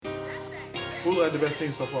Who had the best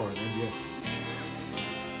team so far in the NBA?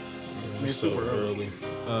 I mean, it's super early.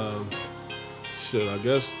 Shit, I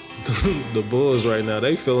guess the Bulls right now,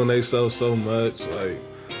 they feeling themselves so much. Like,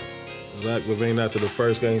 Zach LaVine after the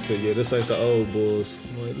first game said, yeah, this ain't the old Bulls.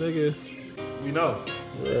 I'm like, nigga. We know.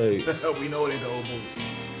 Right. We know it ain't the old Bulls.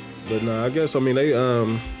 But nah, I guess, I mean, they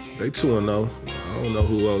 2-0. I don't know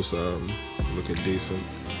who else looking decent.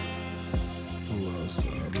 Who else?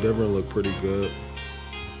 Denver looked pretty good.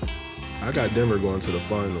 I got Denver going to the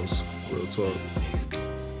finals, real talk.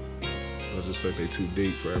 I just think they too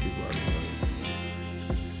deep for everybody.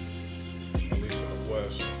 At least in the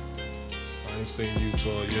West. I ain't seen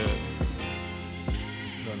Utah yet.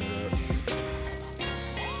 None of that.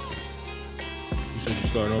 You said you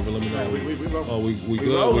starting over, let me know. We good, rolling. we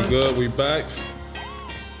good, we back.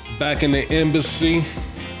 Back in the embassy.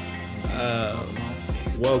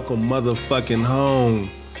 Welcome motherfucking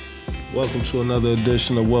home. Welcome to another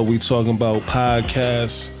edition of What We Talking About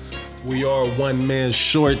podcast. We are one man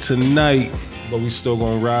short tonight, but we still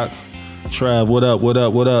gonna rock. Trav, what up, what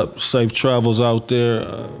up, what up? Safe travels out there.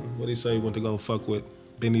 What do you say? Went to go fuck with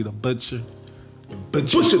Benny the Butcher. The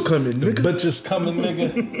butcher coming, nigga. The butcher's coming,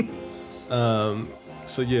 nigga.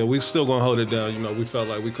 So yeah, we still gonna hold it down. You know, we felt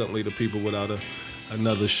like we couldn't leave the people without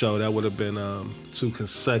another show. That would have been 2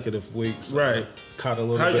 consecutive weeks. Right. Caught a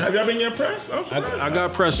little bit. Have y'all been getting pressed? I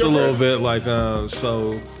got pressed a little bit, like,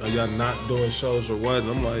 so are y'all not doing shows or what?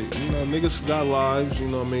 And I'm like, you know, niggas got lives, you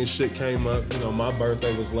know what I mean? Shit came up. You know, my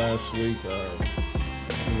birthday was last week. I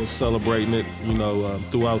was celebrating it, you know,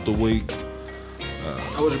 throughout the week.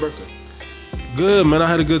 How was your birthday? Good, man. I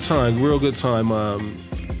had a good time, real good time.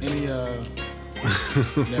 Any, never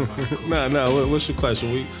mind, cool. Nah, what's your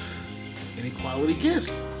question? Any quality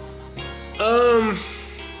gifts?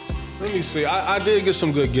 Let me see. I did get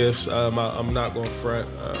some good gifts. I'm not gonna fret.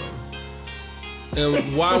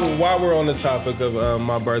 And while we're on the topic of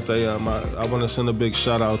my birthday, I want to send a big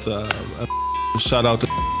shout out to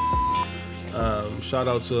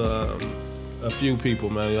a few people,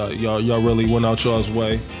 man. Y'all really went out y'all's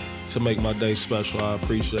way to make my day special. I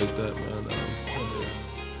appreciate that, man.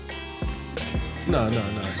 No.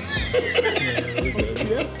 We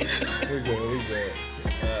good.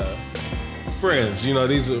 Friends, you know,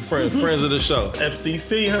 these are friends of the show.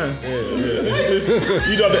 FCC, huh? Yeah.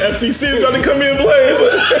 You know the FCC is going to come in and play.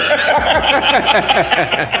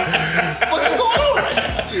 What is going on right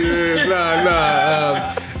now?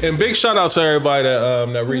 Nah. And big shout out to everybody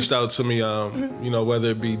that reached out to me. You know, whether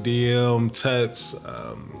it be DM, text,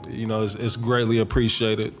 you know, it's greatly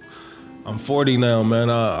appreciated. I'm 40 now,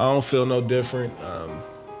 man. I don't feel no different.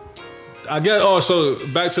 I get also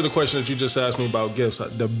back to the question that you just asked me about gifts.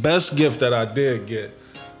 The best gift that I did get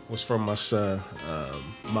was from my son,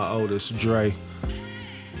 my oldest, Dre.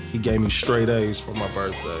 He gave me straight A's for my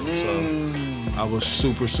birthday, so I was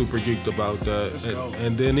super geeked about that. Let's go.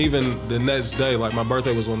 And then even the next day, like my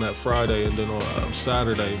birthday was on that Friday, and then on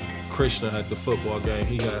Saturday, Krishna had the football game.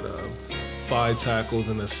 He had 5 tackles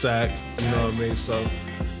and a sack. You know what I mean? So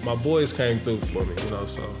my boys came through for me. You know,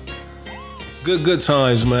 so. Good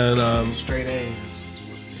times, man. Straight A's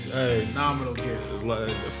was a phenomenal gift.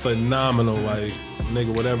 Like phenomenal, like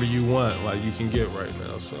nigga, whatever you want, like you can get right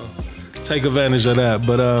now. So take advantage of that.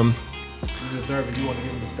 But you deserve it. You want to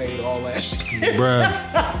give him the fade all last year,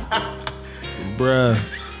 bruh.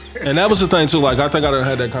 And that was the thing too. Like I think I done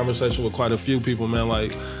had that conversation with quite a few people, man.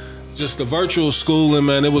 Like just the virtual schooling,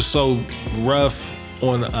 man. It was so rough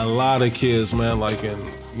on a lot of kids, man. Like, and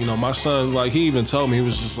you know, my son, like he even told me, he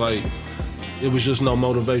was just like. It was just no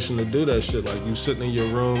motivation to do that shit. Like you sitting in your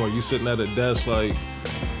room or you sitting at a desk, like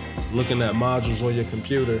looking at modules on your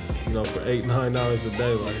computer, you know, for $8-9 a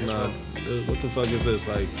day. Like, nah, what the fuck is this?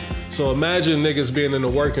 Like, so imagine niggas being in the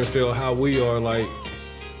working field, how we are. Like,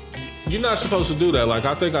 you're not supposed to do that. Like,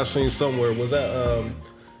 I think I seen somewhere, was that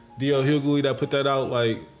D.L. Hughley that put that out?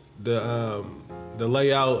 Like the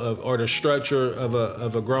layout of or the structure of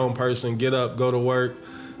a grown person, get up, go to work.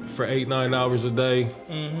 For 8-9 hours a day,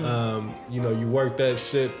 you know, you work that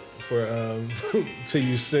shit for till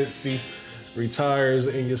you 60, retires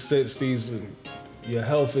in your 60s, and your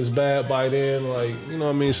health is bad by then. Like, you know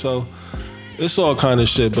what I mean? So it's all kind of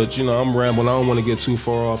shit. But you know, I'm rambling. I don't want to get too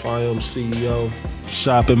far off. I am CEO,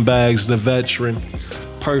 Shopping Bags, the veteran,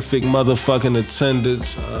 perfect motherfucking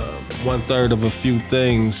attendance, 1/3 of a few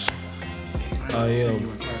things. I am.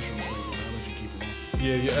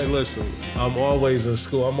 Yeah, hey, listen, I'm always in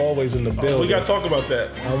school. I'm always in the building. We got to talk about that.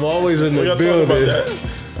 I'm always in the building.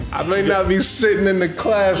 I may not be sitting in the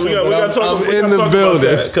classroom, but I'm in the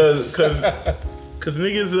building. Cause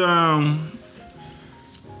niggas,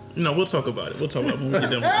 You know, we'll talk about it. We'll talk about it when we get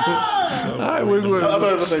done with it. I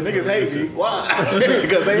thought it was say niggas hate me. Why?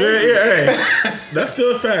 Because they hate me. Hey. That's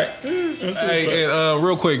still a fact. Hey, and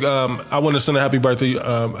real quick, I want to send a happy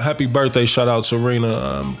birthday shout out to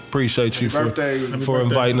Rena. Appreciate you for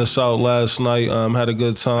inviting us out last night. Had a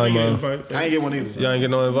good time. I ain't get one either. Y'all ain't get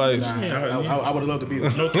no invites. Nah, I would have loved to be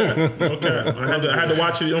there. No cap. I had to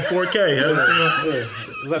watch it on 4K.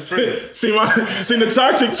 See the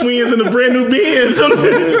Toxic Twins and the brand new Benz.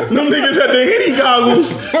 Them niggas had the Henny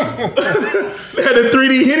goggles. They had the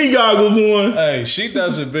 3D Henny goggles on. Hey, she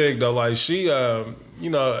does it big though. Like she,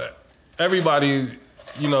 everybody,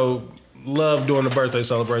 love doing the birthday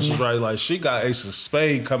celebrations, right? Like she got Ace of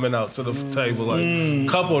Spade coming out to the table. Like a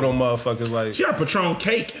couple of them motherfuckers. Like she got Patron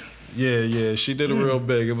cake. Yeah, she did it real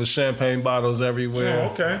big. It was champagne bottles everywhere.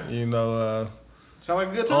 Oh, okay. Sound like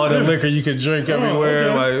a good time. All the liquor you could drink everywhere.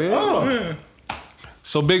 Okay. Like,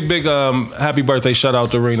 So big happy birthday shout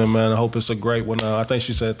out to Rena, man. I hope it's a great one. I think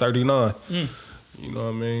she said 39. You know what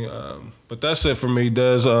I mean? But that's it for me.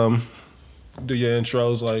 Des, do your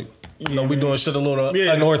intros. Like, we doing shit a little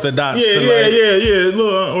unorthodox tonight. Yeah. A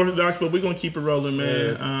little unorthodox, but we're going to keep it rolling,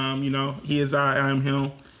 man. Yeah. He is I am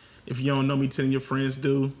him. If you don't know me, tell your friends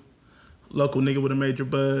do. Local nigga with a major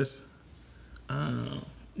buzz.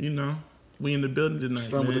 We in the building tonight,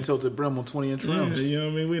 Son with the tilted brim on 20-inch rims. Yeah, you know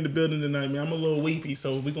what I mean? We in the building tonight, man. I'm a little weepy,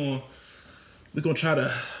 so we're gonna try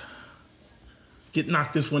to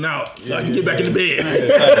knock this one out so I can get back in the bed.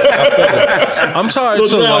 I'm tired too.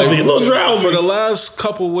 A little drowsy. For the last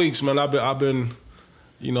couple weeks, man, I've been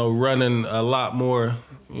running a lot more,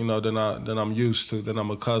 than I'm used to, than I'm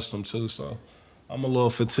accustomed to. So I'm a little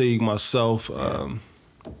fatigued myself.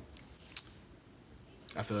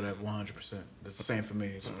 I feel that 100%. It's the same for me.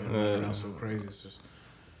 It's been running out so crazy. It's just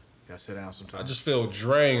gotta sit down sometimes. I just feel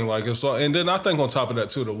drained, like it's all, and then I think on top of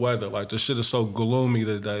that too, the weather. Like the shit is so gloomy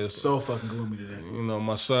today. It's so fucking gloomy today.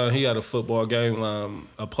 My son, he had a football game,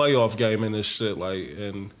 a playoff game in this shit, like,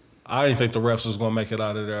 and I didn't think the refs was gonna make it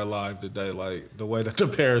out of there alive today. Like the way that the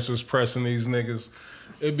parents was pressing these niggas,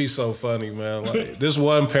 it'd be so funny, man. Like this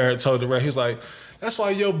one parent told the ref, he's like, "That's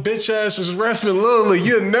why your bitch ass is reffing Little League.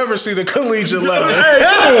 You'll never see the collegiate level."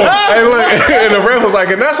 Hey, look, and the ref was like,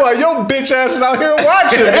 "And that's why your bitch ass is out here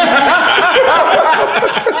watching."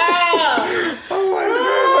 I'm like,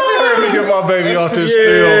 man, let me get my baby off this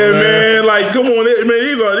field, man. Like, come on,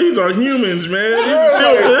 man. These are humans, man. These are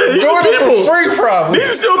still doing it for free, probably.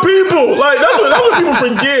 These are still people. Like that's what people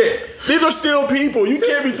forget. These are still people. You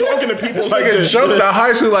can't be talking to people like a joke to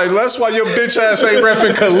high school. Like, that's why your bitch ass ain't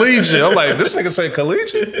reffing collegiate. I'm like, this nigga say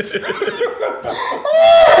collegiate?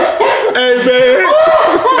 Hey, man.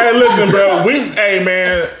 Hey, listen, bro.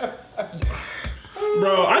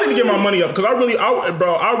 Bro, I need to get my money up because I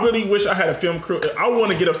really wish I had a film crew. I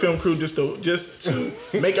want to get a film crew just to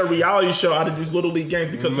make a reality show out of these Little League games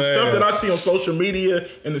because the stuff that I see on social media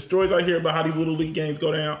and the stories I hear about how these Little League games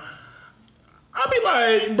go down, I be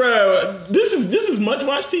like, bro, this is much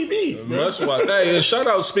watch TV. Much watch. Hey, and shout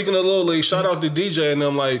out, speaking of Little League, shout out to DJ and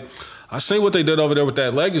them. Like, I seen what they did over there with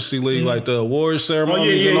that Legacy League, like the awards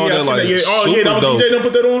ceremonies and all that. Like, that was dope. DJ done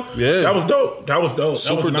put that on? Yeah. That was dope.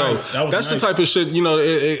 Super dope. Nice. That's the type of shit, it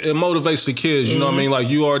motivates the kids, you know what I mean? Like,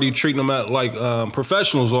 you already treating them like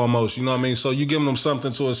professionals almost, you know what I mean? So you giving them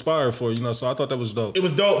something to aspire for, so I thought that was dope. It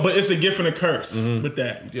was dope, but it's a gift and a curse with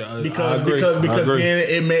that. Yeah, because then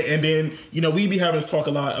it may, and then, we be having to talk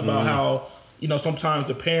a lot about how, sometimes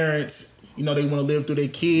the parents, they want to live through their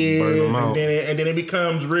kids, and then it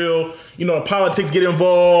becomes real. Politics get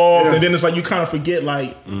involved, and then it's like you kind of forget.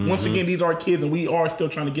 Like once again, these are kids, and we are still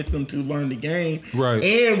trying to get them to learn the game, right?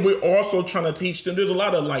 And we're also trying to teach them. There's a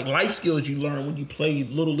lot of like life skills you learn when you play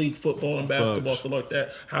Little League football and basketball, stuff like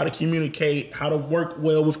that. How to communicate, how to work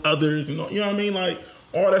well with others, you know what I mean? Like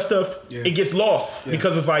all that stuff, it gets lost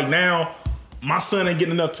because it's like now. My son ain't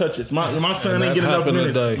getting enough touches. My son ain't getting enough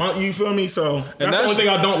minutes. You feel me? So that's the only thing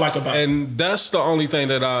I don't like about it. And that's the only thing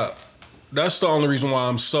that's the only reason why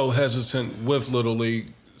I'm so hesitant with Little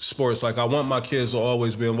League sports. Like, I want my kids to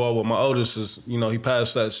always be involved with. My oldest is, he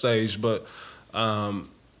passed that stage, but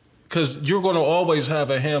because you're going to always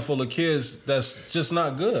have a handful of kids that's just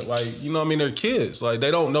not good. Like, they're kids. Like,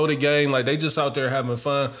 they don't know the game. Like, they just out there having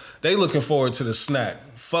fun. They looking forward to the snack.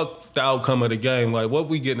 Fuck the outcome of the game. Like, what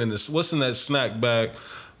we getting in this? What's in that snack bag?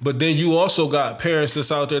 But then you also got parents that's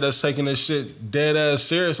out there that's taking this shit dead ass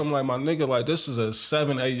serious. I'm like, my nigga, like, this is a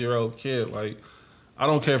 7-8-year-old kid. Like, I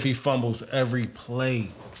don't care if he fumbles every play.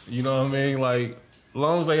 You know what I mean? Like, as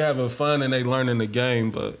long as they having fun and they learning the game,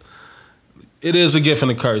 but it is a gift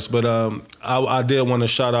and a curse. But I did want to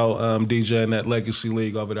shout out DJ and that Legacy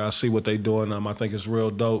League over there. I see what they doing. I think it's real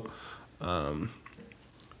dope.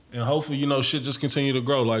 And hopefully, you know, shit just continue to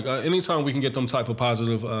grow. Like anytime we can get them type of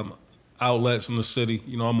positive outlets in the city,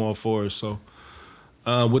 you know, I'm all for it. So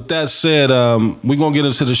with that said, we're going to get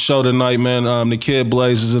into the show tonight, man. The Kid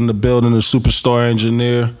Blaze is in the building, the superstar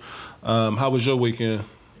engineer. How was your weekend?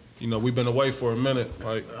 You know, we've been away for a minute.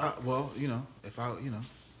 Like, well, you know,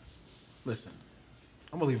 listen,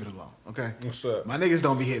 I'm gonna leave it alone, okay? What's up? My niggas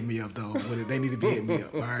don't be hitting me up though. They need to be hitting me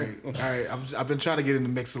up. All right. I've been trying to get in the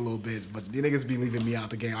mix a little bit, but the niggas be leaving me out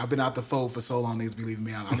the game. I've been out the fold for so long. Niggas be leaving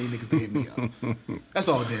me out. I need niggas to hit me up. That's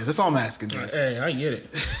all it is. That's all I'm asking, guys. Hey, I get it.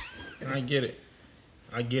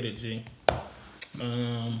 I get it, G.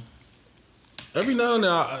 Every now and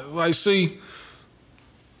then,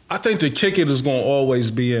 I think the kick it is gonna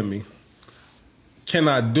always be in me. Can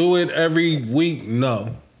I do it every week?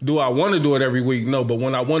 No. Do I want to do it every week? No. But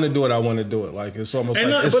when I want to do it, I want to do it. Like it's almost it's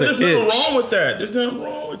but an there's nothing itch. wrong with that. There's nothing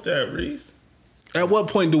wrong with that, Reese. At what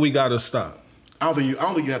point do we gotta stop? I don't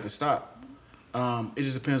think you have to stop. It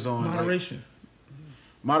just depends on Moderation.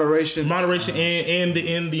 Moderation and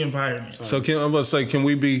the environment. So I'm about to say, can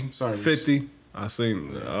we be 50? Reese. I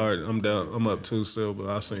seen. All right, I'm down. I'm up 2 still, but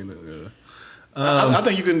I seen it. Yeah. I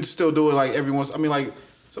think you can still do it like every once. I mean, like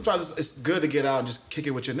sometimes it's good to get out and just kick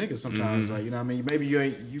it with your niggas. Sometimes, like you know, what I mean,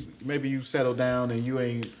 maybe you settle down and you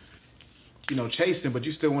ain't, you know, chasing, but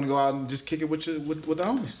you still want to go out and just kick it with the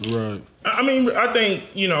homies. Right. I mean, I think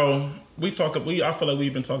you know I feel like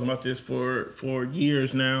we've been talking about this for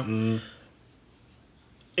years now.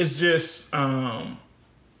 It's just I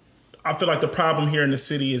feel like the problem here in the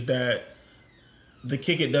city is that the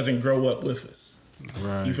kick it doesn't grow up with us.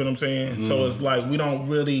 Right. You feel what I'm saying? So it's like we don't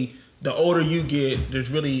really. The older you get, there's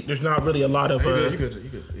not really a lot of You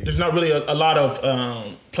good. Yeah. there's not really a lot of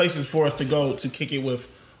places for us to go to kick it with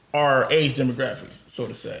our age demographics, so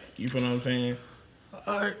to say. You feel what I'm saying?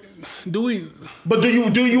 Do we? But do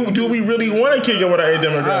we really want to kick it with our age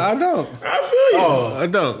demographic? I don't. I feel you. Oh. I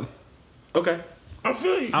don't. Okay. I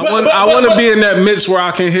feel you. I want to be in that midst where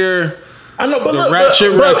I can hear. I know, but the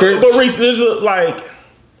ratchet records. But Reese, there's like.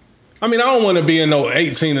 I mean, I don't want to be in no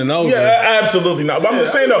 18 and over. Yeah, absolutely not. But I'm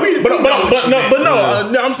just saying though.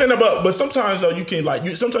 I'm saying that. But sometimes though, you can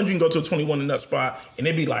sometimes you can go to a 21 and up spot and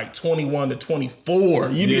it be like 21 to 24.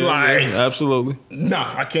 You be like, absolutely.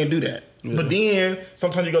 Nah, I can't do that. Yeah. But then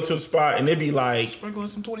sometimes you go to the spot and it be like, sprinkle in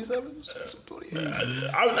some 27s, some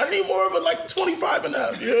 28s. I need more of a like 25 and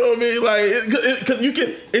up. You know what I mean? Like, cause you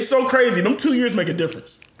can. It's so crazy. Them 2 years make a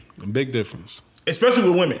difference. A big difference. Especially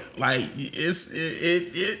with women. Like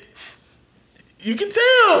you can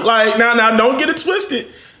tell. Like now, don't get it twisted.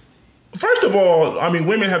 First of all, I mean,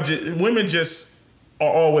 women just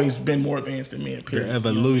are always been more advanced than men. Period. The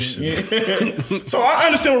evolution. You know what I mean? Yeah. So I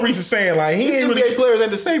understand what Reese is saying. Like he ain't really. NBA players ain't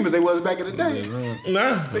the same as they was back in the day.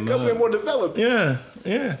 Nah, they come in more developed. Yeah.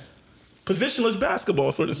 Positionless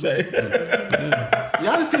basketball, so to say.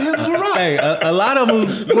 Giannis can handle the rock. Hey, a lot of them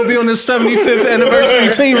will be on the 75th anniversary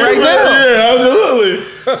team right now.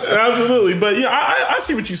 Yeah, absolutely. But yeah, I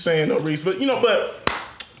see what you're saying, though, Reese. But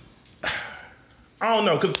I don't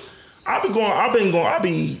know, cause I've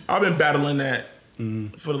been battling that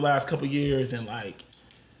for the last couple years, and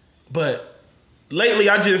but lately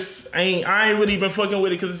I ain't really been fucking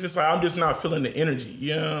with it, because it's just like I'm just not feeling the energy.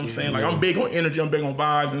 You know what I'm saying? Like I'm big on energy, I'm big on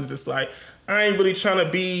vibes, and it's just like I ain't trying to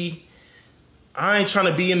be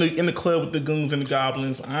in the club with the goons and the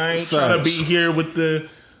goblins. I ain't trying to be here with the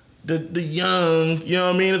young. You know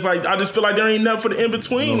what I mean? It's like I just feel like there ain't enough for the in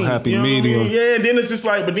between. No happy medium. Yeah, and then it's just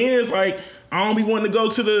like, but then it's like I don't be wanting to go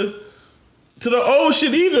to the old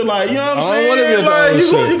shit either. Like, you know what I'm saying? I don't want to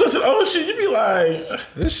be like, you go to the old shit, you be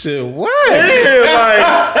like, this shit what? Yeah,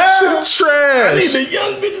 like shit trash. I need the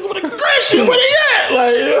young bitches with aggression. Where they at?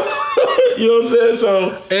 Like, you know what I'm saying?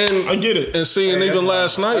 So, and I get it. And seeing even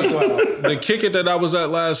last night, the kick it that I was at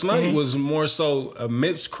last night was more so a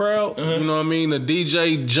mixed crowd. You know what I mean? The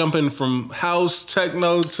DJ jumping from house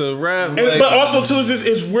techno to rap. But also too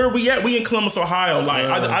is where we at. We in Columbus, Ohio. Like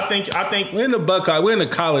I think we're in the Buckeye. We're in a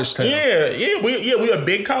college town. We a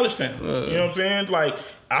big college town. You know what I'm saying? Like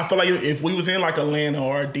I feel like if we was in like Atlanta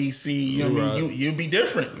or DC, you know what I mean, you'd be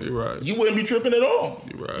different. You're right. You wouldn't be tripping at all.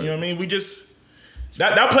 You're right. You know what I mean? We just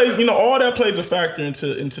that plays, you know, all that plays a factor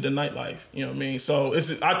into the nightlife. You know what I mean? So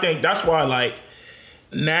I think that's why like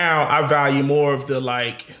now I value more of the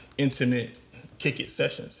like intimate kick it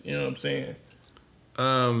sessions. You know what I'm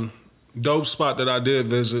saying? Dope spot that I did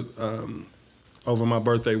visit over my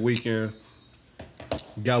birthday weekend,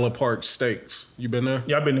 Gallup Park Steaks. You been there?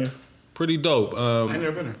 Yeah, I've been there. Pretty dope. I ain't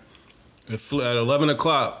never been there. At 11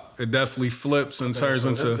 o'clock, it definitely flips and turns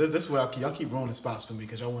into... This way, y'all keep rolling spots for me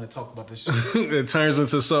because y'all want to talk about this shit. It turns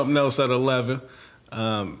into something else at 11.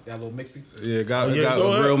 Got a little mixy. Yeah, got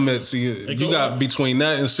go a real ahead. mixy. Go You got ahead. between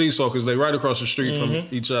that and Seesaw because they right across the street from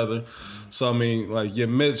each other. So I mean, like your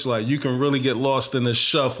midst, like you can really get lost in the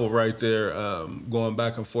shuffle right there, going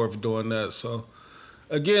back and forth doing that. So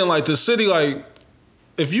again, like the city, like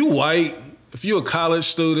if you white, if you a college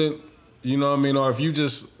student, you know what I mean, or if you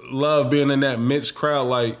just love being in that mixed crowd,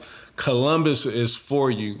 like Columbus is for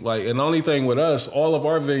you. Like, and the only thing with us, all of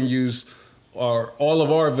our events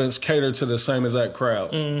cater to the same exact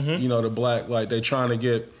crowd. You know, the black, like they trying to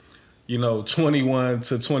get, 21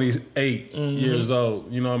 to 28 years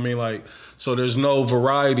old. You know what I mean? Like, so there's no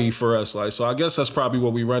variety for us. Like, so I guess that's probably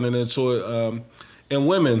what we running into it. And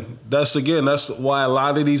women, that's why a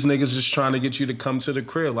lot of these niggas is trying to get you to come to the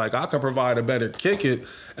crib. Like, I can provide a better kick it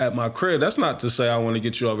at my crib. That's not to say I want to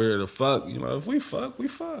get you over here to fuck. If we fuck, we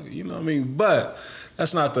fuck. You know what I mean? But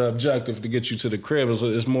that's not the objective to get you to the crib.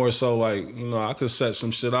 It's more so like, I could set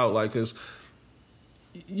some shit out. Like, cause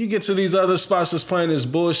you get to these other spots that's playing this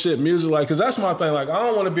bullshit music, like, cause that's my thing. Like, I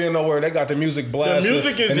don't want to be in nowhere they got the music blasting and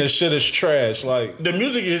this shit is trash. Like, the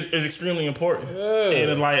music is extremely important, and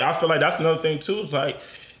it's like I feel like that's another thing too. It's like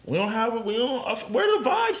where the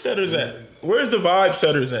vibe setters at? Where's the vibe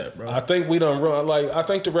setters at, bro? I think we done run. Like, I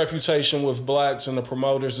think the reputation with blacks and the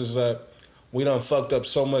promoters is that we done fucked up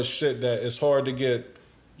so much shit that it's hard to get,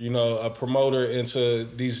 a promoter into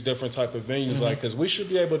these different type of venues. Like, cause we should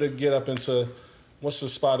be able to get up into. What's the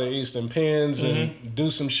spot at Eastern Pens and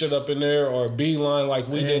do some shit up in there, or Beeline like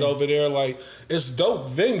we did over there. Like, it's dope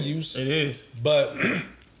venues. It is. But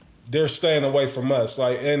they're staying away from us.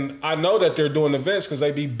 Like, and I know that they're doing events because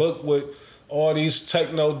they be booked with all these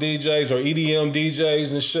techno DJs or EDM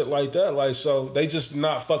DJs and shit like that. Like, so they just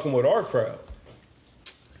not fucking with our crowd.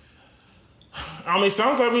 I mean,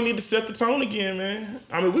 sounds like we need to set the tone again, man.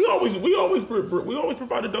 I mean, we always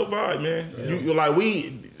provide a dope vibe, man. Yeah. You're like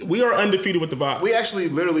we are undefeated with the vibe. We actually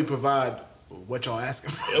literally provide what y'all asking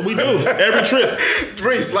for. We do every trip.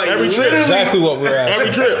 Reese, like every trip, exactly what we're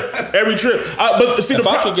asking. Every trip. But see, if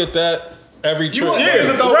I could get that every trip,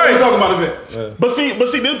 we're talking about event. Yeah. But see,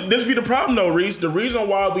 this be the problem though, Reese. The reason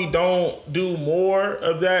why we don't do more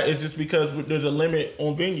of that is just because there's a limit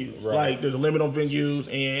on venues. Right. Like, there's a limit on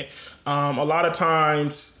venues, and a lot of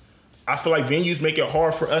times I feel like venues make it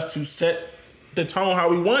hard for us to set the tone how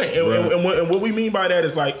we want it. And what we mean by that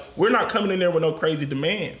is, like, we're not coming in there with no crazy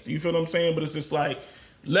demands. You feel what I'm saying? But it's just like,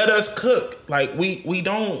 let us cook. Like, we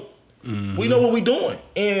don't, we know what we're doing.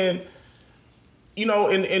 And,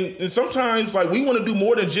 and sometimes, like, we want to do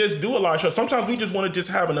more than just do a live show. Sometimes we just want to just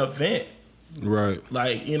have an event. Right.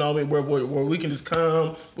 Like, where we can just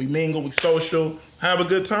come, we mingle, we social, have a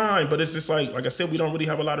good time. But it's just like I said, we don't really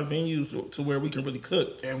have a lot of venues to where we can really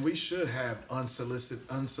cook. And we should have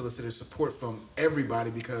unsolicited support from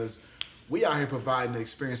everybody, because we out here providing the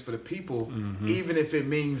experience for the people, even if it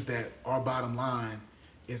means that our bottom line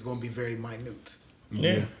is going to be very minute.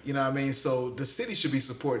 Yeah. You know what I mean? So the city should be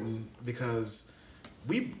supporting, because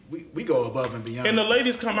we go above and beyond. And the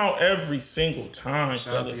ladies come out every single time.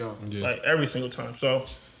 Shout out to y'all. Yeah. Like, every single time. So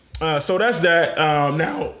that's that.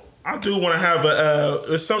 Now, I do want to have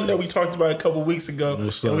it's something that we talked about a couple weeks ago,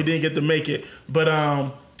 and we didn't get to make it. But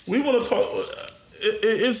we want to talk.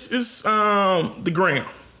 It's the gram.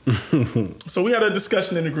 So we had a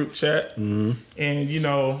discussion in the group chat, and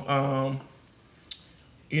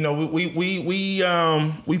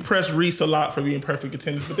we pressed Reese a lot for being perfect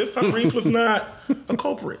attendance, but this time Reese was not a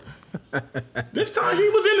culprit. This time he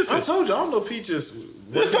was innocent. I told you, I don't know if he just.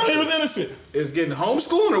 This time he was innocent. Is getting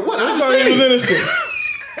homeschooling or what? This time he was innocent.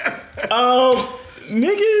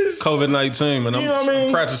 Niggas. COVID-19, and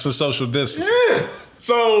I'm practicing social distancing. Yeah.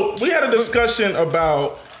 So we had a discussion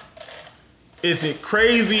about, is it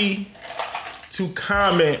crazy to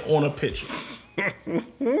comment on a picture?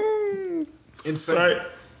 Insane. Right?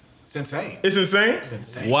 It's insane. It's insane? It's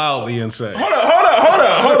insane. Wildly insane. Hold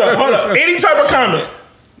up. Any type of comment.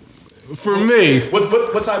 For me.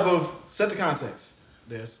 What type of, set the context,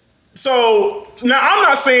 this. So, now I'm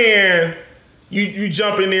not saying you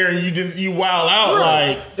jump in there and you wild out,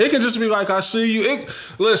 right. Like. It could just be like, I see you.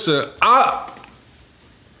 Listen,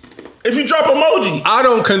 if you drop emoji. I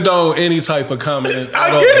don't condone any type of comment.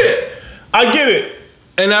 I get it.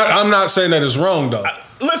 And I'm not saying that it's wrong, though.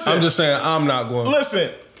 Listen. I'm just saying I'm not going.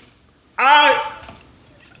 Listen. I'm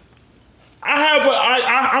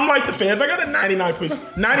like the fans. I got a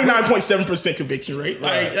 99.7% conviction rate.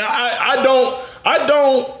 Like, I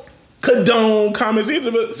don't condone comments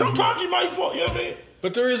either, but sometimes you might fall. You know what I mean?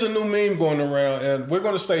 But there is a new meme going around, and we're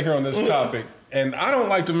going to stay here on this topic. And I don't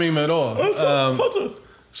like the meme at all. Talk to us.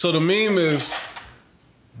 So the meme is,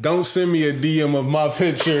 don't send me a DM of my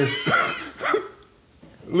picture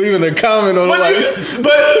leaving a comment on But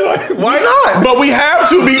why not? But we have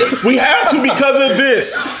to because of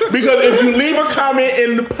this. Because if you leave a comment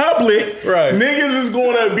in the public, right, niggas is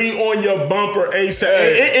gonna be on your bumper ASAP.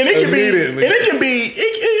 And it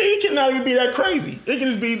can not even be that crazy. It can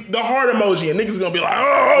just be the heart emoji, and niggas gonna be like,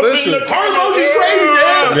 oh, listen, the heart emoji's crazy,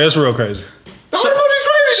 yes. That's real crazy. The heart emoji's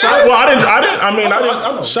crazy. I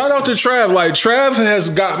didn't. Shout out to Trav. Like Trav has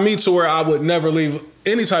got me to where I would never leave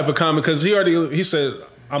any type of comment because he said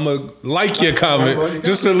I'm gonna like your comment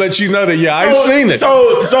just to let you know that I've seen it.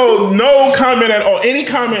 So no comment at all. Any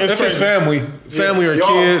comment is if it's family or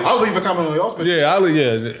kids. I'll leave a comment on y'all's picture.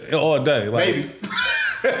 All day. Like, maybe.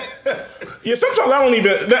 Yeah, sometimes I don't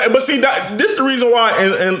even. But see, this is the reason why,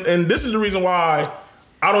 and this is the reason why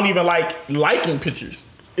I don't even like liking pictures.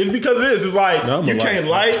 It's because of this. It's like you can't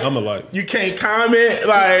like. I'm a like. You can't comment.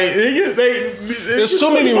 Like there's too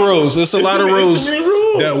many rules. There's a lot of rules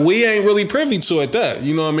that we ain't really privy to at that.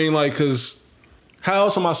 You know what I mean? Like, because how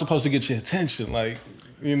else am I supposed to get your attention? Like,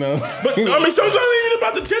 you know. But I mean, sometimes it's even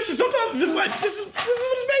about the attention. Sometimes it's just like this is what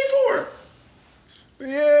it's made for.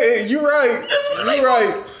 Yeah, you're right. You're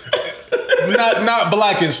right. Not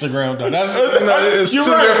black Instagram though. That's it's two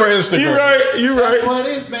different Instagrams. You're right. That's what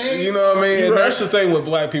it is, man. You know what I mean? And that's the thing with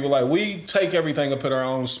black people. Like we take everything and put our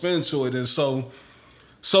own spin to it, and so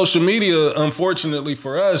social media, unfortunately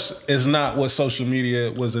for us, is not what social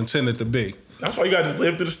media was intended to be. That's why you gotta just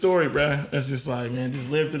live through the story, bruh. It's just like, man, just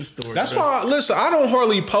live through the story. That's why. Listen, I don't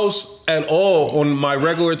hardly post at all on my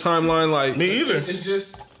regular timeline. Like me either. It's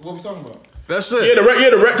just what we talking about. That's it. Yeah,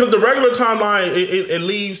 because the regular timeline it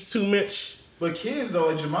leaves too much. But kids though,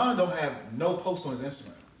 and Jamon don't have no post on his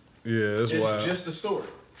Instagram. Yeah, it's wild. Just the story.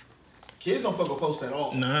 Kids don't fuck with posts at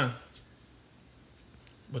all. Nah.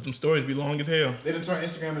 But them stories be long as hell. They done turn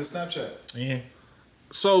Instagram into Snapchat. Yeah.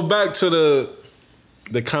 So back to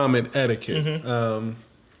the comment etiquette. Mm-hmm.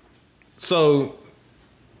 So,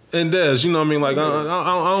 and Des, you know what I mean? Like,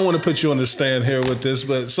 I don't want to put you on the stand here with this,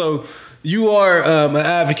 but so you are an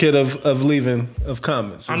advocate of leaving of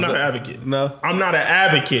comments. I'm not an advocate. No? I'm not an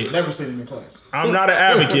advocate. Never seen him in class. I'm not an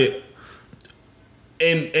advocate.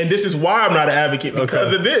 And this is why I'm not an advocate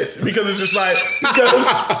because of this. Because it's just like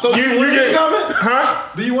so you get a comment?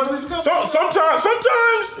 Huh? Do you want to leave a comment?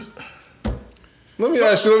 Sometimes Let me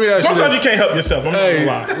ask you. Sometimes you can't help yourself. I'm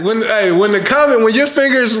not gonna lie. When your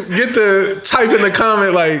fingers get to type in the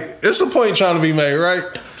comment, like it's a point trying to be made, right?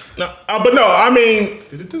 No, but no, I mean,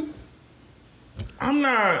 Did it do? I'm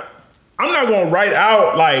not gonna write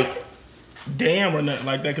out like damn or nothing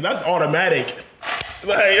like that because that's automatic.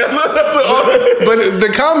 Like, but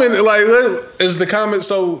the comment, like, is the comment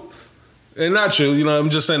so? And not you know. I'm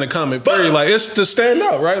just saying the comment. Period. Like it's to stand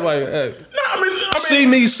out, right? Like, hey, no, I mean, see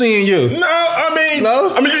me seeing you. No, I mean,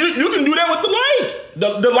 you can do that with the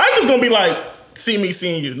like. The like is gonna be like, see me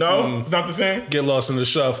seeing you. No, it's not the same. Get lost in the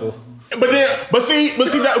shuffle. But see,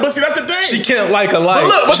 that's the thing. She can't like a like.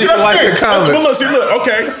 She can like a comment. But look,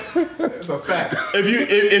 okay. It's a fact. If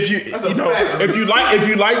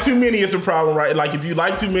you like too many, it's a problem, right? Like if you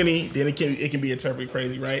like too many, then it can be interpreted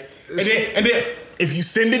crazy, right? And then if you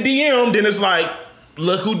send a DM, then it's like,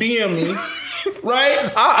 look who DM me,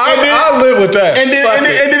 right? I live with that. And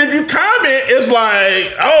then if you comment, it's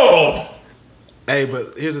like, oh. Hey,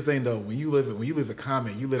 but here's the thing though: when you leave a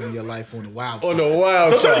comment, you live in your life on the wild side. On the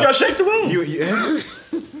wild Sometimes side. you gotta shake the room. Yeah.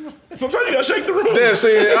 Sometimes you gotta shake the room. Yeah,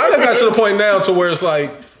 see, I done got to the point now to where it's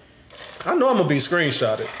like, I know I'm gonna be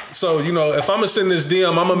screenshotted. So you know, if I'm gonna send this DM,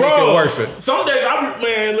 I'm gonna make it worth it. Some days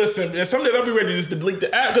some days I'll be ready to just delete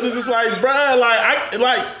the app because it's just like, bruh,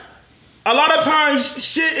 like a lot of times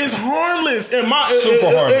shit is harmless and super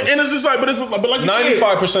harmless, and it's just like, but like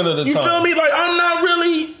 95% of the time. You feel me? Like I'm not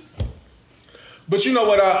really. But you know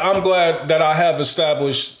what? I'm glad that I have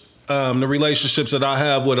established the relationships that I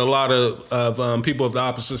have with a lot of people of the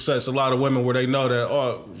opposite sex, a lot of women where they know that,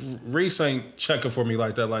 oh, Reese ain't checking for me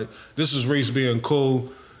like that. Like, this is Reese being cool,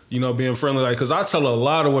 you know, being friendly. Like, because I tell a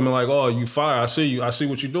lot of women, like, oh, you fire. I see you. I see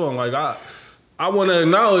what you're doing. Like, I want to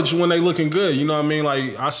acknowledge when they looking good. You know what I mean?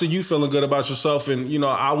 Like, I see you feeling good about yourself, and, you know,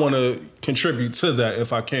 I want to contribute to that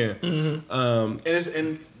if I can.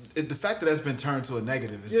 Mm-hmm. The fact that that's been turned to a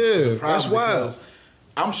negative is a problem. That's wild.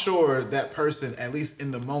 I'm sure that person, at least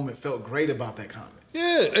in the moment, felt great about that comment.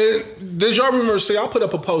 Yeah. And did y'all remember, see, I put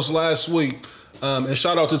up a post last week, and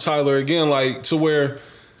shout out to Tyler again, like, to where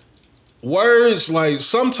words, like,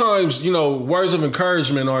 sometimes, you know, words of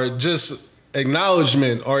encouragement or just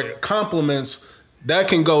acknowledgement or compliments, that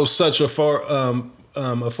can go such a far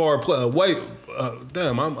way.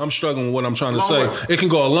 Damn, I'm struggling with what I'm trying to say. Way. It can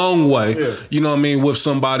go a long way, yeah. You know what I mean, with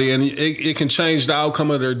somebody, and it can change the outcome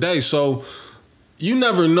of their day. So you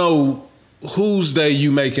never know whose day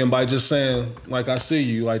you making by just saying, like, I see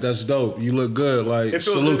you, like, that's dope, you look good, like, It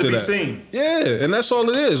feels salute good to be that. seen. Yeah, and that's all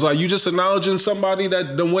it is. Like, you just acknowledging somebody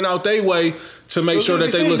that done went out their way to make Feels sure good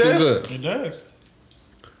that to they be seen, looking Des. good. It does.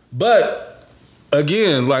 But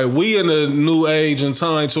again, like, we in a new age and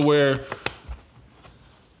time to where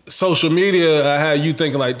social media had you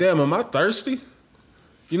thinking like, damn, am I thirsty?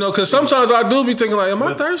 You know, because sometimes I do be thinking like, am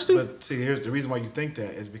I thirsty? But see, here's the reason why you think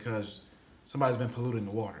that is because somebody's been polluting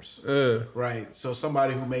the waters. Yeah. Right. So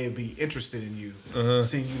somebody who may be interested in you,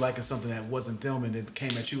 seeing you liking something that wasn't them, and then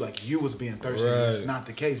came at you like you was being thirsty. Right. That's not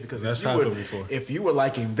the case because That's if you were, happened before. if you were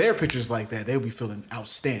liking their pictures like that, they would be feeling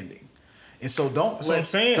outstanding. And so don't That's what I'm let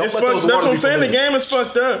saying. don't It's let fucked- those that's waters what I'm be saying. The polluted. game is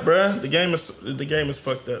fucked up, bro. The game is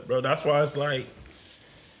fucked up, bro. That's why it's like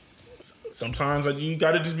sometimes like, you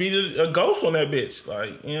got to just be a ghost on that bitch.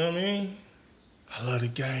 Like, you know what I mean? I love the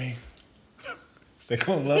game. They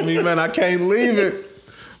gonna love me, man. I can't leave it.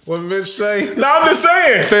 What Mitch say? No, I'm just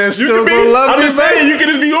saying. Fans You still can be, gonna love I'm me, just man. saying you can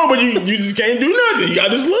just be on, but you just can't do nothing. You got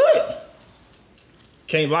to just look.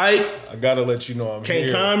 Can't like, I gotta let you know I'm can't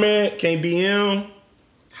here. comment, can't DM.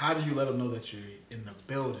 How do you let them know that you're in the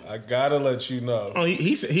building? I gotta let you know. Oh,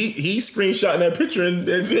 he screenshotting that picture and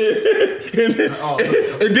then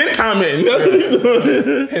commenting. That's what he's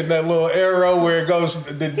doing. Hitting that little arrow where it goes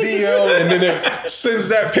the DL and then it sends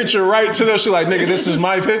that picture right to them. She's like, nigga, this is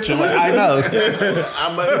my picture. Like, I know.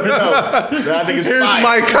 I'm letting you know. That I think it's Here's fire.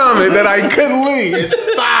 my comment that I couldn't leave. It's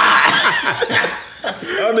fire.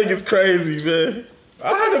 I think it's crazy, man.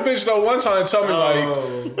 I had a bitch though one time tell me like,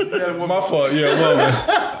 my fault, yeah, woman.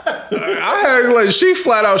 I had like she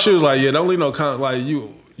flat out, she was like, yeah, don't leave no comment. Like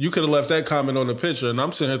you could have left that comment on the picture, and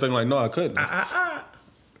I'm sitting here thinking like, no, I couldn't.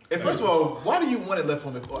 And first of all, why do you want it left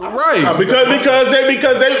on the Right. Because they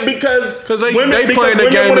playing the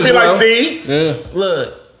game wanna as be well. like, see, Yeah.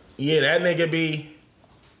 look, yeah, that nigga be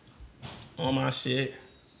on my shit.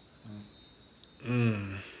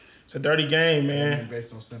 It's a dirty game, man.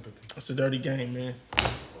 based on sympathy. It's a dirty game, man.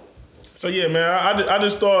 So yeah, man, I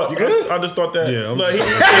just thought You good? I just thought that. Yeah, I'm- Look, he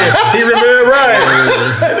remembered right.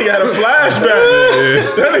 That nigga had a flashback.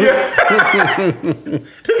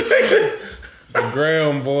 The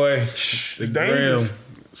Graham boy, the dangerous. Graham,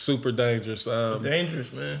 super dangerous.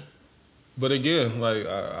 Dangerous, man. But again, like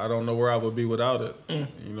I don't know where I would be without it. You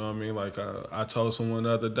know what I mean? Like I told someone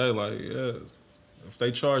the other day, like, yeah, if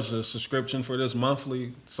they charge a subscription for this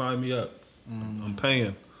monthly, sign me up. I'm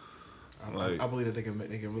paying. I believe that they can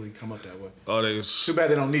really come up that way. Oh, they Too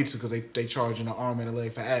bad they don't need to because they charge an arm and a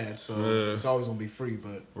leg for ads, so it's always gonna be free.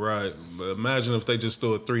 But right. But imagine if they just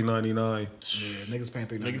do it $3.99, yeah, niggas paying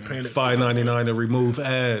 $3.99. $5.99 to remove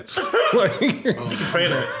ads. Like, Paying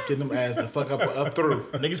that. Getting them ads the fuck up through.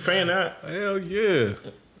 Niggas paying that hell yeah.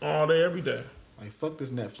 all day, every day. Like fuck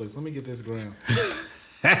this Netflix. Let me get this gram.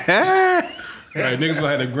 Right, niggas gonna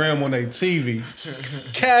have the Gram on their TV.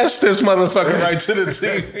 Cast this motherfucker right to the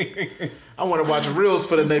TV. I want to watch reels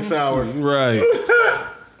for the next hour. Right.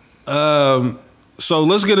 So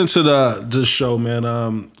let's get into the show,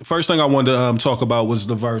 man. First thing I wanted to talk about was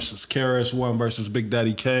the verses. KRS-One versus Big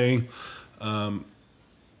Daddy Kane.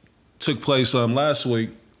 Took place last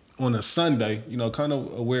week on a Sunday. You know, kind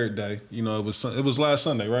of a weird day. You know, it was last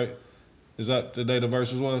Sunday, right? Is that the day the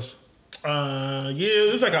verses was? Yeah,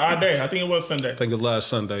 it was like an odd day. I think it was Sunday. I think it was last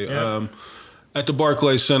Sunday. Yeah. At the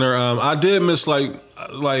Barclays Center. I did miss like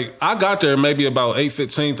I got there maybe about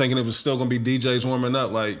 8:15 thinking it was still gonna be DJs warming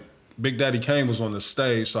up. Like Big Daddy Kane was on the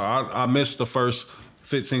stage, so I missed the first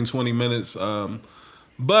 15, 20 minutes.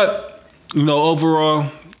 But you know, overall,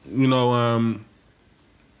 you know,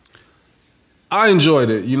 I enjoyed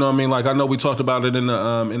it. You know what I mean? Like I know we talked about it in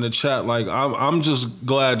the chat. Like I'm just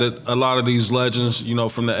glad that a lot of these legends, you know,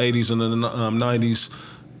 from the 80s and the 90s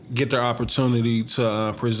get their opportunity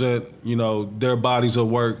to present, you know, their bodies of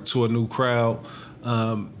work to a new crowd.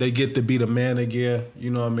 They get to be the man again,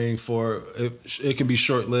 you know what I mean? For it can be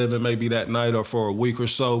short-lived, it may be that night or for a week or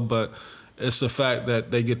so, but it's the fact that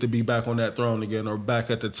they get to be back on that throne again or back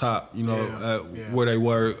at the top, you know, where they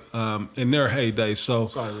were in their heyday. So,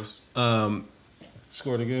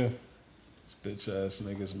 scored again. Bitch ass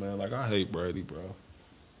niggas, man. Like I hate Brady, bro.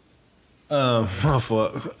 My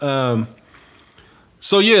fault.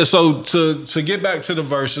 So yeah, so to get back to the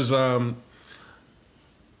verses,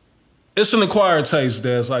 it's an acquired taste,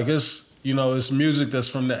 Des. Like it's, you know, it's music that's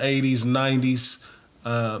from the 80s, 90s.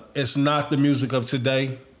 It's not the music of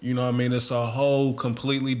today. You know what I mean? It's a whole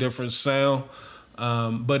completely different sound.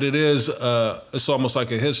 But it is, it's almost like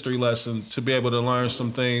a history lesson to be able to learn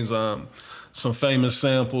some things, some famous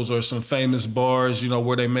samples or some famous bars, you know,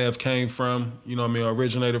 where they may have came from, you know what I mean, or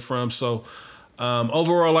originated from. So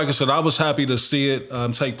Overall, like I said, I was happy to see it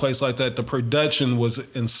take place like that. The production was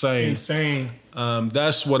insane.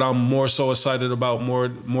 That's what I'm more so excited about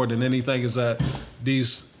more than anything is that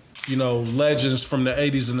these, legends from the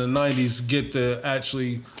 80s and the 90s get to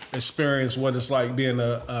actually experience what it's like being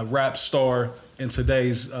a rap star in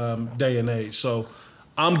today's day and age. So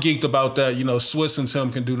I'm geeked about that. Swizz and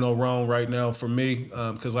Tim can do no wrong right now for me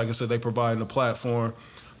because, like I said, they provide a platform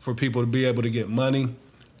for people to be able to get money,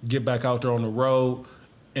 get back out there on the road,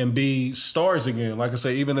 and be stars again. Like I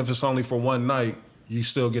say, even if it's only for one night, you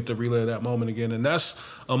still get to relive that moment again. And that's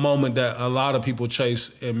a moment that a lot of people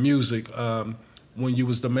chase in music when you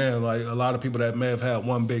was the man. Like a lot of people that may have had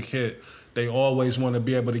one big hit, they always want to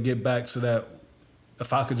be able to get back to that,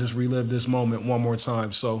 if I could just relive this moment one more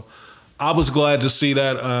time. So I was glad to see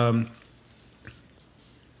that.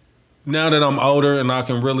 Now that I'm older and I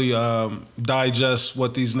can really digest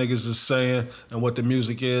what these niggas is saying and what the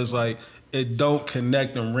music is, like it don't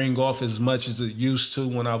connect and ring off as much as it used to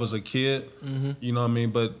when I was a kid. Mm-hmm. You know what I mean?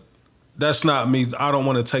 But that's not me. I don't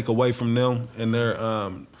want to take away from them and their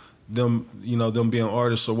them being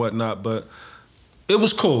artists or whatnot. But it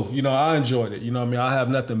was cool. I enjoyed it. You know what I mean? I have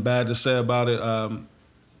nothing bad to say about it.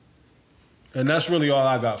 And that's really all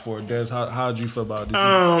I got for it. Des, how'd you feel about it?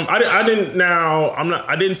 I didn't. Now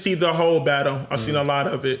I didn't see the whole battle. I've seen a lot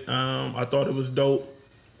of it. I thought it was dope.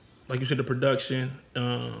 Like you said, the production.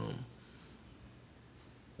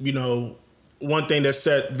 One thing that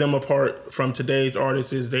set them apart from today's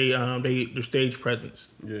artists is their stage presence.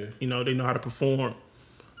 Yeah. They know how to perform.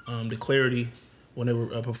 The clarity when they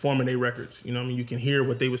were performing their records. You can hear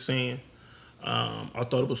what they were saying. I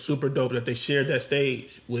thought it was super dope that they shared that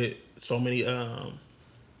stage with so many other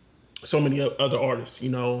artists.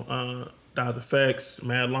 Daz Effects,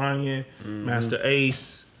 Mad Lion, Master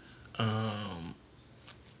Ace,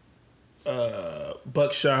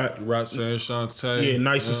 Buckshot, Roxanne Shante. Yeah,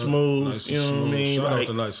 Nice and Smooth. Nice and smooth. What I mean? Shout out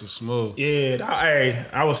to Nice and Smooth. Yeah,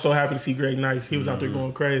 I was so happy to see Greg Nice. He was out there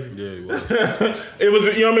going crazy. Yeah, he was. It was,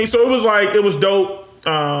 so it was like, it was dope.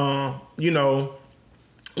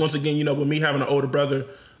 Once again, with me having an older brother,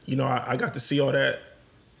 I got to see all that.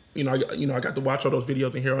 I got to watch all those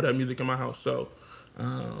videos and hear all that music in my house. So,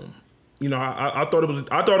 I thought it was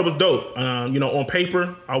dope. On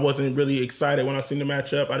paper, I wasn't really excited when I seen the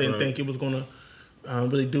matchup. I didn't think it was gonna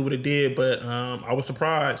really do what it did, but I was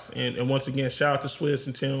surprised. And once again, shout out to Swizz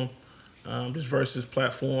and Tim. This Versus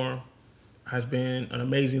platform has been an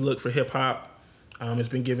amazing look for hip hop. It's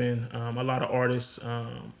been giving a lot of artists,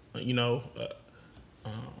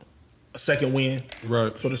 a second win,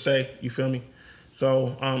 right? So to say, you feel me?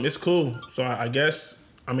 So it's cool. So I guess,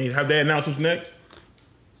 have they announced who's next?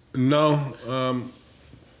 No,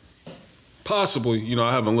 possibly.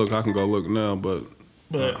 I haven't looked. I can go look now, but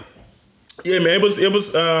yeah, man, it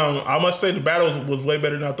was. I must say the battle was way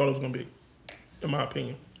better than I thought it was gonna be, in my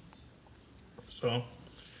opinion. So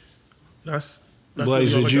that's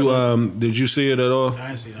Blaze. Did you see it at all? I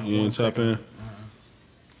didn't see that. You didn't tap in.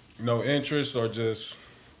 No interest or just.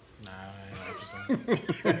 I'm gonna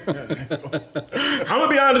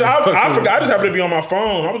be honest. I forgot. I just happened to be on my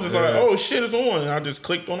phone. I was just like, "Oh shit, it's on!" And I just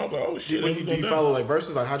clicked on. I was like, "Oh shit." Do you follow like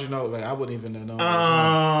Versus? Like, how'd you know? Like, I wouldn't even know.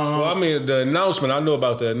 Well, the announcement. I knew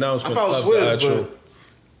about the announcement. I follow Swizz, but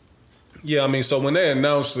yeah. So when they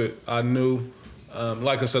announced it, I knew.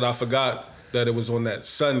 Like I said, I forgot that it was on that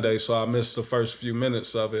Sunday, so I missed the first few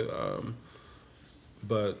minutes of it.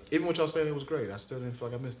 But even with y'all saying it was great, I still didn't feel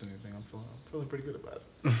like I missed anything. I'm feeling pretty good about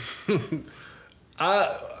it.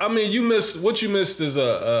 You missed what you missed is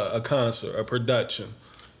a concert, a production.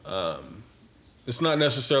 It's not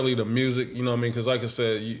necessarily the music, because like I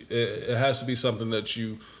said, it has to be something that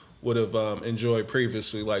you would have enjoyed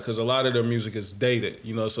previously, like because a lot of their music is dated,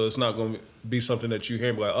 so it's not going to be something that you hear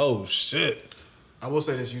and be like, oh shit. I will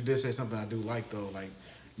say this: you did say something I do like though, like.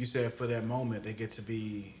 You said for that moment they get to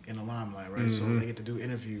be in the limelight, right? Mm-hmm. So they get to do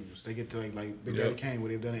interviews. They get to like Big Daddy Kane, where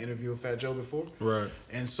they've done an interview with Fat Joe before, right?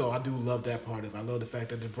 And so I do love that part of it. I love the fact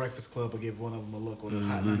that the Breakfast Club will give one of them a look, or the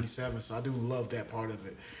Hot 97. So I do love that part of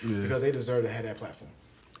it because they deserve to have that platform.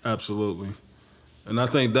 Absolutely, and I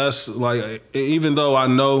think that's like even though I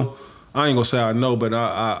know, I ain't gonna say I know, but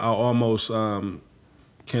I almost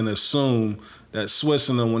can assume that Swizz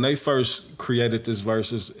and them, when they first created this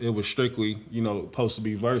Versus, it was strictly, supposed to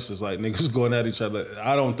be verses, like niggas going at each other.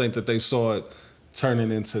 I don't think that they saw it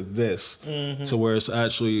turning into this, to where it's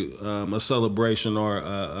actually a celebration or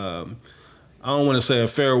I don't want to say a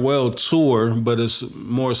farewell tour, but it's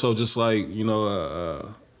more so just like,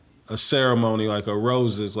 a ceremony, like a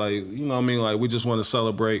roses, like, like we just want to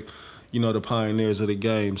celebrate, the pioneers of the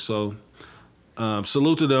game. So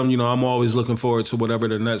salute to them. You know, I'm always looking forward to whatever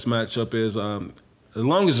the next matchup is. As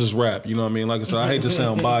long as it's rap, you know what I mean? Like I said, I hate to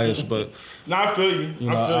sound biased, but No, I feel you. you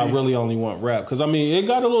know, I really only want rap. Because, I mean, it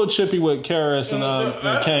got a little chippy with Karis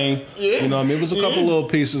and Kane. Yeah. You know what I mean? It was a couple little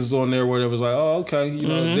pieces on there where it was like, oh, okay. You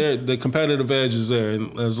know, the competitive edge is there.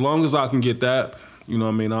 And as long as I can get that, you know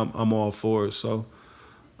what I mean, I'm all for it. So,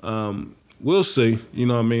 we'll see. You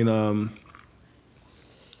know what I mean?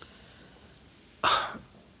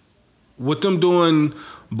 With them doing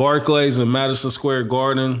Barclays and Madison Square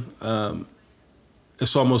Garden,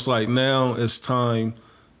 it's almost like now it's time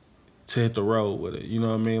to hit the road with it. You know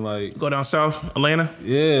what I mean? Like, Go down south, Atlanta.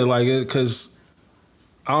 yeah, like because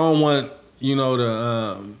I don't want, you know,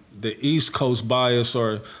 the East Coast bias,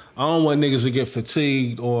 or I don't want niggas to get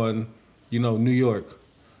fatigued on, you know, New York.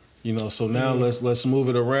 You know, so now let's move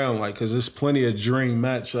it around, like, because there's plenty of dream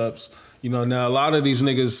matchups. You know, now a lot of these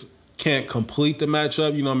niggas can't complete the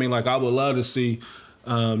matchup. You know what I mean? Like, I would love to see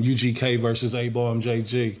UGK versus A-Ball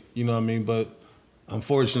MJG. You know what I mean? But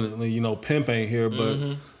unfortunately, you know, Pimp ain't here. But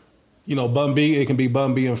you know, Bun B, it can be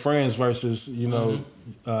Bun B and Friends versus, you know,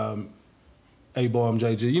 A-Ball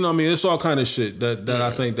MJG. You know what I mean? It's all kind of shit that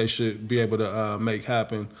I think they should be able to make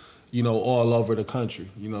happen, you know, all over the country.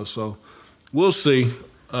 You know, so we'll see.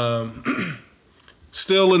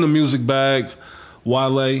 Still in the music bag,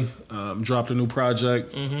 Wale dropped a new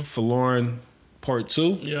project, Forlorn Part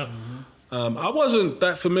 2. Yeah. I wasn't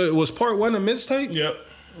that familiar. Was Part 1 a mixtape? Yep.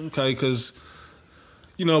 Okay, because,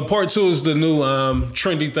 you know, Part 2 is the new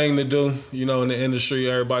trendy thing to do, you know, in the industry.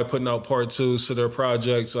 Everybody putting out Part 2s to their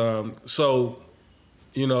projects. So,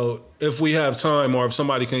 you know, if we have time, or if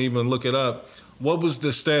somebody can even look it up, what was the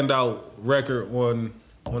standout record on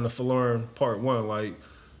the Forlorn Part 1? Like,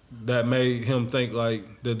 that made him think,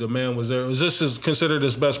 like, the demand was there? Was this considered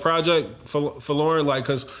his best project for Forlorn? Like,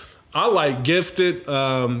 because I like Gifted.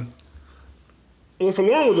 Well,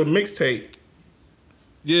 Forlorn was a mixtape.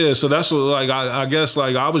 Yeah, so that's what, like, I guess,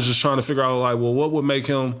 like, I was just trying to figure out, like, well, what would make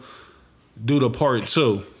him do the Part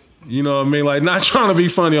 2? You know what I mean? Like, not trying to be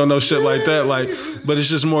funny on no shit like that, like, but it's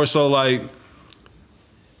just more so, like,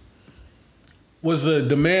 was the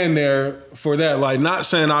demand there for that? Like, not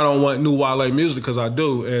saying I don't want new Wale music, because I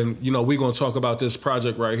do, and, you know, we're going to talk about this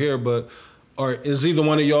project right here, but, or is either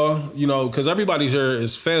one of y'all, you know, because everybody here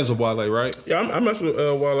is fans of Wale, right? Yeah, I mess with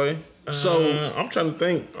Wale. So I'm trying to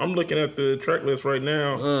think. I'm looking at the track list right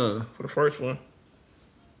now for the first one.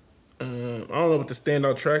 I don't know what the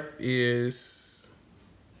standout track is.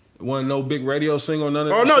 Wasn't no big radio single, none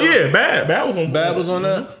of Oh that no, stuff? yeah, Bad was on. Bad was on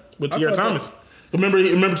that? With Tierra Thomas.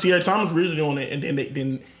 Remember Tierra Thomas originally on it, and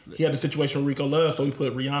then he had the situation with Rico Love, so he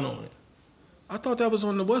put Rihanna on it. I thought that was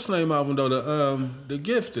on the What's Name album though, the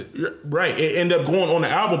Gifted. Right, it ended up going on the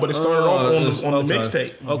album, but it started off on the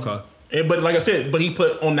mixtape. Okay. But like I said, he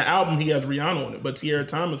put on the album, he has Rihanna on it. But Tierra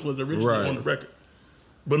Thomas was originally on the record.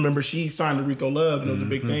 But remember, she signed to Rico Love, and there was a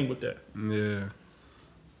big thing with that. Yeah.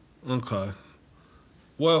 Okay.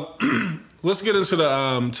 Well, let's get into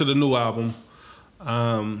the new album,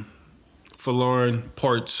 Forlorn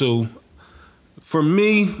Part 2. For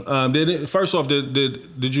me, first off,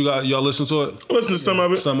 did y'all listen to it? I listened to some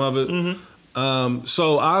of it. Some of it.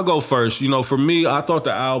 So I'll go first. You know, for me, I thought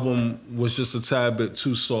the album was just a tad bit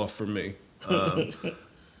too soft for me.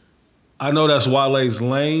 I know that's Wale's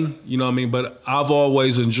lane, you know what I mean? But I've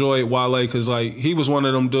always enjoyed Wale because, like, he was one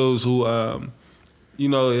of them dudes who, you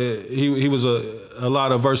know, he was a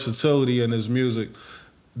lot of versatility in his music.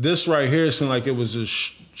 This right here seemed like it was a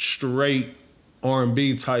straight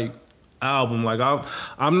R&B type album. Like,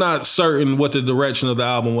 I'm not certain what the direction of the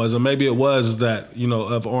album was, and maybe it was that, you know,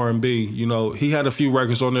 of R&B. You know, he had a few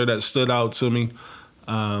records on there that stood out to me.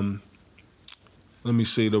 Let me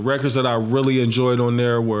see. The records that I really enjoyed on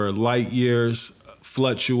there were Light Years,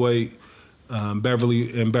 Fluctuate,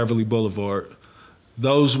 Beverly Boulevard.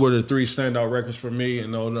 Those were the three standout records for me,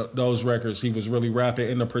 and on those records he was really rapping,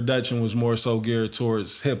 and the production was more so geared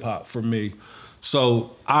towards hip hop for me.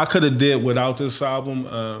 So I could have did without this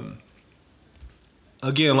album.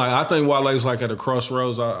 Again, like, I think Wale's like at a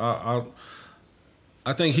crossroads. I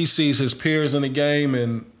think he sees his peers in the game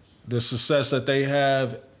and the success that they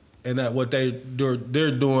have, and that what they're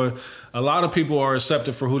doing. A lot of people are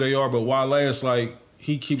accepted for who they are, but Wale is like,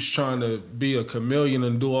 he keeps trying to be a chameleon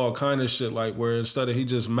and do all kind of shit, like, where instead of he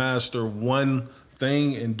just master one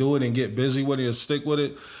thing and do it and get busy with it and stick with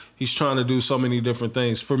it, he's trying to do so many different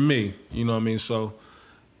things for me, you know what I mean? So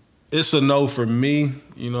it's a no for me,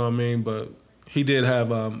 you know what I mean? But he did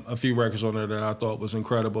have a few records on there that I thought was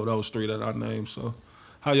incredible, those three that I named. So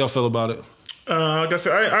how y'all feel about it? Like I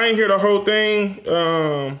said, I ain't hear the whole thing.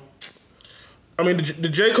 I mean, the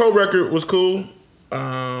J. Cole record was cool.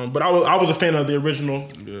 But I was a fan of the original.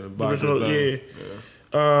 Yeah, the original.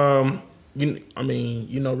 Yeah.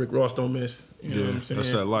 You know, Rick Ross don't miss. You know what I'm saying?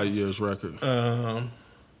 That's that Light Years record.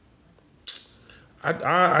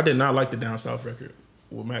 I did not like the Down South record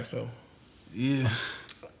with Maxo. Yeah.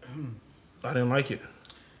 I didn't like it.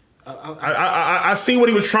 I see what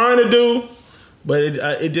he was trying to do, but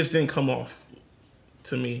it just didn't come off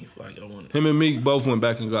to me like I wanted. Him and Meek both went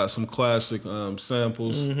back and got some classic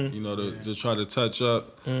samples, you know, to try to touch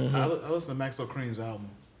up. Mm-hmm. I listened to Maxo Cream's album.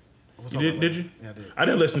 Did you? Yeah, I did. I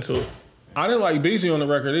didn't listen to it. I didn't like Beezy on the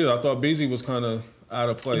record either. I thought Beezy was kind of out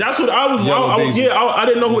of place. That's what I was. I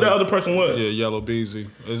didn't know who the other person was. Yeah, Yellow Beezy.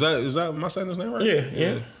 Is that? Am I saying his name right?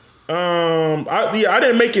 Yeah. I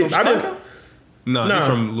didn't make it. I didn't. Nah, he's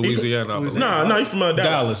from Louisiana. He's from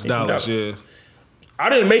Dallas. Dallas. Yeah. I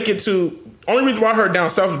didn't make it to. Only reason why I heard Down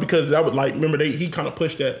South is because I would like. Remember, he kind of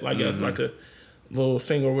pushed that as like a little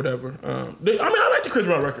single or whatever. I like the Chris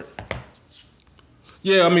Brown record.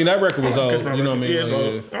 Yeah, I mean that record was old. You know what I mean? Yeah,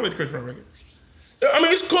 I like the Chris Brown record. I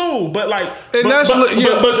mean, it's cool, but like, and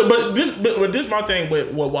but this my thing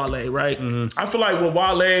with Wale, right? Mm-hmm. I feel like with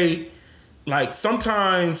Wale, like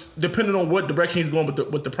sometimes depending on what direction he's going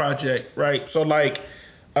with the project, right? So like,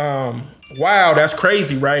 wow, that's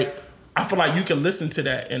crazy, right? I feel like you can listen to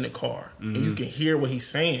that in the car and you can hear what he's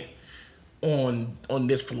saying. On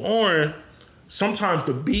this Florin, sometimes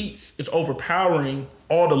the beats is overpowering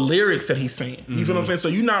all the lyrics that he's saying. You feel what I'm saying? So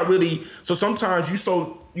you're not really. So sometimes you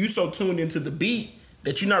so tuned into the beat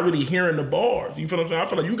that you're not really hearing the bars. You feel what I'm saying? I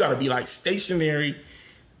feel like you got to be like stationary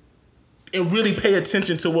and really pay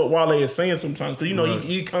attention to what Wale is saying sometimes. Because, you know,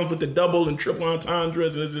 he comes with the double and triple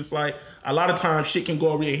entendres, and it's just like a lot of times shit can go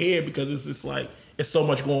over your head because it's just like it's so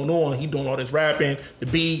much going on. He doing all this rapping, the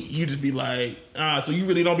beat, you just be like, so you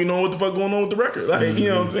really don't be knowing what the fuck going on with the record. Like, you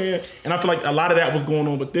know what I'm saying? And I feel like a lot of that was going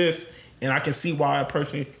on with this, and I can see why a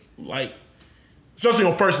person, like, especially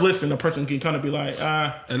on first listen, a person can kind of be like,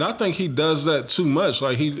 And I think he does that too much.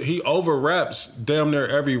 Like he over raps damn near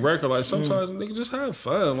every record. Like sometimes nigga just have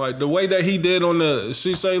fun. Like the way that he did on the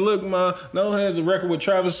She Say Look Ma, No Hands, a record with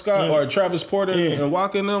Travis Scott or Travis Porter and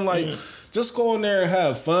walking them like. Just go in there and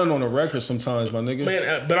have fun on a record sometimes, my nigga.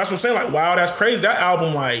 Man, but that's what I'm saying. Like, wow, that's crazy. That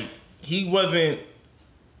album, like, he wasn't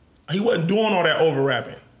doing all that over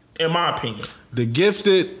rapping, in my opinion. The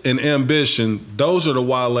Gifted and Ambition, those are the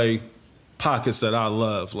Wale pockets that I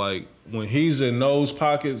love. Like when he's in those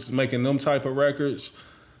pockets making them type of records,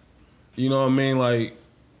 you know what I mean? Like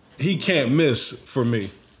he can't miss for me.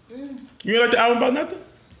 You ain't like the album about nothing?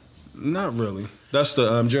 Not really. That's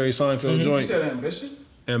the Jerry Seinfeld joint. You said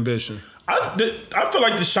Ambition? I feel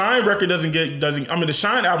like the Shine record doesn't. I mean, the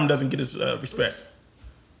Shine album doesn't get its respect.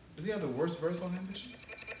 Does he have the worst verse on Ambition?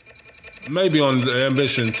 Maybe on the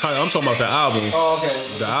Ambition title. I'm talking about the album. Oh, okay.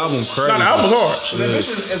 The album crazy. No, the album's hard.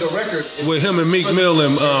 Ambition is a record. With him and Meek Mill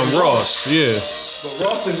and Ross. Yeah. But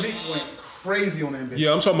Ross and Meek went crazy on Ambition.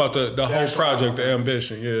 Yeah, I'm talking about the whole project, the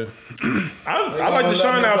Ambition. Yeah. I like the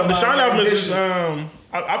Shine album. The Shine album is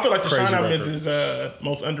I feel like the Shine album is his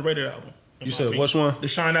most underrated album. You said which one? The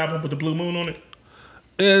Shine album with the blue moon on it.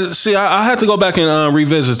 Yeah, see, I had to go back and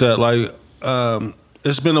revisit that. Like,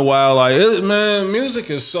 it's been a while. Like, man, music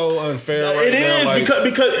is so unfair right now. It is like,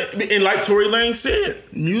 because, and like Tory Lanez said,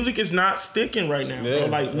 music is not sticking right now. Yeah, bro.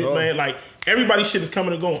 Like, man, like everybody's shit is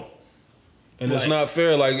coming and going, and it's not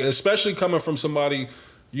fair. Like, especially coming from somebody,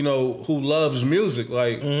 you know, who loves music.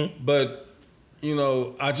 Like, but you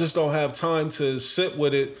know, I just don't have time to sit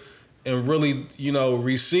with it and really, you know,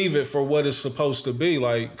 receive it for what it's supposed to be.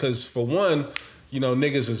 Like, because for one, you know,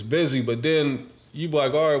 niggas is busy, but then you be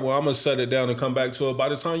like, all right, well, I'm going to set it down and come back to it. By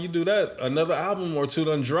the time you do that, another album or two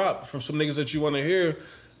done drop from some niggas that you want to hear,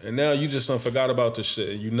 and now you just done forgot about the shit,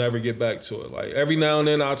 and you never get back to it. Like, every now and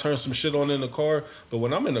then I'll turn some shit on in the car, but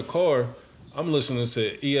when I'm in the car, I'm listening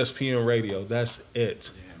to ESPN radio. That's it.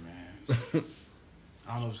 Yeah, man.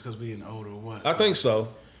 I don't know if it's because we getting older or what. I think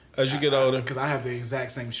so. As you get older. Because I have the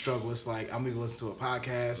exact same struggle. It's like I'm either listening to a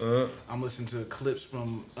podcast, I'm listening to clips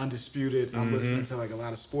from Undisputed, I'm listening to like a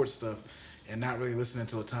lot of sports stuff, and not really listening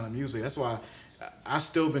to a ton of music. That's why I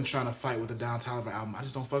still been trying to fight with the Don Toliver album. I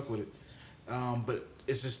just don't fuck with it. But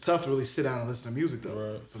it's just tough to really sit down and listen to music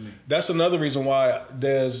though, for me. That's another reason why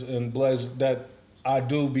Dez and Blaze, that I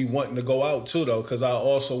do be wanting to go out too though, because I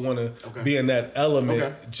also want to be in that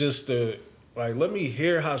element just to like, let me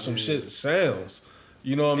hear how some shit sounds.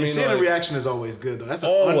 You know what I mean? Seeing like, a reaction is always good though. That's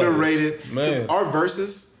underrated. Because our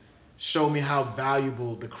verses show me how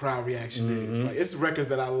valuable the crowd reaction is. Like, it's records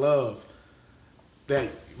that I love that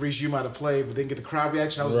Reese, you might have played, but didn't get the crowd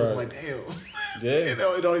reaction. I was looking like, damn. Yeah, You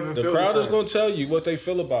know, it don't even the feel crowd the is same. gonna tell you what they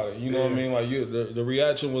feel about it. You know what I Yeah. mean? Like the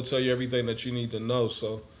reaction will tell you everything that you need to know.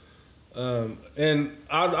 So, and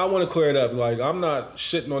I want to clear it up. Like I'm not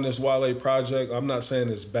shitting on this Wale project. I'm not saying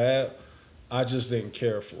it's bad. I just didn't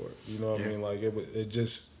care for it. You know what I mean? Like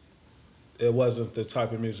it wasn't the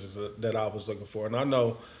type of music that I was looking for. And I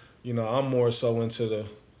know, you know, I'm more so into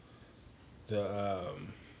the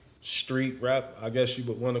street rap, I guess you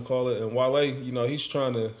would want to call it. And Wale, you know, he's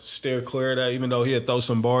trying to steer clear of that, even though he'd throw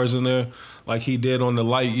some bars in there, like he did on the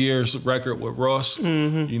Light Years record with Ross.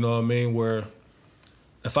 You know what I mean? Where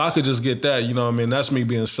if I could just get that, you know what I mean? That's me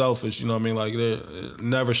being selfish, you know what I mean? Like,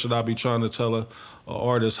 never should I be trying to tell a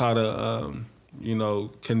artist how to, you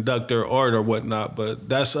know, conduct their art or whatnot. But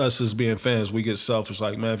that's us as being fans. We get selfish.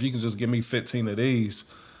 Like, man, if you can just give me 15 of these,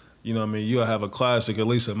 you know what I mean? You'll have a classic, at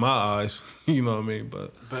least in my eyes. You know what I mean?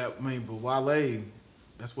 But Wale,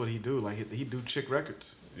 that's what he do. Like he do chick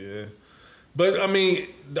records. yeah. But I mean,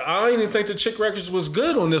 I didn't even think the chick records was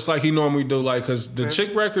good on this like he normally do. Like, cause the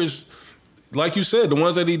chick records, like you said, the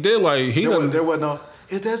ones that he did, like he There was no.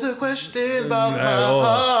 Is there a question about my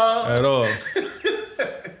heart?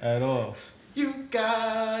 At all. You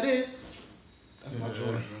got it. That's my joy,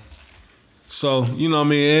 bro. So, you know what I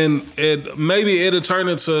mean? And maybe it'll turn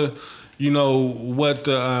into, you know, what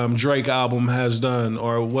the Drake album has done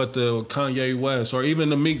or what the Kanye West or even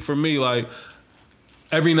the Meek for me. Like,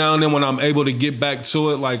 every now and then when I'm able to get back to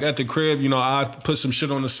it, like at the crib, you know, I put some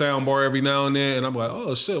shit on the soundbar every now and then and I'm like,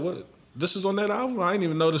 oh shit, what? This is on that album? I didn't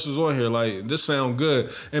even know this was on here. Like, this sound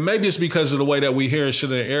good. And maybe it's because of the way that we hearing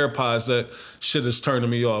shit in AirPods that shit is turning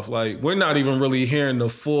me off. Like, we're not even really hearing the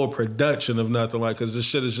full production of nothing. Like, because this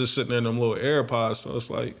shit is just sitting there in them little AirPods. So it's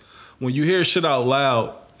like, when you hear shit out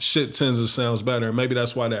loud, shit tends to sound better. And maybe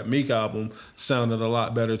that's why that Meek album sounded a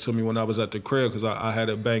lot better to me when I was at the crib, because I had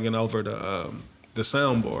it banging over the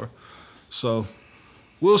soundbar. So,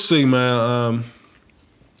 we'll see, man.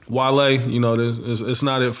 Wale, you know, it's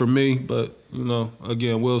not it for me, but, you know,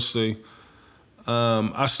 again, we'll see.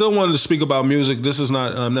 I still wanted to speak about music. This is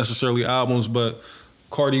not necessarily albums, but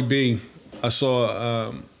Cardi B, I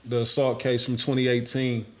saw the assault case from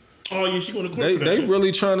 2018. Oh, yeah, she going to court for that. They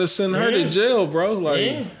really trying to send her to jail, bro.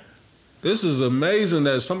 Like, this is amazing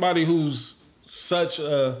that somebody who's such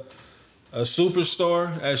a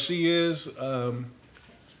superstar as she is, the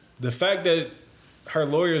fact that her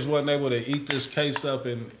lawyers wasn't able to eat this case up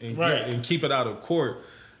and keep it out of court,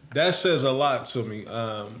 that says a lot to me.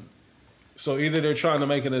 So either they're trying to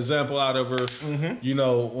make an example out of her, you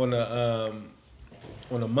know,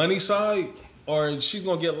 on the money side, or she's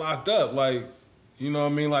gonna get locked up. Like, you know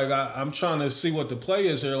what I mean? Like, I'm trying to see what the play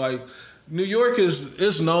is here. Like, New York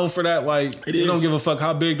is known for that. Like, you don't give a fuck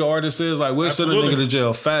how big the artist is. Like, we'll send a nigga to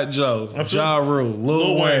jail. Fat Joe, Ja Rule,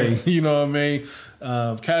 Lil Wayne. You know what I mean?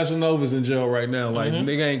 Casanova's in jail right now. Like,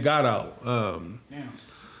 nigga ain't got out.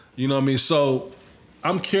 You know what I mean? So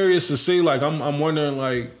I'm curious to see. Like, I'm wondering,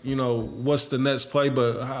 like, you know, what's the next play?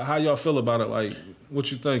 But how y'all feel about it? Like,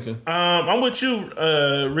 what you thinking? I'm with you,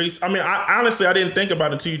 Reese. I mean, I honestly didn't think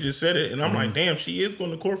about it until you just said it, and I'm like, damn, she is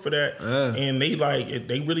going to court for that. And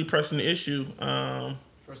they really pressing the issue.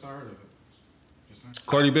 First I heard of it.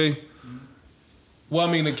 Cardi B. Well,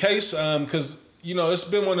 I mean, the case, because, you know, it's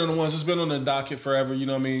been one of the ones, it's been on the docket forever, you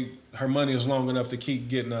know what I mean? Her money is long enough to keep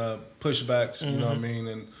getting pushbacks, you know what I mean?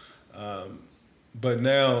 And but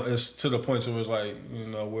now it's to the point where it's like, you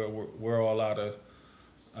know, we're all out of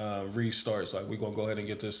restarts. Like, we're going to go ahead and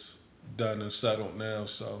get this done and settled now.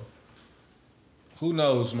 So, who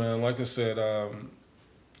knows, man? Like I said,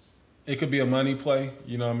 it could be a money play,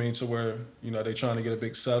 you know what I mean, to where, you know, they're trying to get a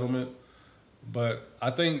big settlement. But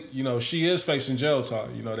I think, you know, she is facing jail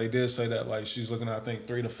time. You know, they did say that, like, she's looking at, I think,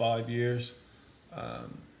 3 to 5 years.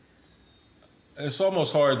 It's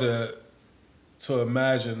almost hard to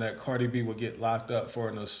imagine that Cardi B would get locked up for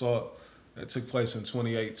an assault that took place in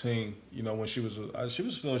 2018. You know, when she was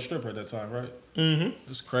still a stripper at that time, right?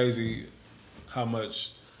 Mm-hmm. It's crazy how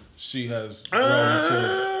much she has grown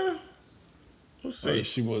to. Let's see.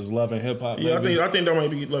 She was loving hip hop. Yeah, I think that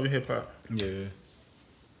might be loving hip hop. Yeah.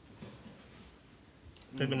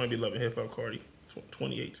 I think that might be loving hip hop, Cardi,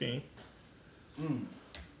 2018.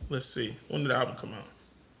 Let's see. When did the album come out?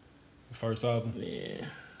 The first album. Yeah.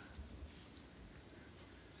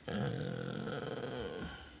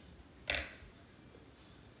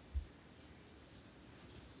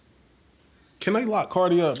 Can they lock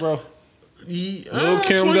Cardi up, bro? Lil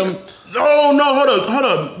Kim, them. Oh no! Hold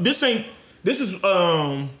up. This is This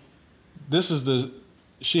is the.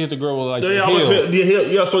 She hit the girl with like yeah, the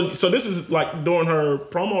heel. yeah. So this is like during her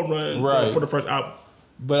promo run right. For the first album.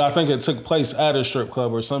 But I think it took place at a strip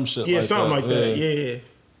club or some shit. Yeah, like something that. like that. Yeah.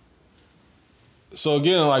 So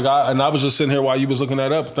again, like I was just sitting here while you was looking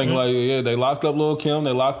that up, thinking like, yeah, they locked up Lil' Kim,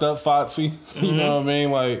 they locked up Foxy. You know what I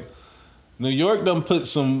mean? Like, New York done put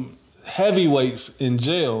some heavyweights in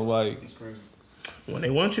jail. Like, That's crazy. When they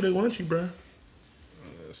want you, bro.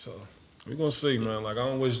 Yeah, so we're gonna see, man. Like, I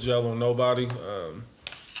don't wish jail on nobody.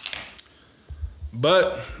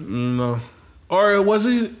 But or was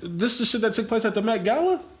this the shit that took place at the Met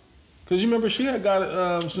Gala? Because you remember she had got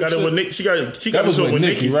some Got it shit. with Nick. She got That was into it with with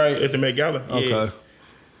Nicki, Nicki, right? At the Met Gala. Okay.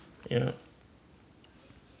 Yeah.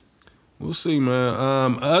 We'll see,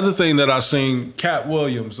 man. Other thing that I seen, Cat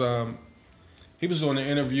Williams. He was doing an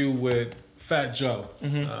interview with Fat Joe,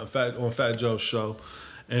 on Fat Joe's show,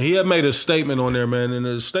 and he had made a statement on there, man. And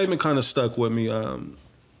the statement kind of stuck with me. And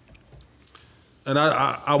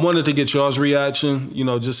I wanted to get y'all's reaction,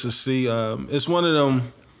 just to see. It's one of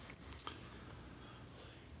them.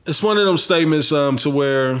 It's one of them statements to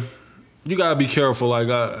where you gotta be careful. Like,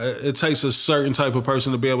 it takes a certain type of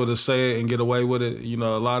person to be able to say it and get away with it.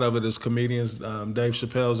 A lot of it is comedians. Dave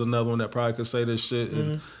Chappelle's another one that probably could say this shit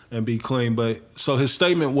and be clean. But so his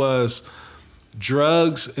statement was,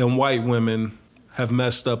 drugs and white women have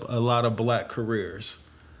messed up a lot of black careers.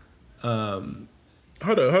 Hold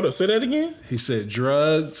up. Say that again. He said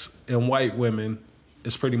drugs and white women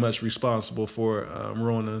is pretty much responsible for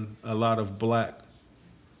ruining a lot of black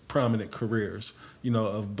prominent careers,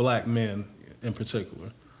 of black men in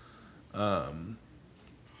particular.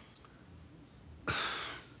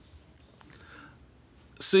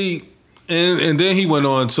 See, and then he went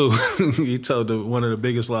on to, he told one of the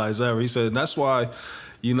biggest lies ever. He said, that's why,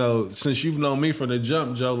 since you've known me from the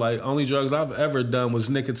jump, Joe, like, only drugs I've ever done was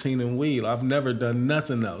nicotine and weed. I've never done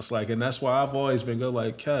nothing else. Like, and that's why I've always been good,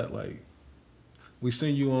 like, Cat, like, we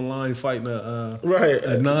seen you online fighting a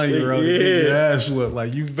 9-year-old to get your ass whipped.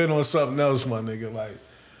 Like, you've been on something else, my nigga. Like,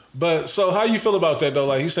 but so how you feel about that though?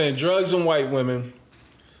 Like, he's saying drugs and white women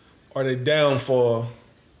are the downfall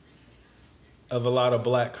of a lot of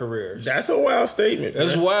black careers. That's a wild statement.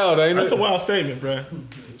 That's wild, ain't it? That's a wild statement, bro.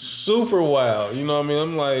 Super wild. You know what I mean?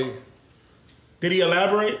 I'm like, did he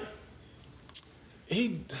elaborate? Let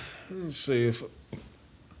me see if.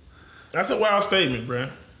 That's a wild statement, bro.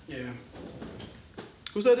 Yeah.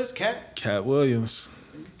 Who said this? Cat? Cat Williams.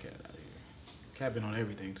 Cat out of here. Cat been on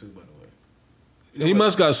everything too, by the way. He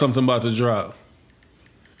must got something about to drop.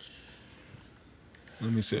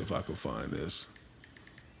 Let me see if I can find this.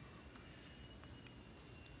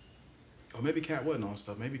 Or maybe Cat wasn't on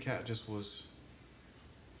stuff. Maybe Cat just was.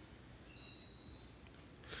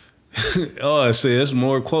 Oh, I see. There's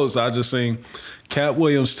more quotes. I just seen. Cat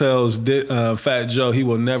Williams tells Fat Joe he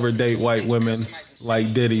will never date white women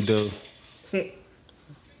like Diddy do.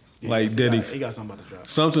 Like Diddy. He got something about to drop.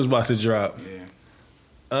 Something's about to drop.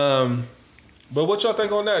 Yeah. But what y'all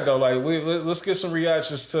think on that though? Like, let's get some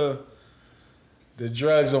reactions to the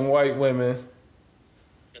drugs and white women.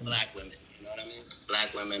 The black women, you know what I mean?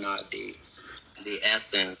 Black women are the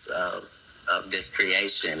essence of this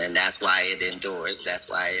creation, and that's why it endures. That's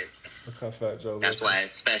why Look how Fat Joe that's why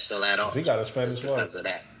it's special at all. He got a Spanish It's because of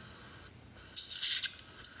that.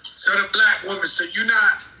 So the black woman, so you're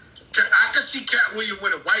not. I can see Cat Williams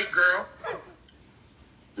with a white girl.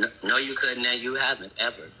 No, you couldn't, and you haven't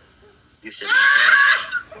ever. You should not.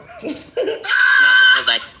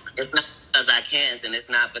 It's not because I can't, and it's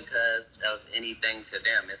not because of anything to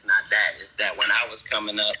them. It's not that. It's that when I was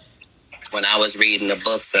coming up, when I was reading the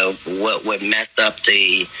books of what would mess up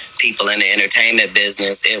the people in the entertainment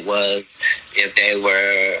business, it was if they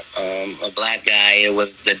were a black guy, it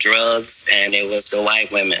was the drugs and it was the white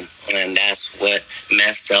women. And that's what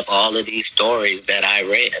messed up all of these stories that I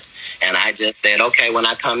read. And I just said, okay, when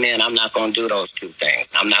I come in, I'm not going to do those two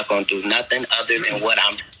things. I'm not going to do nothing other than what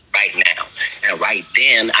I'm doing right now. And right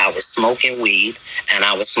then, I was smoking weed and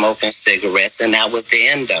I was smoking cigarettes, and that was the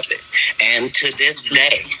end of it. And to this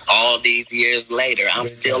day, all these years later, I'm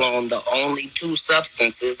still on the only two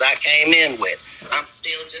substances I came in with. I'm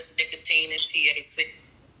still just nicotine and THC.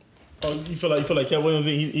 Oh, you feel like Cat Williams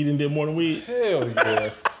he done did more than weed? Hell yeah.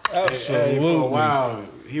 Absolutely. Hey, for a while,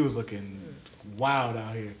 he was looking wild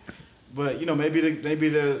out here. But maybe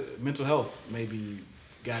the mental health maybe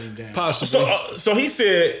got him down. Possibly. So he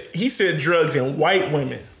said drugs and white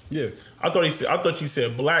women. Yeah. I thought you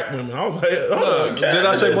said black women. I was like, did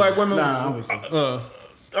I say black women? Nah, I don't think so.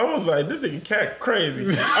 I was like, this nigga Cat crazy.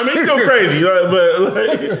 I mean, he's still crazy, but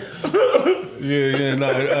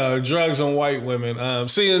like, drugs and white women.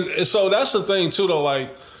 See, so that's the thing too, though.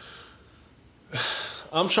 Like,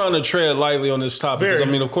 I'm trying to tread lightly on this topic. 'Cause, I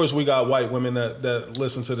mean, of course, we got white women that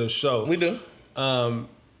listen to this show. We do.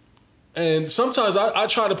 And sometimes I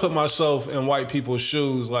try to put myself in white people's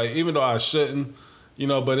shoes, like, even though I shouldn't, You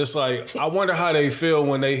know, but it's like, I wonder how they feel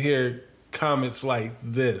when they hear comments like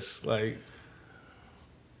this. Like,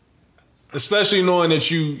 especially knowing that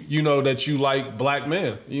you know that you like black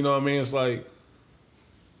men. You know what I mean? It's like,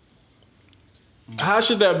 how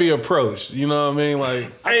should that be approached? You know what I mean?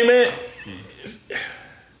 Like, hey man,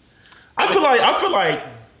 I feel like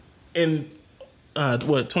in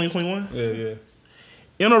 2021? yeah.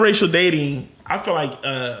 Interracial dating, I feel like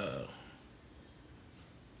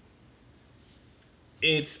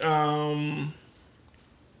it's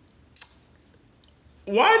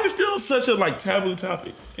why is it still such a like taboo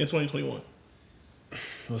topic in 2021?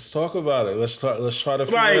 Let's talk about it. Let's try to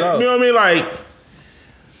figure Like, it out. you know what I mean? Like,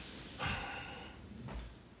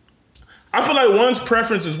 I feel like one's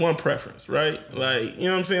preference is one preference, right? Like, you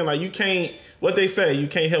know what I'm saying? Like, you can't, what they say, you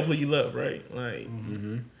can't help who you love, right? Like,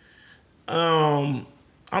 I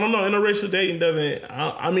don't know. Interracial dating doesn't.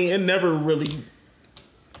 I mean, it never really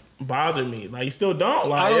bothered me. Like, you still don't.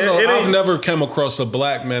 Like, I don't know. It I've ain't- never come across a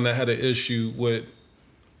black man that had an issue with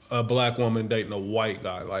a black woman dating a white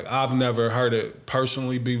guy. Like, I've never heard it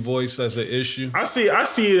personally be voiced as an issue. I see it. I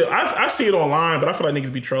see it online, but I feel like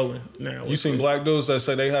niggas be trolling now. You seen black dudes that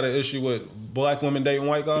say they had an issue with black women dating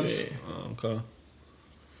white guys? Yeah. Oh, okay.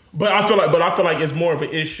 But I feel like it's more of an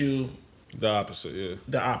issue. The opposite, yeah.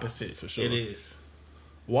 The opposite, For sure. It is.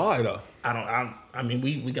 Why though? I mean,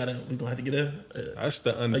 we gonna have to get a That's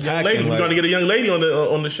the young unpacking. lady. We're like- gonna get a young lady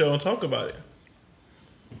on the show and talk about it.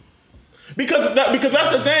 Because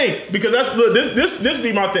that's the thing. Because that's look, this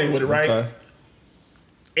be my thing with it, right? Okay.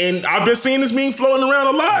 And I've been seeing this meme floating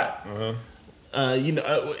around a lot. Uh-huh. You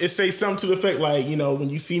know, it say something to the effect like, you know, when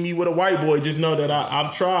you see me with a white boy, just know that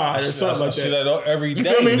I've tried or something I like see that. that every You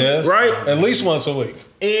day, feel me? Des. Right? At least once a week.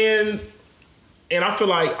 And I feel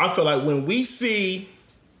like when we see,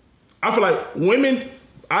 I feel like women,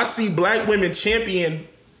 I see black women champion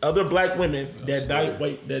other black women that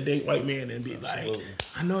date white men and be Absolutely. like,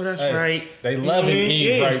 I know that's Hey, right. They You know loving what I mean? Eve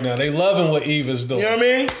Yeah. right now. They loving what Eve is doing. You know what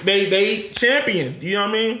I mean? They champion. You know what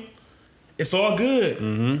I mean? It's all good.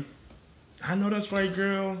 Mm-hmm. I know that's right,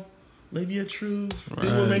 girl. Live your truth. Do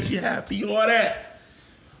what makes you happy. All that.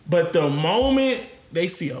 But the moment they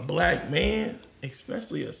see a black man,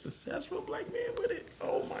 especially a successful black man with it,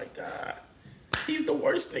 oh my God. He's the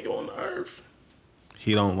worst nigga on the earth.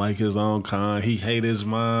 He don't like his own kind. He hate his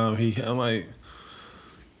mom. I'm like,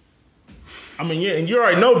 I mean, yeah, and you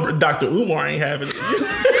already know Dr. Umar ain't having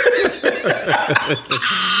it.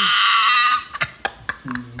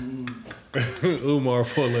 Umar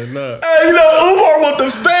pulling up. Hey, you know, Umar want the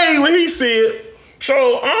fade when he see it. So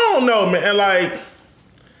I don't know, man. Like,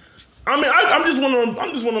 I mean, I'm just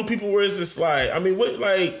one of them people where it's just like, I mean, what,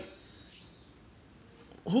 like,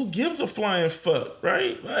 who gives a flying fuck,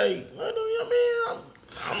 right? Like, you know what I mean?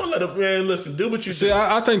 I'm gonna let a man listen. Do what you See, do.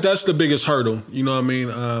 I think that's the biggest hurdle. You know what I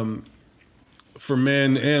mean? For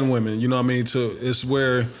men and women. You know what I mean? It's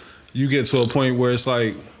where you get to a point where it's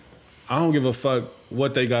like, I don't give a fuck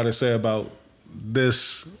what they got to say about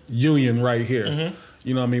this union right here. Mm-hmm.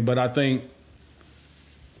 You know what I mean? But I think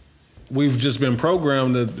we've just been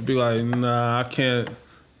programmed to be like, nah, I can't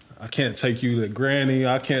take you to Granny.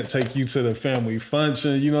 I can't take you to the family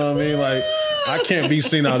function. You know what I mean? Like, I can't be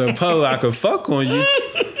seen out in public. I could fuck on you.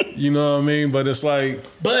 You know what I mean? But it's like,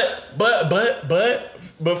 But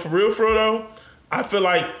for real though, I feel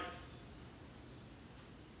like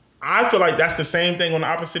that's the same thing on the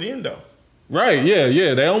opposite end though. right? Yeah.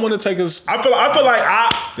 They don't want to take us. I feel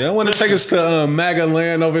like They don't want to take us to MAGA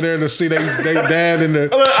land over there to see they dad in the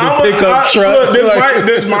Look, pickup truck. Look, Like-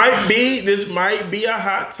 this might be a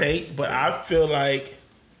hot take, but I feel like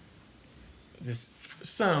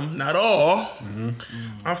some, not all.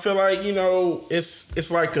 I feel like, you know,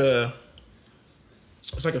 it's like a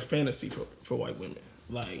fantasy for white women.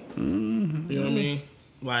 Like, you know what I mean?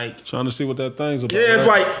 Like, Trying to see what that thing's about. yeah,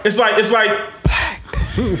 right? it's like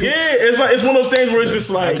yeah, it's one of those things where it's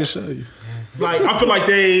just I like can show you. like I feel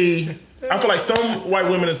like some white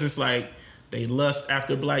women is just like they lust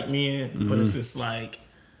after black men, but it's just like,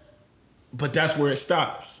 but that's where it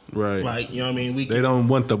stops. Right. Like, you know what I mean? They don't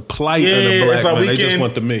want the plight of Yeah, the black it's like man. we They just can-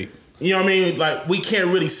 want the meat. You know what I mean? Like, we can't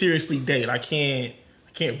really seriously date. I can't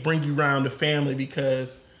bring you around the family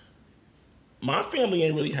because my family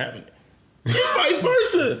ain't really having it. And vice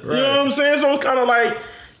versa. You know what I'm saying? So it's kind of like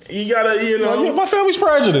you gotta, you know. Yeah, my family's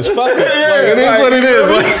prejudiced. Fuck it. Yeah, Like, it is like, what it you know is.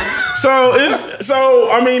 what I Like, mean?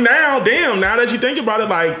 So I mean, now that you think about it,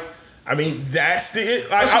 like, I mean, that's the like.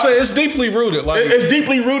 that's what I'm saying. It's deeply rooted. Like, It's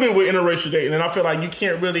deeply rooted with interracial dating, and I feel like you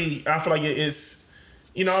can't really. I feel like it is,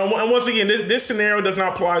 you know. And once again, this scenario does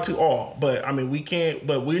not apply to all. But I mean, we can't.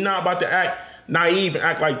 But we're not about to act naive and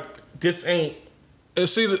act like this ain't And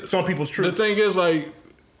see, some people's truth. The thing is, like,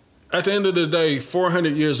 at the end of the day,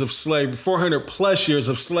 400 years of slavery, 400 plus years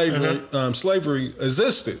of slavery, slavery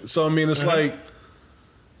existed. So I mean, it's like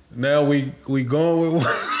now we going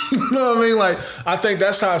with, you know what I mean? Like, I think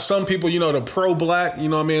that's how some people, you know, the pro-black, you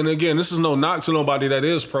know what I mean? And again, this is no knock to nobody that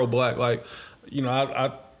is pro-black. Like, you know,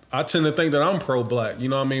 I tend to think that I'm pro-black, you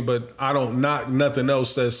know what I mean? But I don't knock nothing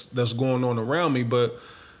else that's going on around me. But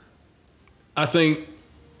I think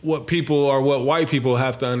what white people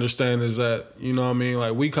have to understand is that, you know what I mean,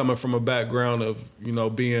 like, we coming from a background of, you know,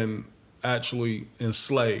 being actually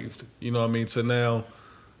enslaved, you know what I mean, to now,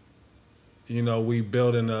 you know, we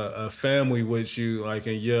building a family with you, like,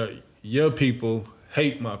 and your people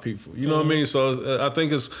hate my people, you know what I mean? So I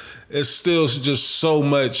think it's still just so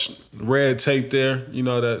much red tape there, you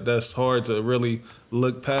know, that's hard to really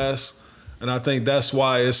look past. And I think that's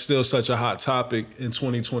why it's still such a hot topic in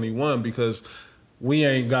 2021, because we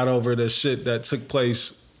ain't got over the shit that took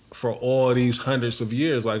place for all these hundreds of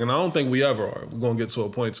years. Like, and I don't think we ever are. We're gonna get to a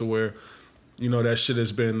point to where, you know, that shit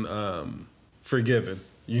has been forgiven.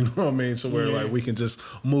 You know what I mean? To where like we can just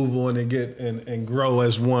move on and get and grow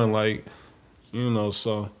as one. Like, you know.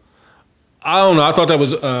 So I don't know. I thought that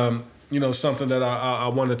was you know, something that I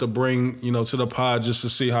wanted to bring, you know, to the pod just to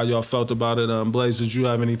see how y'all felt about it. Blaze, did you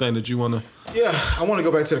have anything that you want to? Yeah, I want to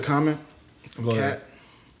go back to the comment from Go Kat. ahead.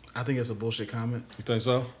 I think it's a bullshit comment. You think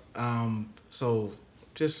so? So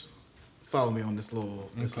just follow me on this little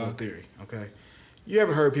theory, okay? You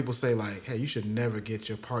ever heard people say like, "Hey, you should never get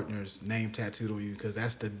your partner's name tattooed on you because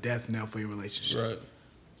that's the death knell for your relationship." Right.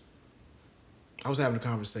 I was having a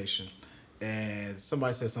conversation, and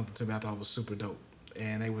somebody said something to me I thought was super dope,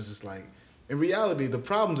 and they was just like, in reality, the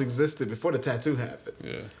problems existed before the tattoo happened.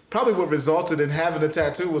 Yeah. Probably what resulted in having the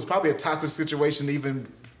tattoo was probably a toxic situation to even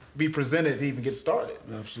be presented to even get started.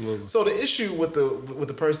 Absolutely. So the issue with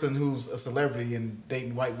the person who's a celebrity and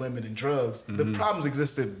dating white women and drugs, the problems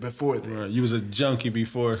existed before then. Right. You was a junkie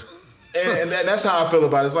before. And that's how I feel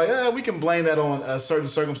about it. It's like, we can blame that on certain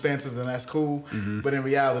circumstances, and that's cool. But in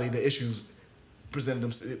reality, the issues presented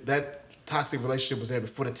them. That toxic relationship was there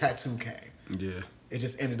before the tattoo came. Yeah. It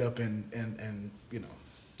just ended up in you know,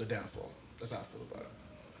 the downfall. That's how I feel about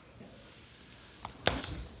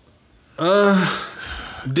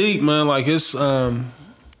it. Deep, man. Like, it's a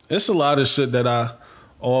lot of shit that I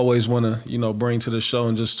always want to, you know, bring to the show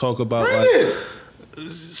and just talk about. Bring like, it.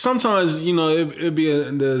 Sometimes, you know, it'd be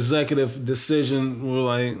the executive decision. We're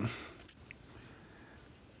like,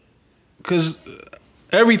 because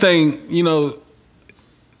everything, you know,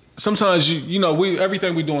 sometimes you know,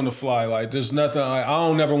 everything we do on the fly. Like, there's nothing. I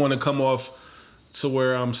don't ever want to come off to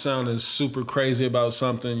where I'm sounding super crazy about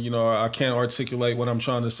something. You know, I can't articulate what I'm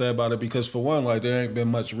trying to say about it because, for one, like, there ain't been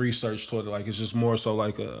much research toward it. Like, it's just more so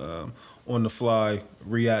like a on the fly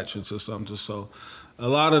reaction to something. So a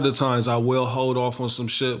lot of the times I will hold off on some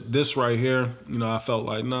shit. This right here, you know, I felt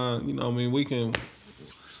like, nah, you know what I mean, we can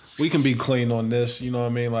be clean on this, you know what I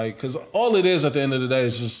mean? Like, because all it is at the end of the day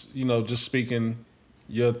is just, you know, just speaking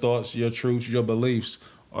your thoughts, your truths, your beliefs,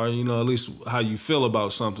 or, you know, at least how you feel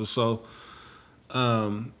about something. So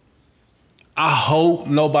I hope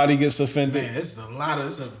nobody gets offended. Man, it's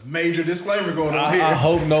a major disclaimer going on here. I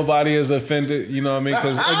hope nobody is offended, you know what I mean?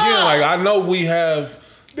 Because, again, like, I know we have...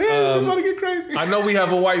 Damn, this is about to get crazy. I know we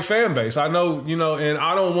have a white fan base. I know, you know, and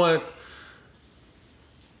I don't want,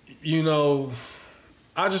 you know,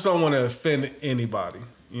 I just don't want to offend anybody.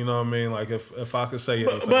 You know what I mean? Like, if I could say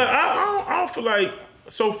anything. But I don't feel like,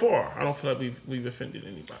 so far, I don't feel like we've offended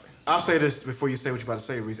anybody. I'll say this before you say what you're about to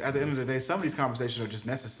say, Reese. At the end of the day, some of these conversations are just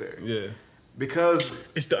necessary. Yeah. Because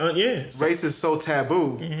it's the race is so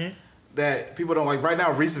taboo that people don't like. Right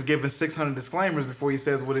now, Reese is giving 600 disclaimers before he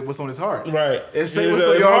says what's on his heart. Right. It's what's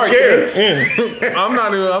on your heart. Scared. I'm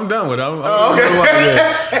done with it.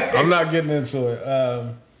 I'm not getting into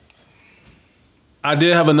it. I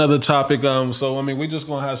did have another topic. So I mean, we're just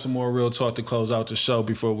gonna have some more real talk to close out the show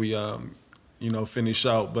before we, you know, finish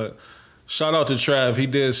out. But shout out to Trav. He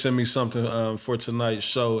did send me something for tonight's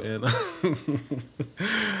show, and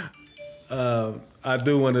I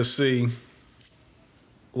do want to see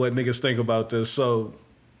what niggas think about this. So,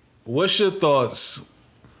 what's your thoughts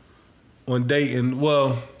on dating?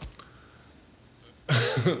 Well,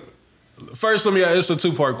 first, it's a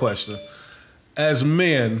two-part question. As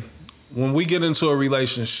men, when we get into a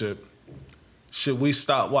relationship, should we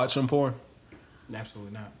stop watching porn?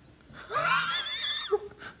 Absolutely not.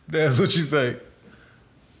 That's what you think.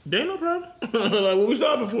 There ain't no problem. Like, what we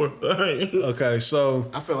stopping for? Okay, so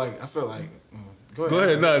I feel like. Go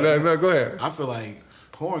ahead. No, go ahead. I feel like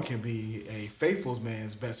porn can be a faithful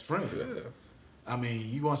man's best friend. Yeah. I mean,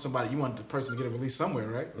 you want the person to get a release somewhere,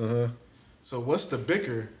 right? So what's the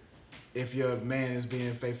bicker if your man is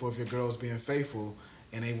being faithful, if your girl is being faithful,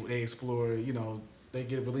 and they explore, they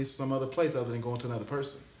get released some other place other than going to another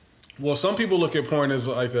person? Well, some people look at porn as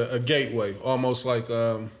like a gateway, almost like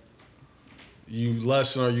you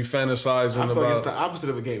lessen or you fantasizing I about. feel like it's the opposite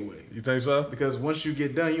of a gateway. You think so? Because once you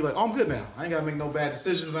get done, you're like, oh, I'm good now. I ain't got to make no bad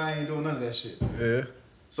decisions. I ain't doing none of that shit. Yeah.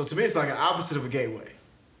 So to me, it's like an opposite of a gateway.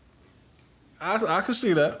 I can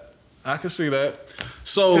see that. I can see that.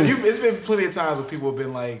 So it's been plenty of times where people have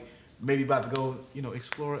been like, maybe about to go,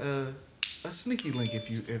 explore a sneaky link,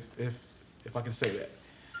 if I can say that,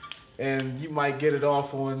 and you might get it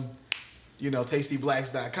off on,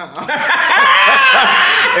 tastyblacks.com,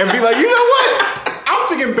 and be like, you know what? I'm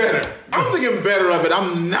thinking better. I'm thinking better of it.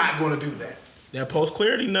 I'm not going to do that. That post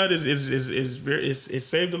clarity nut is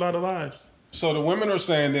saved a lot of lives. So the women are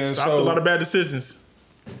saying then Stopped a lot of bad decisions.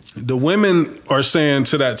 The women are saying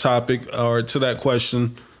to that topic or to that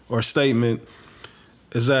question or statement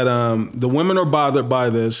is that the women are bothered by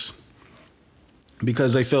this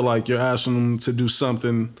because they feel like you're asking them to do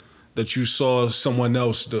something that you saw someone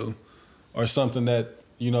else do or something that,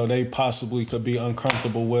 they possibly could be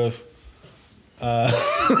uncomfortable with.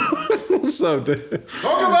 Something.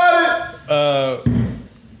 Talk about it.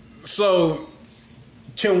 So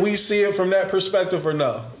can we see it from that perspective or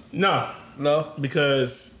no? No?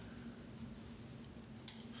 Because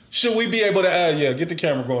should we be able to get the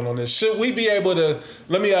camera going on this. Should we be able to,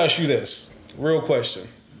 let me ask you this, real question.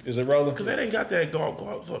 Is it rolling? Because they ain't got that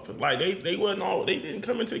gloves up. Like they wasn't all, they didn't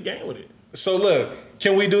come into the game with it. So look,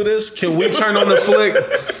 can we do this? Can we turn on the flick?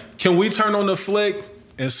 Can we turn on the flick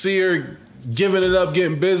and see her giving it up,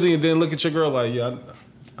 getting busy, and then look at your girl like, yeah,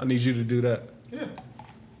 I need you to do that. Yeah.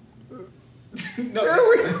 No.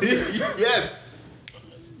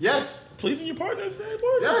 Yes. Pleasing your partner is very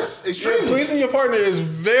important. Yes, extremely. Pleasing your partner is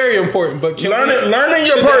very important, but learning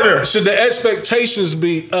your partner. Should the expectations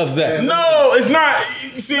be of that? No, it's not.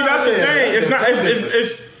 See, that's the thing. It's not.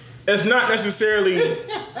 It's not necessarily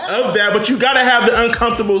of that, but you got to have the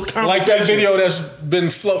uncomfortable conversation. Like that video that's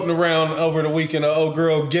been floating around over the weekend, an old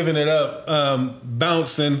girl giving it up,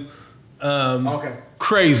 bouncing. Okay.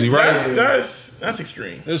 Crazy, right? That's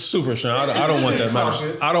extreme. It's super extreme. I don't want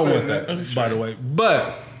that. I don't want that, by the way.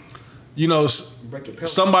 But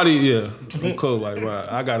somebody, I'm cool. Like, right,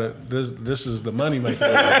 I gotta. This is the money maker.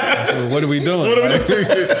 What are we doing?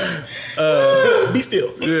 Be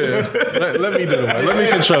still. Yeah. Let me do it. Let me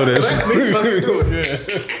control this.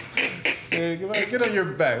 Yeah. Get on your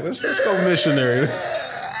back. Let's go missionary.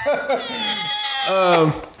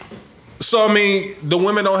 So I mean, the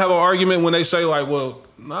women don't have an argument when they say like, well,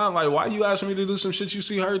 nah, like why you asking me to do some shit you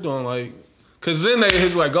see her doing, like. Cause then they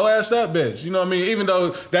hit like, go ask that bitch. You know what I mean? Even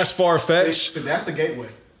though that's far fetched. That's a gateway.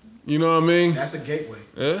 You know what I mean? That's a gateway.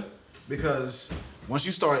 Yeah. Because once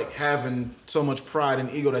you start having so much pride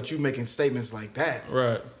and ego that you making statements like that,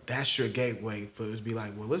 right? That's your gateway for it to be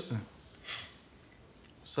like, well, listen,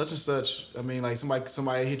 such and such. I mean, like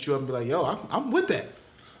somebody hit you up and be like, yo, I'm with that.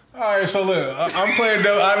 All right, so look, I'm playing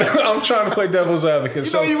I'm trying to play devil's advocate.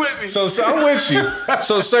 You know you with me. So I'm with you.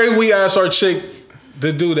 So say we ask our chick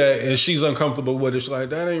to do that and she's uncomfortable with it. She's like,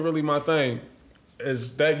 that ain't really my thing.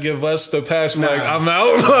 Does that give us the pass? Like, I'm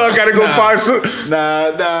out. I gotta go find some.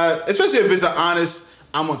 Nah. Especially if it's an honest,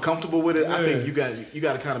 I'm uncomfortable with it. Yeah. I think you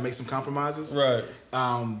got to kind of make some compromises. Right.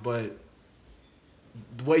 But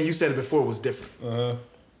the way you said it before was different. Uh-huh.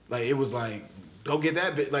 Like it was like, go get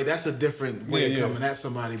that bit. Like that's a different way of coming at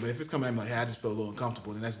somebody. But if it's coming at me like, hey, I just feel a little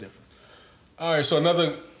uncomfortable, then that's different. All right. So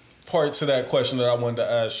another part to that question that I wanted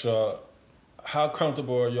to ask y'all: how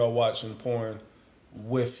comfortable are y'all watching porn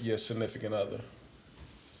with your significant other?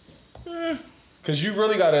 Because you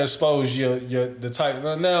really got to expose the type.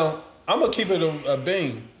 Now, I'm going to keep it a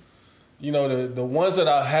bean. You know, the ones that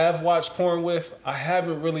I have watched porn with, I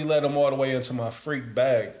haven't really let them all the way into my freak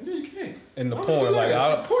bag. Yeah, you can't. In the porn.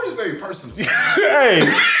 Like, porn is very personal. Hey,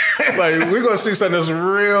 like, we're going to see something that's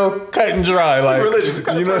real cut and dry. It's like, religion. It's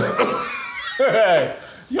kind of personal. Hey,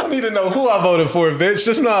 you don't need to know who I voted for, bitch.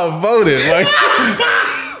 Just know I voted. Like,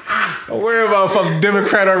 don't worry about if I'm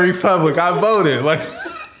Democrat or Republic. I voted. Like,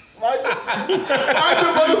 mind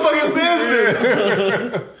your motherfucking business.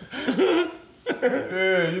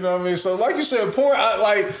 Yeah, you know what I mean? So like you said, porn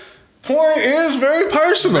is very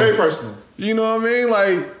personal. Very personal. You know what I mean?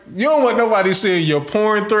 Like, you don't want nobody seeing your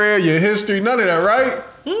porn thread, your history, none of that, right?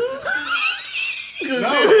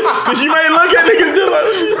 Because you may look at niggas just like,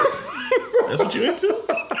 that's what you into?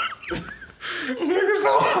 Niggas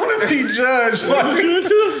don't want to be judged. That's what you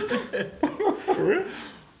into? For real?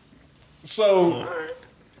 So,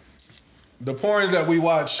 the porn that we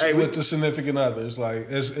watch with the significant others, like,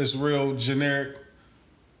 it's real generic.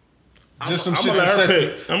 Just some I'm shit gonna to let her set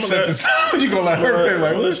pick. the, I'm set gonna the time. You gonna let her pick?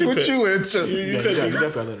 Like, what pick. you into? You take it.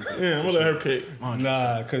 definitely let her pick. Yeah, I'm gonna let her pick.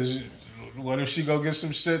 Nah, because what if she go get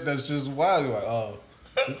some shit that's just wild? You're like, oh,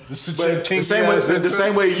 this is But the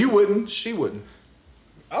same way you wouldn't, she wouldn't.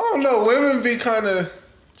 I don't know. Women be kind of.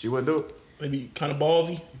 She wouldn't do it. Maybe kind of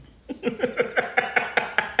ballsy. A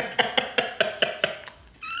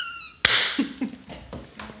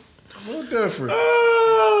little different.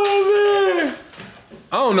 Oh man.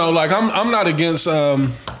 I don't know. Like, I'm not against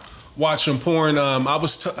watching porn. I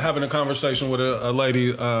was having a conversation with a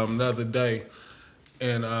lady the other day,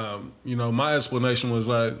 and you know, my explanation was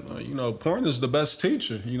like, you know, porn is the best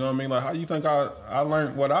teacher. You know what I mean? Like, how you think I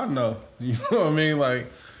learned what I know? You know what I mean? Like,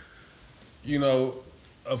 you know,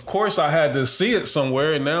 of course I had to see it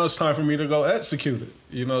somewhere, and now it's time for me to go execute it.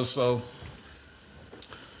 You know, so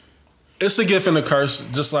it's a gift and a curse,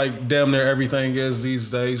 just like damn near everything is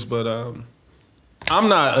these days. But I'm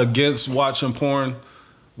not against watching porn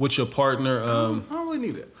with your partner. I don't really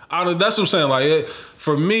need it. That's what I'm saying. Like,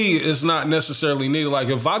 for me, it's not necessarily needed. Like,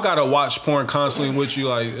 if I gotta watch porn constantly with you,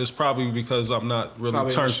 like, it's probably because I'm not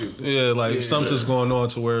really turned. Yeah, like something's going on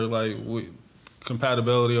to where like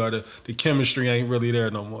compatibility or the chemistry ain't really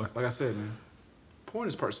there no more. Like I said, man, porn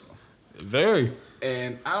is personal. Very.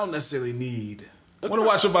 And I don't necessarily need. I want to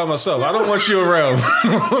watch it by myself. I don't want you around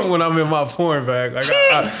when I'm in my porn bag. Like,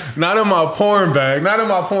 not in my porn bag, not in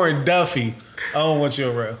my porn Duffy. I don't want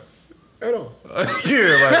you around. At all.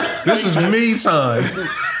 Yeah, like, this is me time.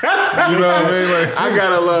 You know what I mean? Like, I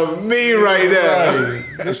gotta love me right now.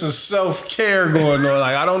 right. This is self-care going on.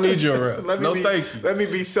 Like, I don't need you around. Thank you. Let me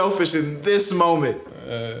be selfish in this moment.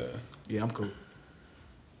 Yeah, I'm cool.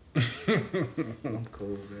 I'm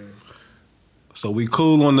cool, man. So we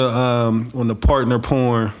cool on the partner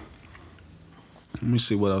porn. Let me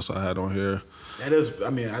see what else I had on here. That is, I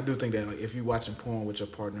mean, I do think that like if you're watching porn with your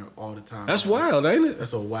partner all the time, That's wild, ain't it?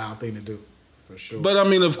 That's a wild thing to do, for sure. But I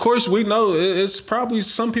mean, of course, we know it's probably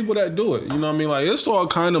some people that do it. You know what I mean? Like, it's all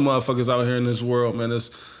kind of motherfuckers out here in this world, man.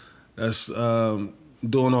 That's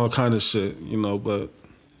doing all kind of shit, you know. But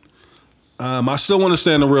I still want to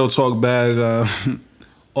stay in the real talk bag.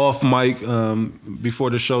 Off mic, before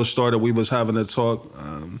the show started, we was having a talk,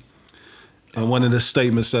 and one of the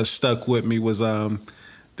statements that stuck with me was,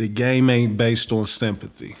 "The game ain't based on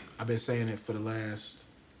sympathy." I've been saying it for the last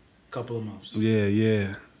couple of months.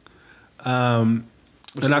 Yeah. And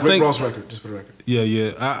I think Ross record, just for the record.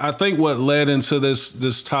 Yeah. I think what led into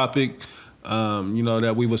this topic, you know,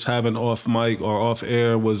 that we was having off mic or off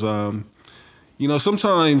air was, you know,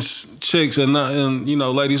 sometimes chicks and you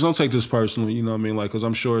know, ladies, don't take this personally. You know what I mean? Like, because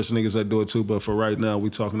I'm sure it's niggas that do it too. But for right now, we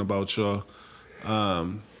talking about y'all.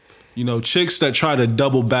 You know, chicks that try to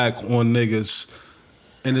double back on niggas.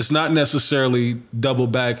 And it's not necessarily double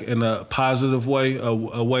back in a positive way, a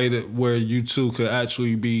way that where you two could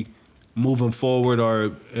actually be moving forward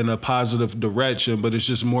or in a positive direction, but it's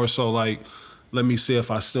just more so like, let me see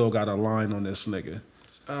if I still got a line on this nigga.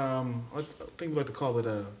 I think we like to call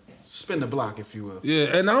it spin the block, if you will.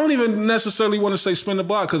 Yeah, and I don't even necessarily want to say spin the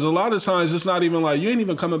block, because a lot of times it's not even like, you ain't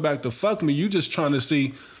even coming back to fuck me. You just trying to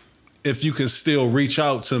see if you can still reach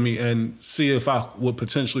out to me and see if I would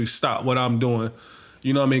potentially stop what I'm doing.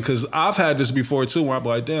 You know what I mean? Because I've had this before too, where I'm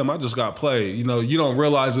like, damn, I just got played. You know, you don't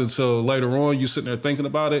realize it until later on. You sitting there thinking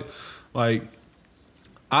about it. Like,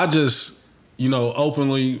 I just, you know,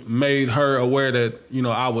 openly made her aware that, you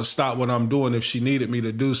know, I would stop what I'm doing if she needed me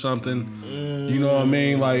to do something. You know what I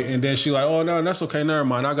mean? Like, and then she like, oh no, that's okay, never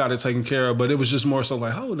mind, I got it taken care of. But it was just more so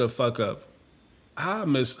like, hold the fuck up. How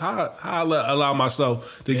I allow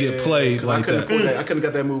myself to get played like that. I couldn't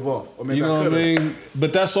got that move off. Or maybe you know I what I mean?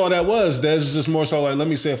 But that's all that was. That's just more so like, let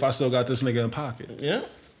me see if I still got this nigga in pocket. Yeah.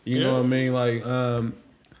 You know what I mean? Like,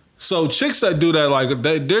 so chicks that do that, like,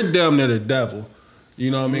 they're damn near the devil.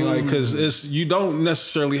 You know what I mean? Like, because you don't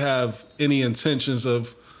necessarily have any intentions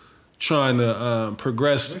of trying to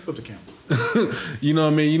progress. Let me flip the camera. You know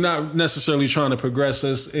what I mean? You're not necessarily trying to progress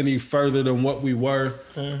us any further than what we were,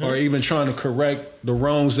 or even trying to correct the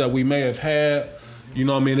wrongs that we may have had. You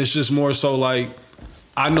know what I mean? It's just more so like,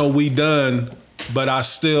 I know we done, but I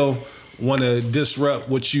still want to disrupt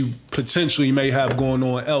what you potentially may have going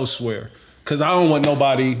on elsewhere. Because I don't want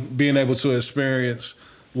nobody being able to experience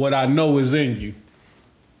what I know is in you.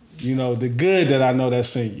 You know, the good that I know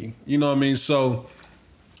that's in you. You know what I mean? So,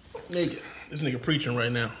 Nigga, this nigga preaching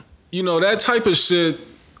right now. You know, that type of shit,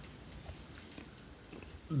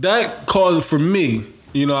 that caused, for me,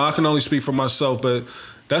 you know, I can only speak for myself, but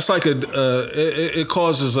that's like it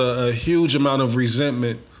causes a huge amount of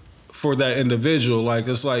resentment for that individual. Like,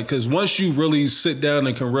 it's like, because once you really sit down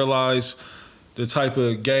and can realize, the type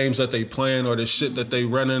of games that they playing or the shit that they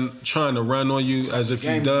trying to run on you as if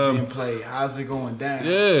you Games dumb. being played. How's it going down?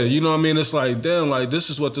 Yeah, you know what I mean? It's like, damn, like this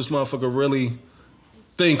is what this motherfucker really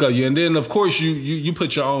think of you. And then of course you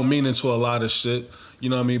put your own meaning to a lot of shit, you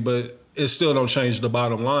know what I mean? But it still don't change the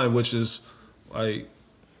bottom line, which is like,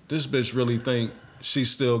 this bitch really think she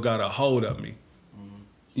still got a hold of me.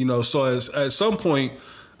 You know, so at some point,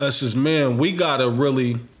 us as men, we gotta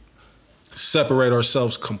really separate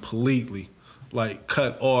ourselves completely. Like,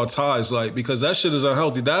 cut all ties, like, because that shit is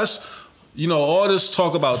unhealthy. That's, you know, all this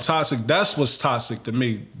talk about toxic, that's what's toxic to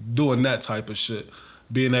me, doing that type of shit.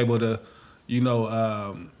 Being able to, you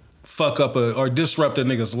know, fuck up or disrupt a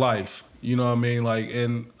nigga's life. You know what I mean? Like,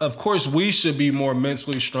 and of course we should be more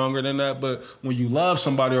mentally stronger than that, but when you love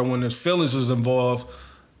somebody or when there's feelings is involved,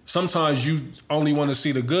 sometimes you only want to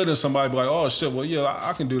see the good in somebody, be like, oh shit, well yeah,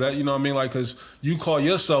 I can do that. You know what I mean? Like, cause you call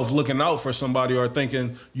yourself looking out for somebody or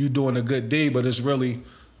thinking you doing a good deed, but it's really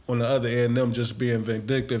on the other end, them just being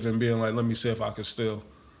vindictive and being like, let me see if I can still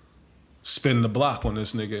spin the block on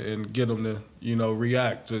this nigga and get him to, you know,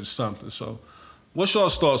 react to something. So what's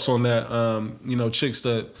y'all's thoughts on that? You know, chicks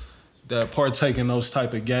that partake in those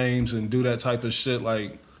type of games and do that type of shit,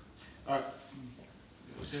 like. All right.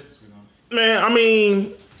 Man, I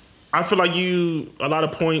mean, I feel like a lot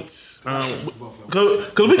of points. Cause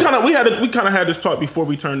we kind of had this talk before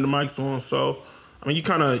we turned the mics on. So, I mean, you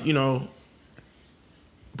kind of, you know,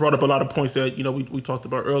 brought up a lot of points that, you know, we talked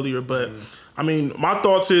about earlier. But I mean, my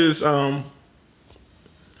thoughts is, I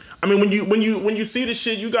mean, when you see the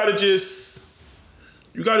shit, you gotta,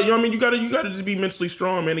 you know what I mean, you gotta just be mentally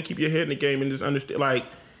strong, man, and keep your head in the game and just understand, like,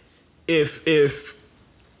 if you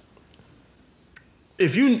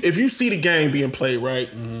see the game being played, right?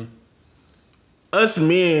 Mm-hmm. Us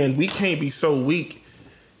men, we can't be so weak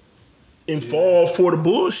and fall for the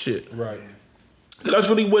bullshit. Right. That's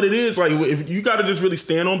really what it is. Like, if you got to just really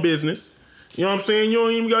stand on business. You know what I'm saying? You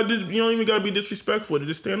don't even got to be disrespectful. To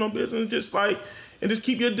just stand on business, and just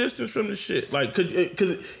keep your distance from the shit. Like,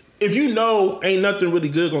 cause if you know ain't nothing really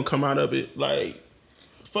good gonna come out of it, like,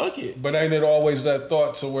 fuck it. But ain't it always that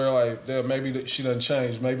thought to where, like, maybe she done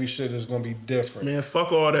changed. Maybe shit is gonna be different. Man,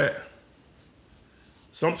 fuck all that.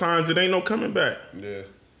 Sometimes it ain't no coming back. Yeah.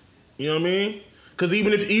 You know what I mean? Because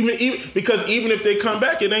even if they come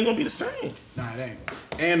back, it ain't gonna be the same. Nah, it ain't.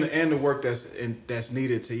 And the work that's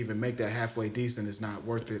needed to even make that halfway decent is not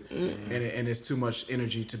worth it. Mm-hmm. And it's too much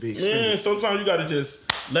energy to be expended. Man, sometimes you gotta just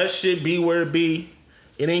let shit be where it be.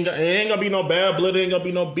 It ain't gonna be no bad blood. It ain't gonna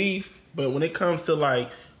be no beef. But when it comes to,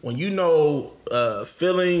 like, when you know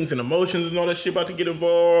feelings and emotions and all that shit about to get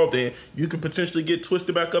involved, and you can potentially get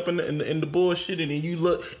twisted back up in the bullshit, and then you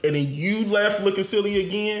left looking silly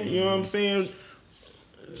again. You know what I'm saying?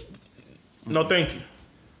 No, thank you.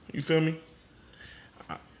 You feel me?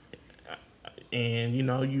 And you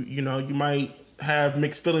might have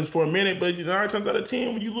mixed feelings for a minute, but 9 times out of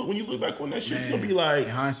 10, when you look back on that shit, you're gonna be like, in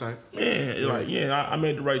hindsight, man, like, yeah, I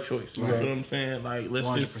made the right choice. You know what I'm saying? Like, let's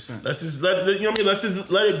 100%. just let it, you know what I mean? Let's just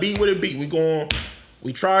let it be what it be.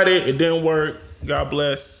 We tried it didn't work. God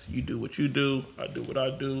bless. You do what you do. I do what I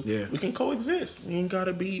do. Yeah. We can coexist. We ain't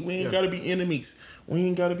gotta be enemies. We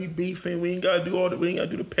ain't gotta be beefing. We ain't gotta do we ain't gotta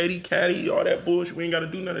do the petty catty, all that bullshit. We ain't gotta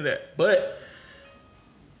do none of that. But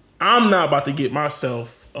I'm not about to get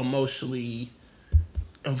myself emotionally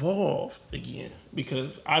involved again,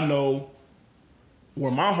 because I know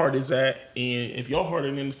where my heart is at, and if your heart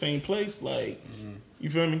ain't in the same place, like,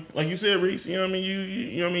 you feel me? Like you said, Reese, you know what I mean?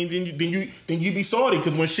 You know what I mean? Then you be salty,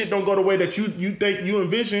 because when shit don't go the way that you think you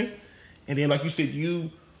envision, and then, like you said,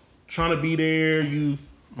 you trying to be there, you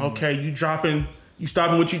stopping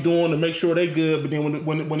what you doing to make sure they good, but then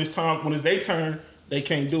when it's their turn, they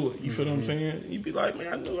can't do it. You feel what I'm saying? You be like,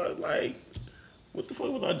 man, I knew what the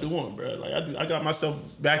fuck was I doing, bro? Like, I got myself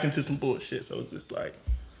back into some bullshit, so it's just like.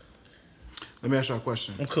 Let me ask y'all a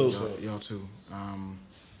question. I'm cool. Y'all too.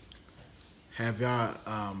 Have y'all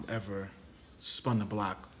ever spun the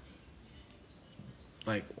block,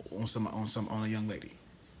 like on a young lady?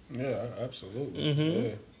 Yeah, absolutely. Mm-hmm.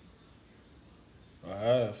 Yeah, I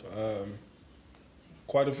have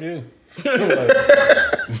quite a few.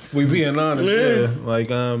 Like, we being honest, yeah.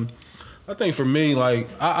 Like, I think for me, like,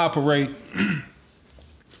 I operate,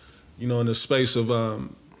 you know, in the space of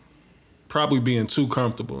probably being too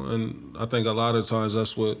comfortable, and I think a lot of times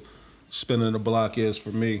that's what spinning the block is for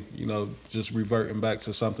me. You know, just reverting back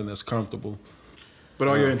to something that's comfortable. But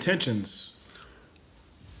are your intentions?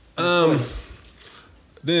 The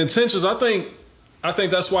intentions, I think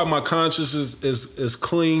that's why my conscience is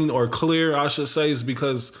clean or clear, I should say, is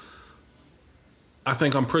because I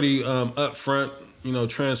think I'm pretty upfront, you know,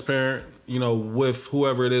 transparent. you know, with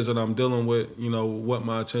whoever it is that I'm dealing with, you know, what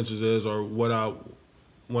my intentions is or what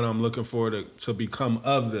I'm looking for to become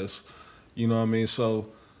of this. You know what I mean? So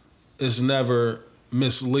it's never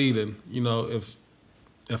misleading. You know,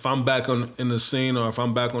 if I'm back in the scene or if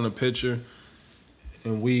I'm back on the picture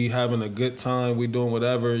and we having a good time, we doing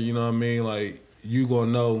whatever, you know what I mean? Like, you gonna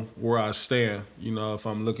know where I stand. You know, if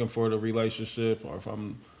I'm looking for the relationship or if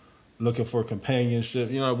I'm looking for companionship,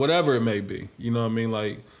 you know, whatever it may be. You know what I mean?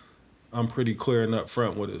 Like, I'm pretty clear and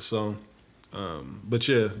upfront with it. So, but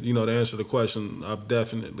yeah, you know, to answer the question, I've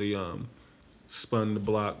definitely spun the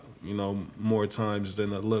block, you know, more times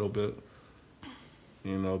than a little bit.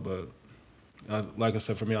 You know, but like I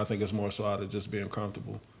said, for me, I think it's more so out of just being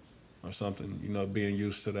comfortable or something, you know, being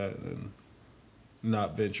used to that and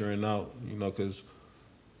not venturing out, you know, because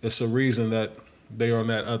it's a reason that they're on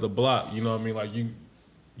that other block, you know what I mean? Like,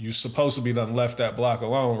 you supposed to be done left that block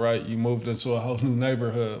alone, right? You moved into a whole new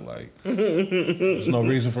neighborhood. Like, there's no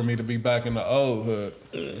reason for me to be back in the old hood.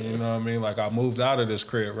 You know what I mean? Like, I moved out of this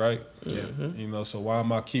crib, right? Yeah. You know, so why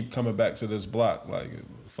am I keep coming back to this block? Like,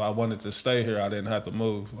 if I wanted to stay here, I didn't have to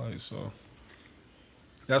move. Like, so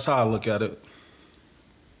that's how I look at it.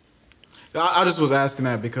 I just was asking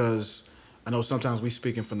that because I know sometimes we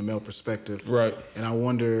speaking from the male perspective. Right. And I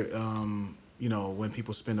wonder, you know, when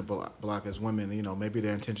people spin the block as women, you know, maybe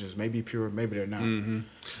their intentions may be pure, maybe they're not.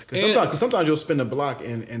 Because sometimes you'll spin the block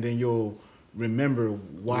and then you'll remember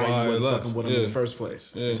why you weren't fucking with them in the first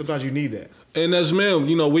place. Yeah. And sometimes you need that. And as men,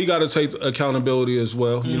 you know, we got to take accountability as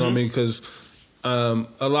well. You know what I mean? Because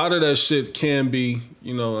a lot of that shit can be,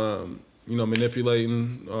 you know,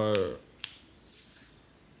 manipulating or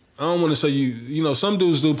I don't want to say you know, some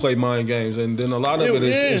dudes do play mind games, and then a lot of it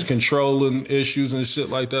is controlling issues and shit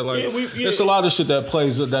like that. Like, it's a lot of shit that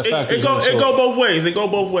plays that factor. It go both ways. It go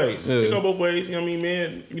both ways. Yeah. It go both ways. You know what I mean,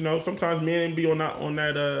 man? You know, sometimes men be on the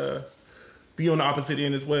opposite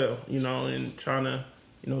end as well. You know, and trying to,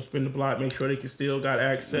 you know, spin the block, make sure they can still got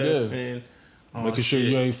access and. Making sure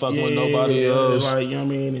you ain't fucking with nobody else. Like, you know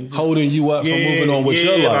what I mean? And just, holding you up from moving on with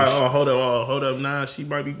your life. Like, hold up. Nah, she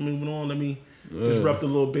might be moving on. Let me disrupt a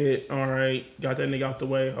little bit. All right. Got that nigga out the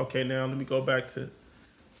way. Okay, now let me go back to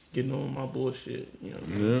getting on my bullshit. You know what I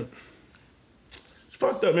mean? Yeah. It's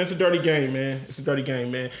fucked up, man. It's a dirty game,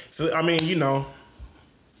 man. So, I mean, you know,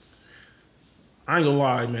 I ain't gonna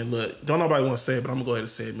lie, man. Look, don't nobody want to say it, but I'm gonna go ahead and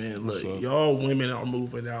say it, man. Look, y'all women are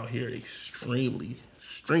moving out here extremely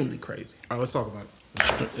crazy. All right, let's talk about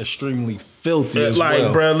it. Extremely filthy as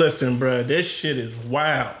well. Like, bruh, listen, bruh, this shit is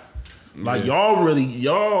wild. Like, y'all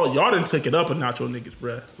done took it up a notch on niggas,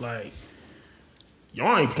 bruh. Like,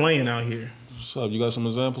 y'all ain't playing out here. What's up? You got some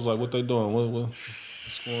examples? Like, what they doing?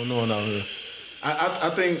 What's going on out here? I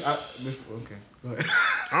think okay. Go ahead.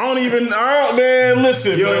 Man,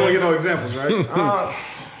 listen. You don't want to get no examples, right?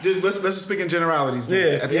 Let's just speak in generalities.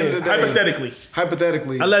 Yeah. At the end of the day,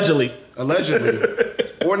 hypothetically, allegedly,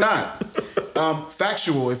 or not,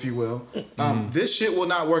 factual, if you will. This shit will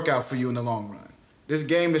not work out for you in the long run. This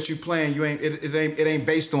game that you playing, it ain't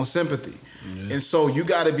based on sympathy, and so you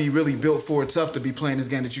got to be really built for it tough to be playing this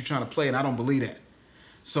game that you're trying to play, and I don't believe that.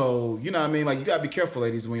 So you know what I mean? Like, you got to be careful,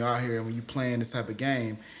 ladies, when you're out here and when you playing this type of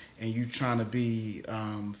game and you trying to be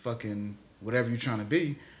fucking whatever you're trying to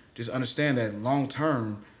be. Just understand that long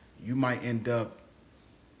term, you might end up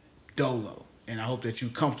dolo, and I hope that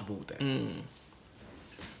you're comfortable with that.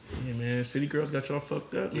 Yeah, man. City girls got y'all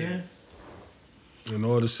fucked up, man. And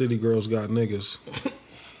all the city girls got niggas.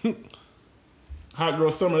 Hot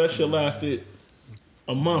girl summer, that shit lasted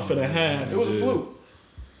a month and a half. It was a fluke.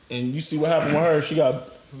 And you see what happened with her.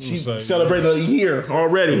 She's celebrating a year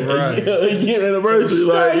already. Right. A year anniversary.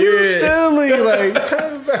 Like, silly. Like,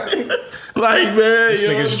 like, man. This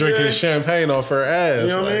nigga's drinking champagne off her ass. You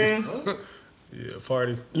know what I mean? Yeah,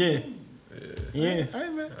 party. Yeah. Hey,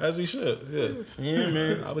 man. As he should. Yeah,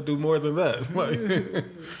 man. I would do more than that. Like,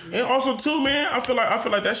 and also too, man, I feel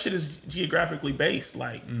like that shit is geographically based.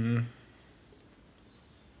 Like,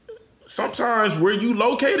 sometimes where you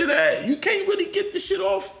located at, you can't really get the shit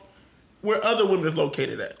off where other women is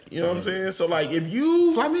located at. You know what I'm saying? So, like, if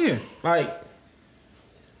you Fly me in. like,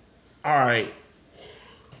 all right,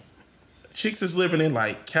 chicks is living in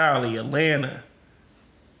like Cali, Atlanta,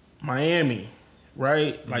 Miami,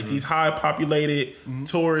 right? Like these high populated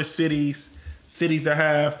tourist cities that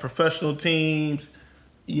have professional teams.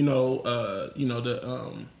 You know,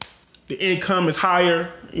 the income is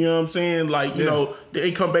higher. You know what I'm saying? Like, you know, the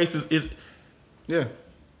income base is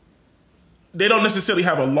they don't necessarily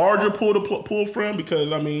have a larger pool to pull from,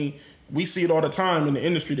 because I mean, we see it all the time in the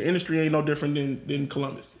industry. The industry ain't no different than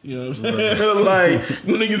Columbus. You know what I'm saying? Like,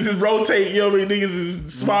 niggas is rotate, you know what I mean? Niggas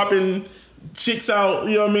is swapping chicks out,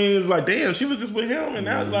 you know what I mean? It's like, damn, she was just with him, and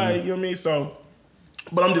that's like, you know what I mean? So,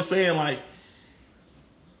 but I'm just saying, like,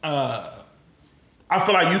 I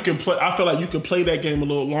feel like you can play. I feel like you can play that game a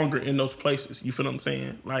little longer in those places. You feel what I'm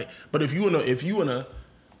saying? Like, but if you in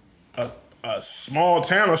a small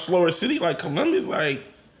town or slower city like Columbus, like,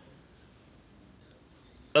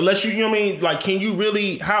 unless you know what I mean, like, can you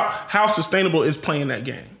really how sustainable is playing that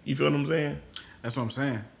game? You feel what I'm saying? That's what I'm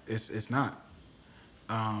saying. It's not.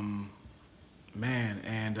 Man,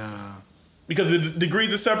 and because the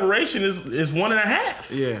degrees of separation is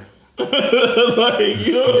 1.5. yeah. Like,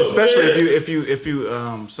 you know, especially if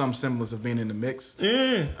you some semblance of being in the mix.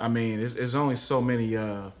 Yeah. I mean, there's only so many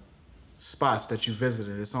spots that you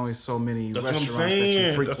visited. There's only so many restaurants that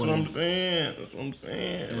you frequented. That's what I'm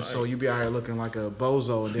saying. And like, so you be out here looking like a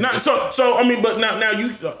bozo. And then now, so I mean, but now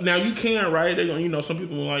you can, right? They're gonna, you know, some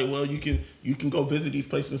people are like, well, you can go visit these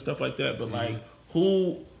places and stuff like that. But like,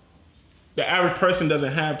 the average person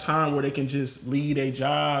doesn't have time where they can just lead a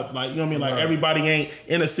job. Like, you know what I mean? Like, everybody ain't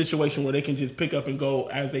in a situation where they can just pick up and go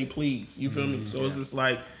as they please. You feel me? So it's just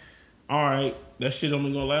like, all right, that shit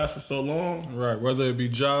only gonna last for so long. Right. Whether it be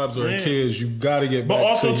jobs or kids, you gotta get back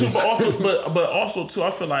to But also too,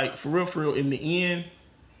 I feel like for real, in the end,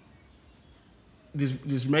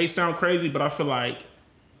 this may sound crazy, but I feel like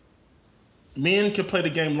men can play the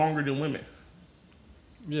game longer than women.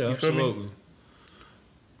 Yeah, absolutely.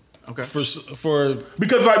 okay. For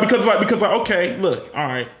because okay, look, all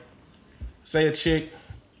right. Say a chick,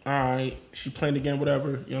 all right, she playing the game, whatever.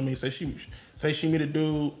 You know what I mean? Say she meet a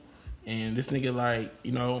dude, and this nigga like,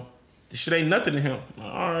 you know, this shit ain't nothing to him.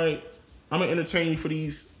 Like, all right, I'm gonna entertain you for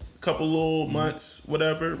these couple little months,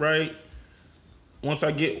 whatever, right? Once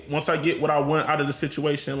I get what I want out of the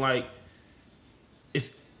situation, like,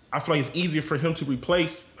 I feel like it's easier for him to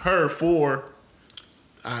replace her for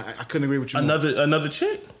I couldn't agree with you. Another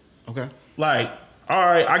chick. Okay. Like, all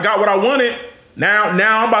right, I got what I wanted. Now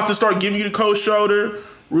I'm about to start giving you the cold shoulder,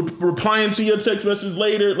 replying to your text messages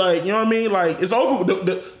later. Like, you know what I mean? Like, it's over.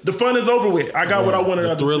 The fun is over with. I got what I wanted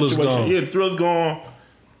out of the situation. Gone. Yeah, the thrill's gone.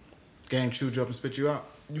 Game chewed you up and spit you out.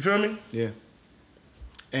 You feel me? Yeah.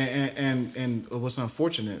 And what's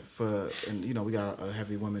unfortunate and you know, we got a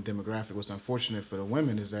heavy women demographic. What's unfortunate for the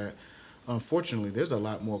women is that, unfortunately, there's a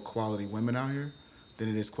lot more quality women out here than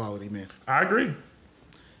it is quality men. I agree.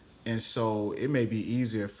 And so it may be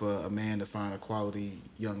easier for a man to find a quality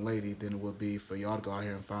young lady than it would be for y'all to go out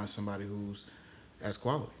here and find somebody who's as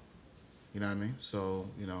quality. You know what I mean? So,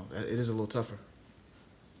 you know, it is a little tougher.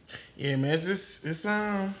 Yeah, man, it's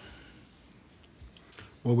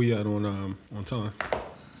Where we at on time?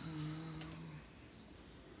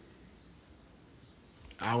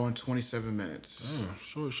 Hour and 27 minutes. Oh,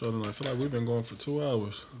 short show tonight. I feel like we've been going for 2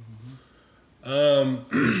 hours.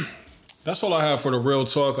 That's all I have for the real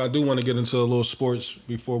talk. I do want to get into a little sports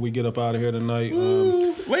before we get up out of here tonight.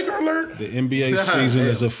 Laker alert. The NBA season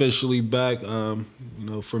is officially back. You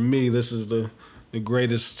know, for me, this is the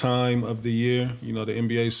greatest time of the year. You know, the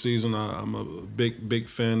NBA season. I'm a big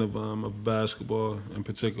fan of basketball, in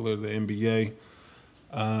particular the NBA.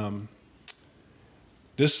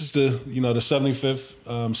 This is the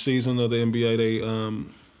 75th season of the NBA. They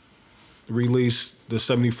released the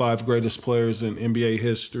 75 greatest players in NBA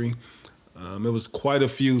history. It was quite a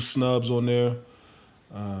few snubs on there.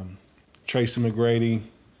 Tracy McGrady,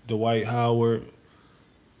 Dwight Howard,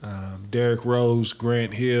 Derrick Rose,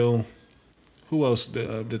 Grant Hill. Who else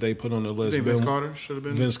did they put on the list? I think Vince Carter should have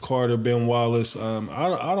been. Vince Carter, Ben Wallace.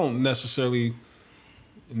 I don't necessarily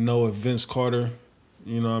know if Vince Carter,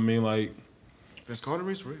 you know what I mean, like. Vince Carter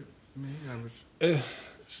is real. I mean, he average.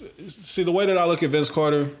 See, the way that I look at Vince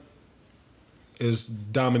Carter is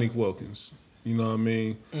Dominique Wilkins. You know what I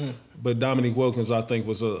mean? But Dominique Wilkins, I think,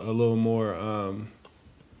 was a little more.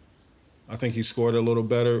 I think he scored a little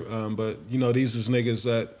better. But, you know, these is niggas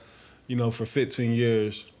that, you know, for 15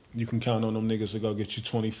 years, you can count on them niggas to go get you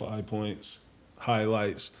 25 points,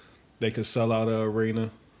 highlights. They could sell out an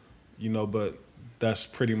arena, you know, but that's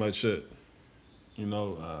pretty much it. You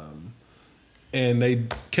know, and they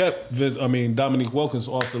kept, Dominique Wilkins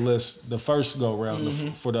off the list the first go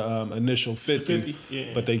round for the initial 50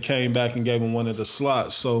 yeah. But they came back and gave him one of the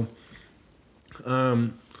slots. So,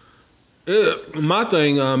 my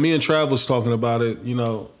thing, me and Trav was talking about it, you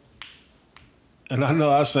know, and I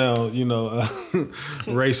know I sound, you know,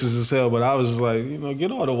 racist as hell, but I was just like, you know,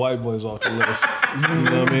 get all the white boys off the list. You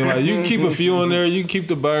know what I mean? Like, you can keep a few in there. You can keep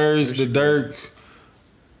the Birds, the Dirk.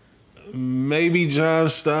 Maybe John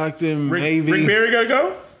Stockton, maybe. Rick Barry gotta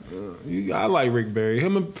go? I like Rick Barry.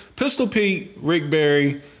 Him and Pistol Pete, Rick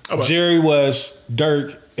Barry, Jerry West,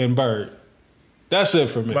 Dirk, and Bird. That's it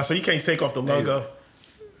for me. So you can't take off the logo.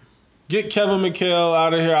 Get Kevin McHale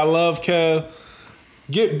out of here. I love Kev.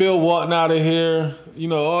 Get Bill Walton out of here. You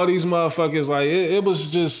know, all these motherfuckers. Like it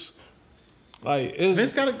was just like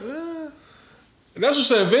Vince got a. That's what I'm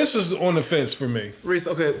saying. Vince is on the fence for me. Reese,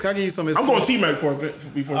 okay, can I give you some? I'm going T-Mac before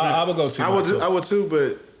Vince. I would go T-Mac. I would too,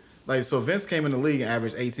 but like so, Vince came in the league and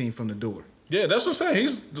averaged 18 from the door. Yeah, that's what I'm saying.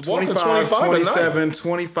 He's 25, 27,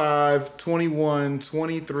 25, 21,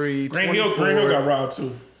 23, Grant 24. Hill got robbed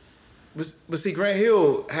too. But see, Grant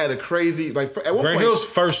Hill had a crazy at one Grant point. Hill's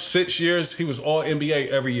first 6 years, he was all NBA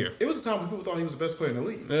every year. It was a time when people thought he was the best player in the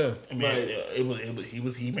league. Yeah, I mean,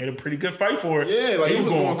 he made a pretty good fight for it. Yeah, like he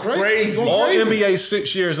was going crazy. He was going all crazy. NBA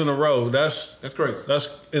 6 years in a row. That's crazy.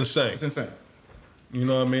 That's insane. It's insane. You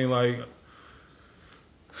know what I mean? Like,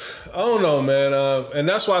 I don't know, man. And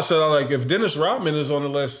that's why I said, like, if Dennis Rodman is on the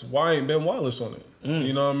list, why ain't Ben Wallace on it?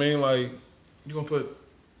 You know what I mean? Like, You gonna put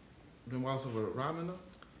Ben Wallace over Rodman though?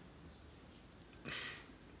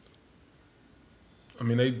 I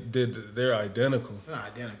mean, they're identical. They're not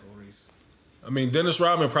identical, Reese. I mean, Dennis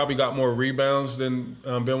Rodman probably got more rebounds than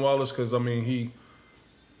Ben Wallace because, I mean,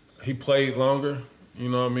 he played longer. You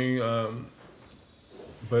know what I mean?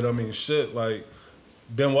 But, I mean, shit, like,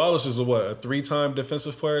 Ben Wallace is a 3-time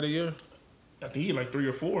Defensive Player of the Year? I think he like 3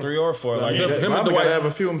 or 4. 3 or 4. Like, him and Rodman Dwight. got to have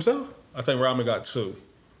a few himself. I think Rodman got 2.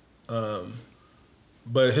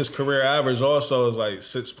 But his career average also is like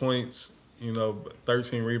 6 points,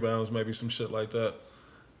 13 rebounds, maybe some shit like that.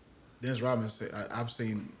 Dennis Rodman, I've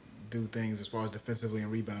seen do things as far as defensively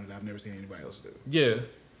and rebounding that I've never seen anybody else do. Yeah.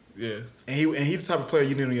 And he's the type of player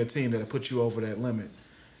you need on your team that'll put you over that limit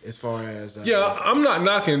as far as... I'm not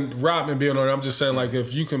knocking Rodman being on there. I'm just saying, like,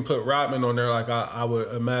 if you can put Rodman on there, like, I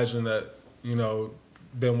would imagine that,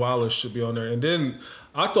 Ben Wallace should be on there. And then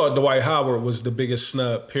I thought Dwight Howard was the biggest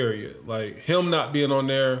snub, period. Like, him not being on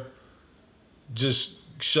there just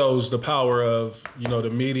shows the power of, the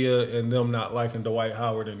media and them not liking Dwight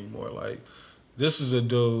Howard anymore. Like, this is a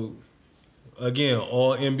dude, again,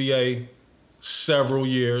 all NBA, several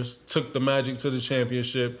years, took the Magic to the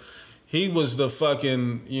championship. He was the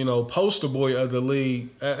fucking, poster boy of the league.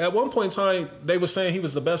 At one point in time, they were saying he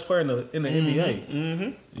was the best player in the NBA.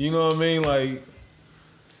 Mm-hmm. You know what I mean? Like,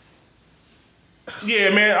 yeah,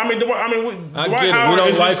 man. I get Dwight it. Howard, we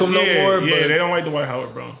don't like him no more. Yeah, but, they don't like Dwight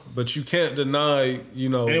Howard, bro. But you can't deny,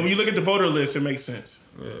 And when you look at the voter list, it makes sense.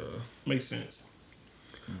 Yeah. Makes sense.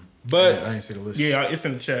 But I didn't see the list. Yeah, it's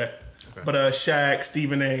in the chat. Okay. But Shaq,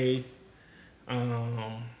 Stephen A.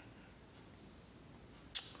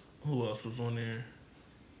 Who else was on there?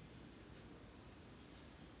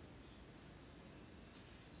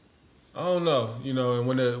 I don't know. And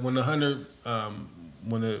when the 100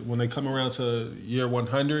 when they come around to year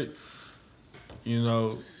 100,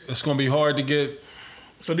 it's gonna be hard to get.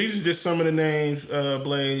 So these are just some of the names,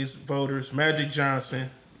 Blaze voters: Magic Johnson,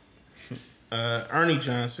 Ernie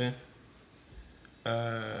Johnson,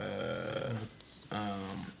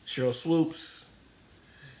 Cheryl Swoops,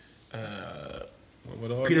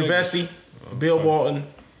 Peter Vesey, Bill Walton,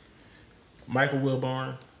 Michael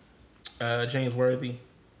Wilborn, James Worthy,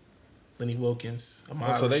 Lenny Wilkins,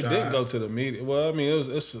 Ahmad So they Rashad, did go to the media. Well, I mean,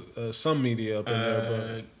 it's some media up in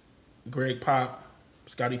there, Greg Pop,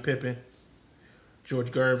 Scottie Pippen,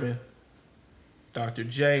 George Gervin, Dr.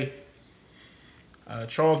 J,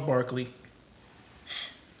 Charles Barkley,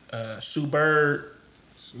 Sue Bird,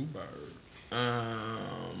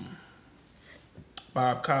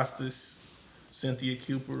 Bob Costas, Cynthia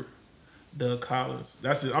Cooper, Doug Collins.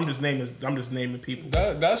 That's it. I'm just naming people.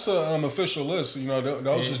 That's an official list.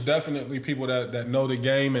 Those is definitely people that know the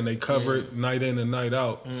game and they cover it night in and night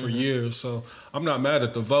out for years. So I'm not mad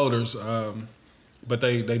at the voters, but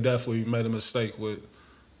they definitely made a mistake with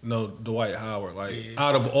Dwight Howard. Like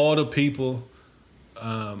out of all the people,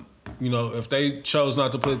 if they chose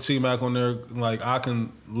not to put T-Mac on there, like I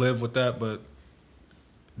can live with that, but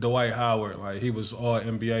Dwight Howard, like he was all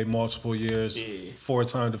NBA multiple years,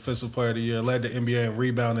 4-time Defensive Player of the Year, led the NBA in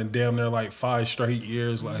rebounding damn near like 5 straight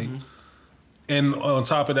years, like, and on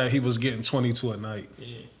top of that, he was getting 22 a night.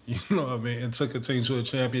 You know what I mean? And took a team to a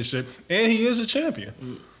championship, and he is a champion.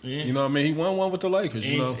 You know what I mean? He won one with the Lakers.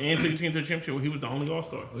 And took the team to a championship. He was the only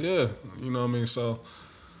All-Star. Yeah, you know what I mean. So.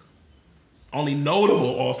 Only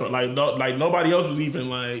notable All-Star, like nobody else was even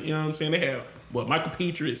like, you know what I'm saying? They have Michael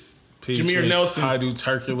Petrus, Jameer Nelson, Haidu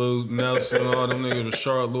Turkoglu, Nelson, all them niggas,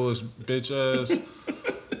 Rashard Lewis, bitch ass.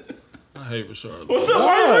 I hate Rashard Lewis. What's up?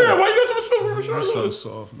 Why you got so much stuff for Rashard Lewis? Lewis? So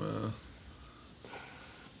soft, man.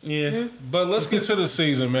 Yeah. But let's get to the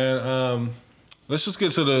season, man. Let's just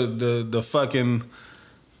get to the fucking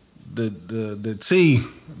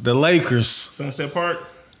the Lakers. Sunset Park.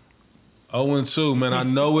 0-2, man. I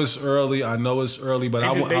know it's early. I know it's early, but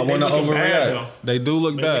I want to looking bad, overreact. though. They do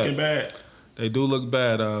look They bad. looking bad. They do look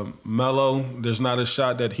bad. Melo, there's not a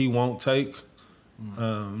shot that he won't take.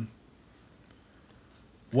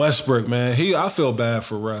 Westbrook, man, I feel bad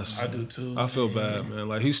for Russ. I do too. I feel bad, man.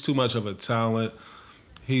 Like, he's too much of a talent.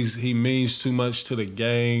 He means too much to the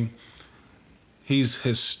game. He's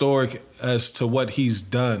historic as to what he's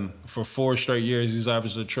done. For 4 straight years, he's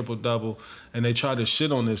averaged a triple-double, and they try to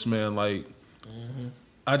shit on this man. Like,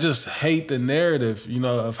 I just hate the narrative,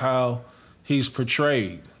 of how he's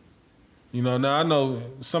portrayed. Now I know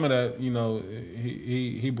some of that,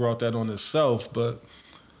 he brought that on himself, but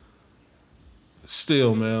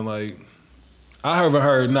still, man, like, I haven't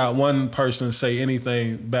heard not one person say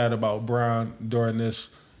anything bad about Bron during this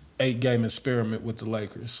 8-game experiment with the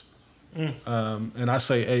Lakers. And I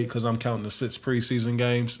say 8 because I'm counting the 6 preseason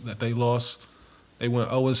games that they lost. They went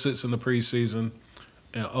 0-6 in the preseason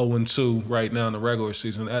and 0-2 right now in the regular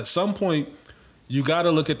season. At some point, you got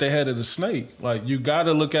to look at the head of the snake. Like, you got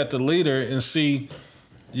to look at the leader and see,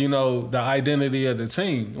 the identity of the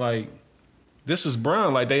team. Like, this is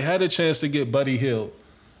Bron. Like, they had a chance to get Buddy Hield,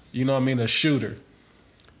 a shooter.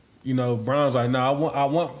 Bron's like, I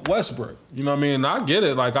want Westbrook. And I get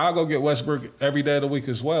it. Like, I'll go get Westbrook every day of the week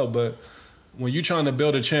as well. But when you're trying to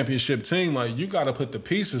build a championship team, like, you got to put the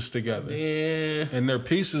pieces together. Yeah. And their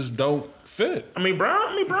pieces don't fit.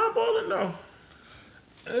 Bron balling though.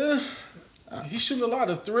 He's shooting a lot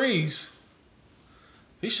of threes.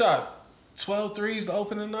 He shot 12 threes to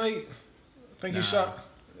open the night. I think he shot,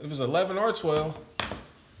 it was 11 or 12.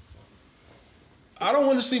 I don't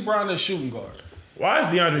want to see Bron as shooting guard. Why is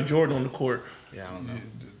DeAndre Jordan on the court? Yeah, I don't know.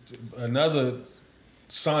 Another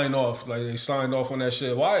sign off. Like, they signed off on that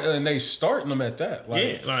shit. Why? And they starting them at that.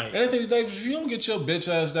 Like, Anthony Davis, if you don't get your bitch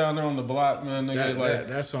ass down there on the block, man,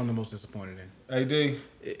 that's what I'm the most disappointed in. AD.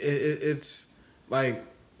 It's like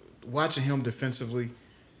watching him defensively.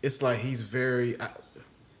 It's like he's very.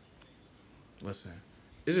 Listen,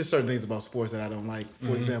 it's just certain things about sports that I don't like.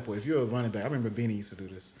 For example, if you're a running back, I remember Beanie used to do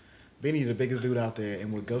this. Beanie, the biggest dude out there,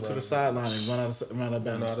 and would go to the sideline and run out of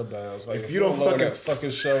bounds. Like, if you don't that fucking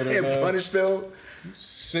shoulder, and man, punish them,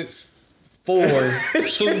 6'4",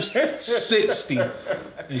 260, and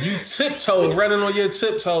you tiptoe running on your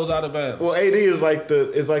tiptoes out of bounds. Well, AD is like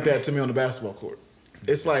that to me on the basketball court.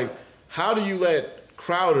 It's like, how do you let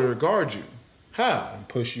Crowder guard you? How? And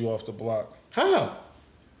push you off the block. How?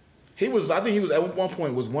 I think he was at one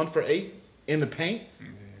point was 1 for 8 in the paint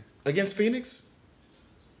against Phoenix.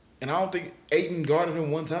 And I don't think Ayton guarded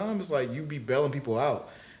him one time. It's like you be bailing people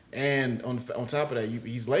out, and on top of that,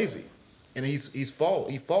 he's lazy, and he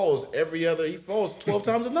falls 12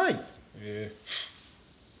 times a night. Yeah,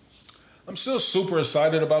 I'm still super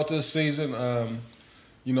excited about this season. I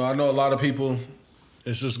know a lot of people.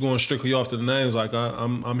 It's just going strictly off the names. Like,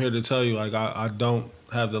 I'm here to tell you, like, I don't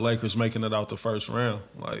have the Lakers making it out the first round.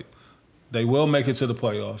 Like, they will make it to the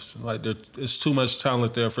playoffs. Like, there's too much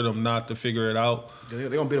talent there for them not to figure it out. They're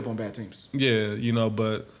going to beat up on bad teams. Yeah,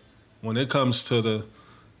 but when it comes to the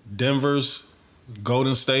Denvers,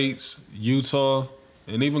 Golden States, Utah,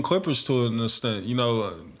 and even Clippers to an extent,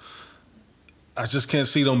 I just can't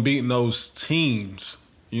see them beating those teams.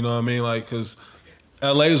 You know what I mean? Like, because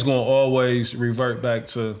LA is going to always revert back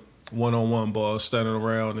to one-on-one ball, standing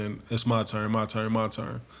around, and it's my turn.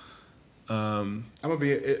 I'm gonna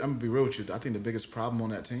be real with you. I think the biggest problem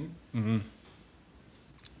on that team is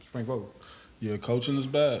Frank Vogel. Yeah, coaching is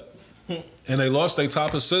bad, and they lost their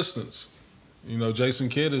top assistants. Jason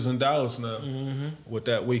Kidd is in Dallas now with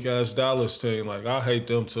that weak ass Dallas team. Like, I hate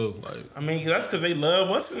them too. Like, that's because they love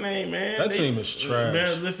what's the name, man. That team is trash.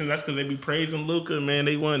 Man, listen, that's because they be praising Luka, man.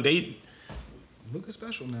 Luka's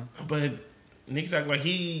special now, but niggas act like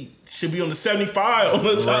he should be on the 75 on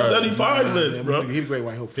the top 75 list, bro. He's a great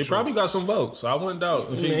white hope. He probably got some votes. I wouldn't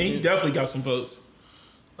doubt. He definitely got some votes.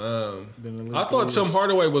 I thought Tim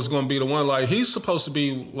Hardaway was going to be the one. Like, he's supposed to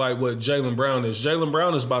be like what Jaylen Brown is. Jaylen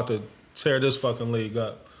Brown is about to tear this fucking league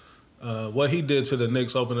up. What he did to the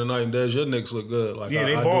Knicks opening night, and your Knicks look good. Like, yeah,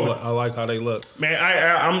 they balling. I like how they look. Man,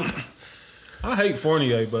 I hate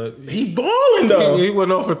Fournier, but he balling though. He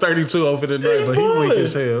went off for 32 over the night, but he weak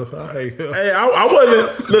as hell. I hate him. Hey, I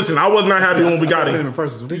wasn't. Listen, I was not happy when we got him. In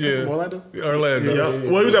person. Did he come from Orlando? Orlando.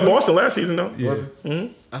 Yeah. Well, he was at Boston last season though. Yeah. Was he?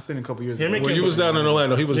 Mm-hmm. I seen him a couple years ago. When you was down in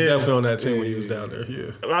Orlando, he was definitely on that team when he was down there.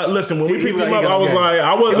 Yeah. Listen, when we picked him up, I was like,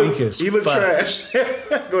 he looked trash.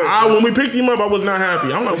 When we picked him up, I was not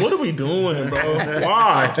happy. I'm like, what are we doing, bro?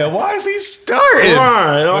 Why? And why is he starting?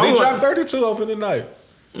 Why? But he dropped 32 over the night.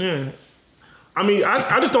 Yeah. I mean, I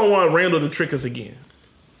just don't want Randall to trick us again.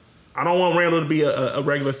 I don't want Randall to be a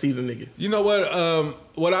regular season nigga. You know what?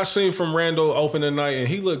 What I seen from Randall opening night, and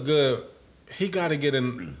he looked good. He got to get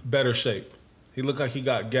in better shape. He looked like he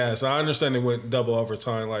got gas. I understand they went double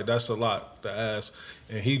overtime. Like, that's a lot to ask.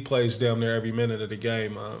 And he plays damn near every minute of the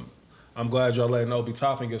game. I'm glad y'all letting Obi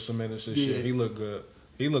Toppin get some minutes this year. He looked good.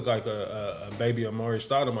 He looked like a baby Amari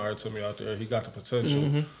Stoudemire to me out there. He got the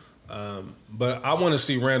potential. But I want to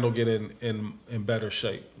see Randall get in better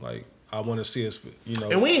shape. Like, I want to see his,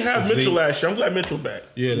 And we ain't have Mitchell last year. I'm glad Mitchell back.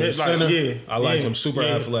 Yeah, the center. I like him. Super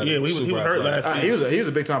athletic. Yeah, he was hurt last year. He was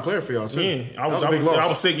a big time player for y'all too. Yeah, I was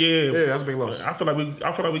sick. Yeah, that was a big loss. I feel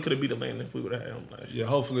like we could have beat Atlanta if we would have had him last year. Yeah,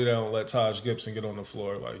 hopefully they don't let Taj Gibson get on the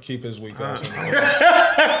floor. Like, keep his weak ass.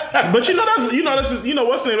 But what's his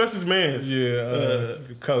name? That's his man's. Yeah,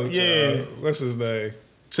 coach. Yeah, what's his name?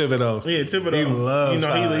 Thibodeau. Yeah, Thibodeau. He loves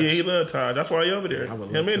Taj. He loves Taj. That's why he over there. I would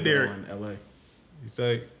Him love and Derek. in LA. You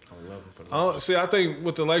think? I would love him for that. See, I think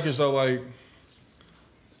with the Lakers though, like,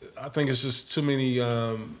 I think it's just too many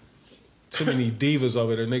divas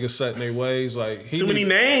over there. Niggas set in their ways. Like, too many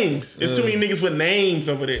names. It's too many niggas with names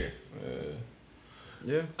over there.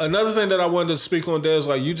 Yeah. Another thing that I wanted to speak on, Des,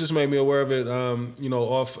 like, you just made me aware of it,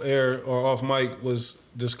 off air or off mic, was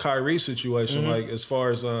this Kyrie situation. Like, as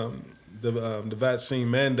far as the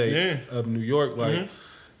vaccine mandate of New York, like,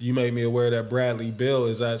 you made me aware that Bradley Beal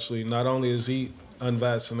is actually, not only is he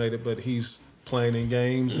unvaccinated, but he's playing in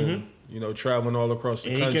games and traveling all across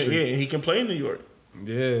the country. He can play in New York.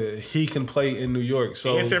 Yeah, he can play in New York.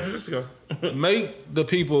 So in San Francisco. make the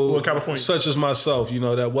people California, such as myself,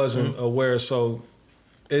 that wasn't aware. So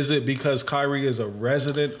is it because Kyrie is a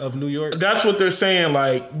resident of New York? That's what they're saying.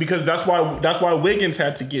 Like, because that's why Wiggins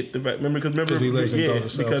had to get the remember because he lives in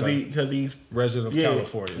because he's resident of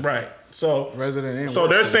California, right? So resident. And so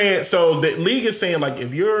they're saying. So the league is saying, like,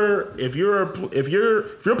 if you're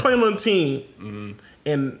playing on a team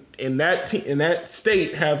and in that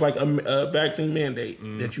state has like a vaccine mandate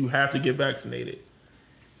that you have to get vaccinated,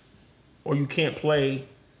 or you can't play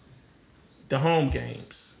the home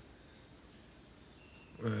games.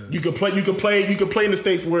 You could play in the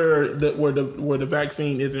states where the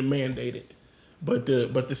vaccine isn't mandated, but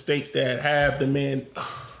the states that have the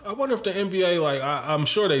I wonder if the NBA, like, I'm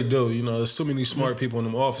sure they do. There's too many smart people in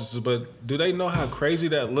them offices, but do they know how crazy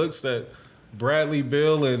that looks? That Bradley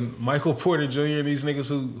Beal and Michael Porter Jr. and these niggas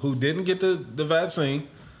who didn't get the vaccine,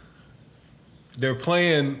 they're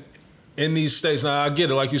playing in these states. Now I get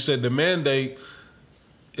it, like you said, the mandate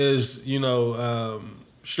is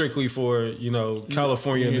strictly for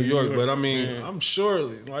California and New York. But I mean, I'm sure,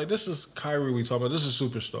 like, this is Kyrie we talking about. This is a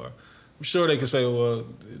superstar. I'm sure they could say, well,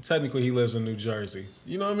 technically he lives in New Jersey.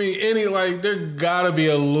 You know what I mean? There gotta be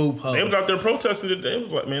a loophole. They was out there protesting today. It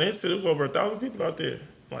was like, man, they said it was over 1,000 people out there,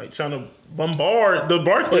 like, trying to bombard the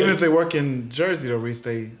Barclays. Even if they work in Jersey, though, Reese,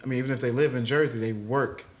 even if they live in Jersey, they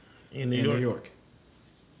work in New York.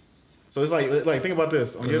 So it's like think about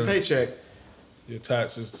this. On your paycheck, your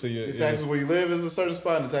taxes to your taxes where you live is a certain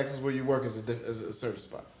spot, and the taxes where you work is a certain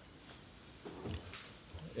spot.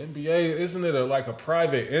 NBA, isn't it like a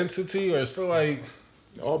private entity, or so? Like,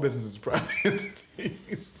 all businesses are private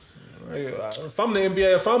entities. If I'm the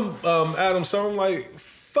NBA, if I'm Adam Silver, I'm like,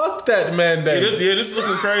 fuck that mandate. Yeah, this is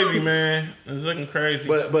looking crazy, man. It's looking crazy.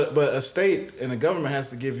 But a state and the government has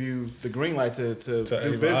to give you the green light to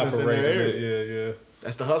do business in their area. Yeah.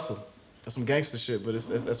 That's the hustle. That's some gangster shit, but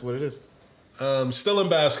that's what it is. Still in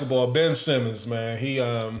basketball, Ben Simmons, man.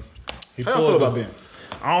 How do you feel about Ben?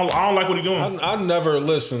 I don't like what he's doing. I've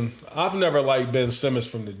never liked Ben Simmons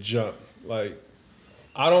from the jump. Like,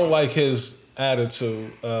 I don't like his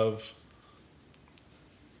attitude of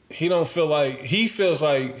he feels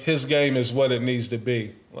like his game is what it needs to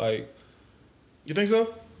be. Like, you think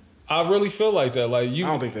so? I really feel like that. Like, I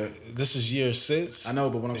don't think that. This is year 6. I know,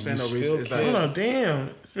 but what I'm saying though, Reese, is like, hold on, damn,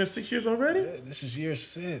 it's been 6 years already. Yeah, this is year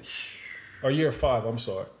 6 or year 5. I'm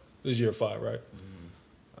sorry, this is year 5, right?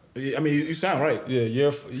 I mean, you sound right. Yeah,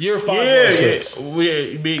 year 5.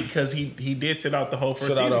 Yeah, because he did sit out the whole first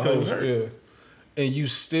season because he was hurt. Yeah, and you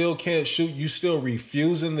still can't shoot. You still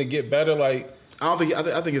refusing to get better. Like, I think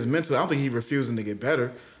it's mental. I don't think he's refusing to get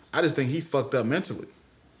better. I just think he fucked up mentally.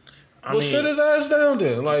 Sit his ass down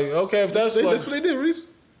then. Like, okay, if that's what they did, Reese.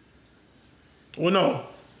 Well, no,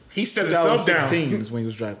 he set himself down. 2016 is when he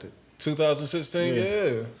was drafted. 2016,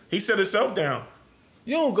 yeah. He set himself down.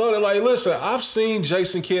 You don't go to, like, listen, I've seen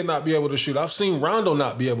Jason Kidd not be able to shoot. I've seen Rondo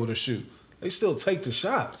not be able to shoot. They still take the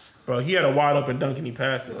shots. Bro, he had a wide open dunk and he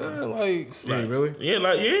passed it. Really? Yeah,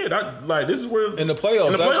 this is where in the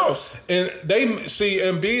playoffs. And they see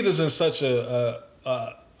Embiid is in such a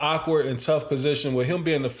awkward and tough position with him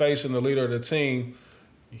being the face and the leader of the team.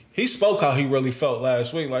 he spoke how he really felt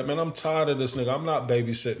last week. Like, man, I'm tired of this nigga. I'm not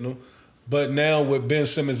babysitting him. But now with Ben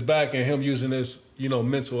Simmons back and him using this,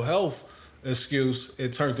 mental health excuse,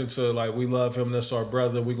 it turned into like, we love him. That's our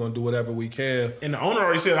brother. We're gonna do whatever we can. And the owner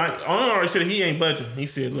already said he ain't budging. He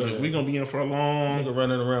said, look, we're gonna be in for a long. Nigga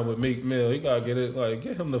running around with Meek Mill. He gotta get it. Like,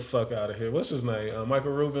 get him the fuck out of here. What's his name?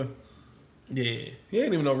 Michael Rubin. Yeah, he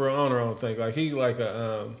ain't even no real owner. I don't think. Like, he like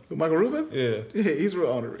a Michael Rubin. Yeah, he's real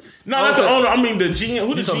owner. No, not the owner. I mean the GM.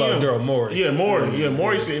 Who the talking GM? about Daryl Morey. Yeah, Morey. Yeah,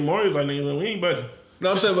 Morey said Morey's like, nigga, we ain't budging.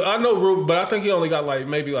 No, I'm saying, but I know Rubin, but I think he only got like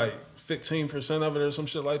maybe like 15% of it or some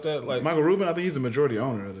shit like that. Like Michael Rubin, I think he's the majority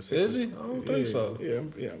owner of the Sixers. Is he? I don't think so. Yeah,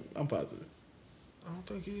 I'm positive. I don't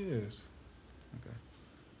think he is. Okay.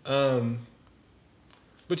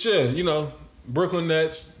 But yeah, Brooklyn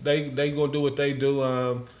Nets, they gonna do what they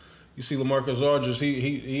do. You see LaMarcus Aldridge,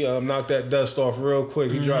 he knocked that dust off real quick.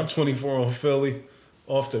 He dropped 24 on Philly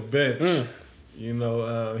off the bench.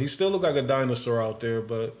 He still look like a dinosaur out there,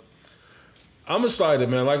 but I'm excited,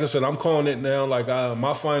 man. Like I said, I'm calling it now. Like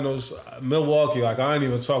my finals, Milwaukee. Like I ain't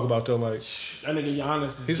even talk about them. Like that nigga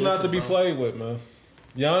Giannis. He's not to be played with, man.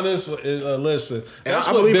 Giannis, listen. That's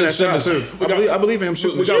what Ben Simmons too. I believe in him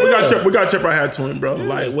shooting. We got tip our hat to him, bro. Yeah.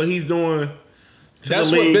 Like what he's doing.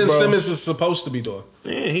 That's what Ben Simmons is supposed to be doing.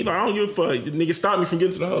 Yeah, he like, I don't give a fuck. Nigga, stop me from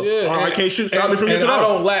getting to the hoop. Yeah, I can't shoot. Stop me from getting to the hoop. I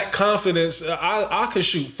don't lack confidence. I can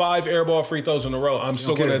shoot 5 airball free throws in a row. I'm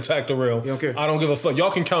still going to attack the rim. You don't care. I don't give a fuck. Y'all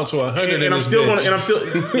can count to 100 and I'm still and that's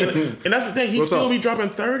the thing. He still be dropping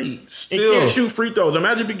 30. Still. And can't shoot free throws.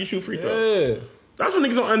 Imagine if he can shoot free throws. Yeah. That's what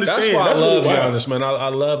niggas don't understand. That's why I love Giannis, man. I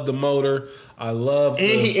love the motor. I love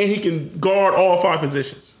he can guard all 5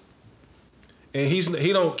 positions. And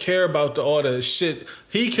he don't care about all the shit.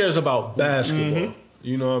 He cares about basketball.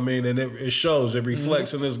 You know what I mean? And it shows. It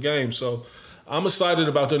reflects in this game. So I'm excited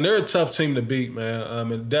about them. They're a tough team to beat,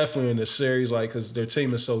 man. And definitely in the series, like, because their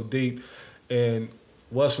team is so deep. And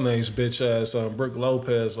what's his name's bitch ass, Brook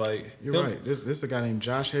Lopez, like. You're right. This is a guy named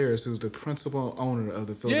Josh Harris, who's the principal owner of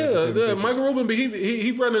the Philadelphia 76ers. Yeah, Michael Rubin, but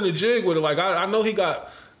he running the jig with it. Like, I know he got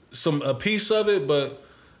a piece of it, but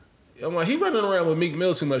I'm like, he running around with Meek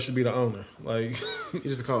Mill too much to be the owner. Like, he's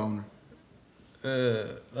just a co-owner.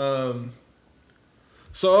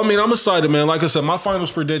 So I mean, I'm excited, man. Like I said, my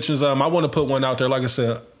finals predictions. I want to put one out there. Like I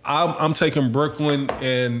said, I'm taking Brooklyn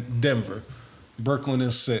and Denver. Brooklyn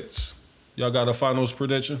in 6. Y'all got a finals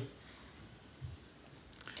prediction?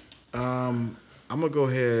 I'm gonna go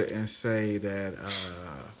ahead and say that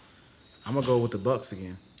I'm gonna go with the Bucks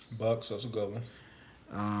again. Bucks, that's a good one.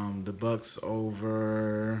 The Bucks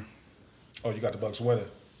over. Oh, you got the Bucks winning.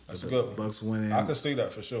 That's a good one. Bucks winning. I can see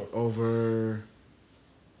that for sure. Over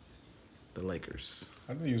the Lakers.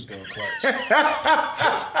 I knew he was going clutch.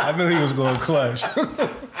 I knew he was going clutch.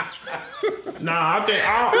 Nah, I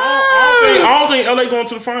don't think LA going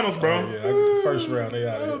to the finals, bro. Oh, yeah, first round they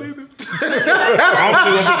out. I don't either. I don't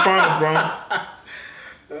think going to the finals, bro.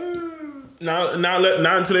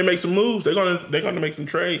 Not until they make some moves. They're gonna make some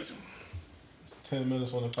trades. 10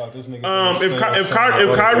 minutes on the clock. This nigga. If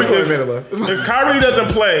Kyrie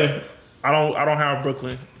doesn't play, I don't have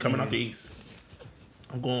Brooklyn coming out the East.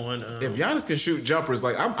 I'm going. If Giannis can shoot jumpers,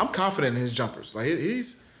 like I'm confident in his jumpers. Like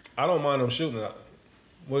he's. I don't mind him shooting it.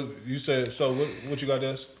 What you said? So what you got,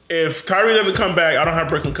 Des? If Kyrie doesn't come back, I don't have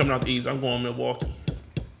Brooklyn coming out the East. I'm going Milwaukee.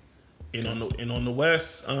 And on the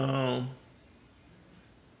West, you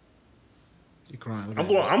crying?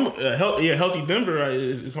 Healthy Denver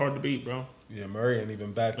is hard to beat, bro. Yeah, Murray ain't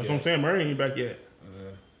even back. That's what I'm saying. Murray ain't back yet.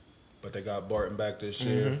 But they got Barton back this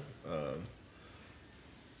year.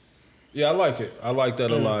 Yeah, I like it. I like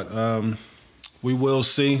that a lot. We will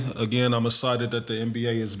see. Again, I'm excited that the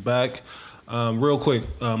NBA is back. Real quick,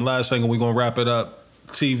 last thing, and we're going to wrap it up.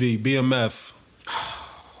 TV, BMF.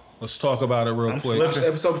 Let's talk about it real quick. Watch the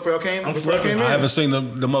episode before I came in? I haven't seen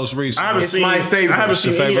the most recent. It's my favorite. I haven't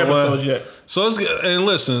seen any episodes yet. So and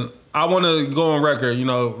listen, I want to go on record.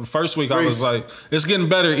 First week I was like, it's getting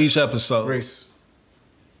better each episode. Reese.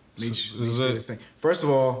 Meech did his thing. First of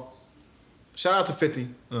all, shout out to 50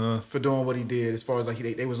 for doing what he did. As far as like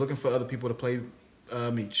they was looking for other people to play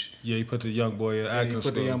Meech. Yeah, he put the young boy in acting. He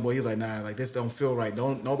put the young boy. He's like, nah, like this don't feel right.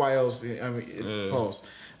 Don't nobody else. I mean, pause.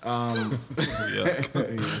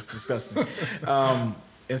 It's disgusting.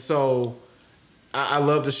 And so I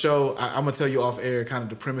love the show. I'm gonna tell you off air kind of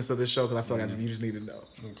the premise of this show because I feel like you just need to know.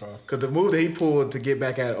 Okay. Because the move that he pulled to get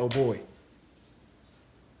back at boy.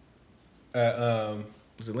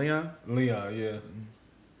 Was it Leon? Leon, yeah.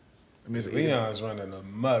 I mean, Leon's running a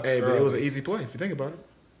muck. Hey, but it was an easy play if you think about it.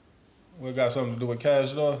 We got something to do with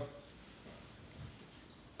cash though.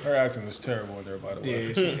 Her acting is terrible in there, by the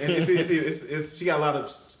way. Yeah, and she got a lot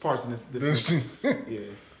of parts in this. Yeah,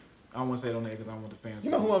 I don't want to say it on there because I don't want the fans.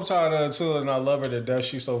 You know who I'm tired of too, and I love her to death.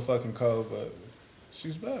 She's so fucking cold, but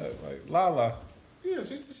she's bad. Like Lala. Yeah,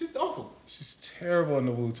 she's awful. She's terrible in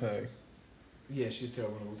the Wu-Tang. Yeah, she's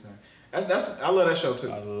terrible in the Wu-Tang. That's I love that show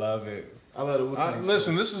too. I love it. I love the Wu-Tang.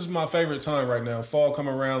 Listen, this is my favorite time right now. Fall come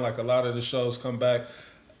around, like a lot of the shows come back.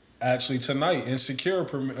 Actually, tonight, Insecure,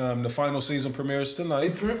 the final season premieres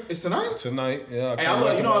tonight. It's tonight? Tonight, yeah. Hey, I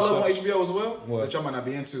love on HBO as well, what? that y'all might not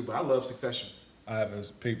be into, but I love Succession. I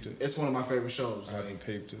haven't peeped it. It's one of my favorite shows. I haven't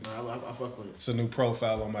peeped it. I fuck with it. It's a new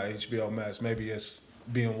profile on my HBO Max. Maybe it's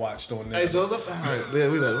being watched on there. Hey, so look, all right,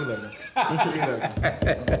 yeah, we let it go.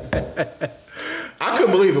 I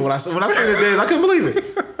couldn't believe it when I seen the days. I couldn't believe it.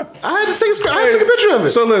 I had to take a picture of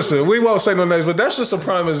it. So listen, we won't say no names, but that's just a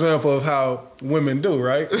prime example of how women do,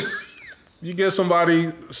 right? You give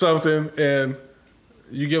somebody something and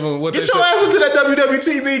you give them what Get your ass into that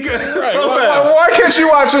WWTV right. profile. Why can't you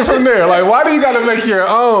watch it from there? Like, why do you got to make your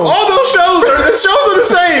own? All those shows are the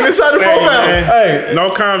same inside the profile. Hey,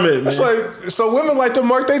 no comment, man. It's like, so women like to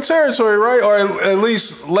mark their territory, right? Or at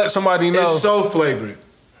least let somebody know. It's so flagrant.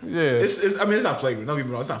 Yeah. It's not flagrant. Don't get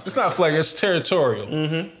me wrong. It's not flagrant. It's territorial.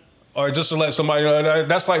 Mm-hmm. Or just to let somebody know.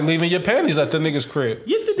 That's like leaving your panties at the nigga's crib.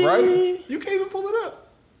 Right? You can't even pull it up.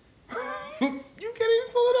 You can't even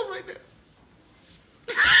pull it up right there.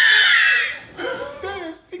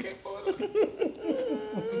 Yes, he can't pull it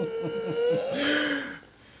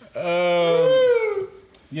up.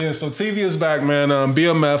 Yeah, so TV is back, man.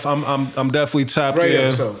 BMF, I'm definitely tapped Great in.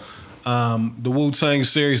 episode. The Wu-Tang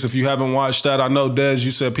series, if you haven't watched that, I know, Des, you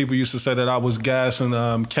said people used to say that I was gassing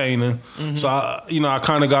Kanan. Mm-hmm. So, I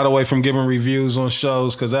kind of got away from giving reviews on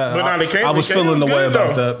shows because I was feeling the way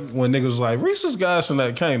about that when niggas was like, Reese is gassing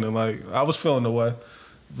that Kanan. Like, I was feeling the way.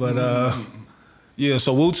 But, yeah,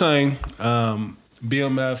 so Wu-Tang,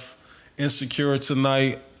 BMF, Insecure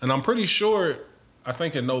tonight. And I'm pretty sure, I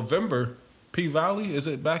think in November, P-Valley, is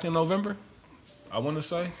it back in November? I want to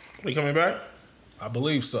say. We coming back? I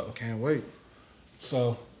believe so. Can't wait.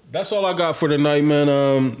 So that's all I got for tonight,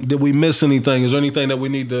 man. Did we miss anything? Is there anything that we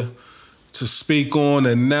need to speak on,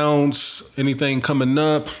 announce? Anything coming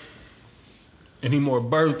up? Any more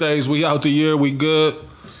birthdays? We out the year? We good?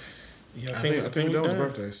 Yeah, I think we're done with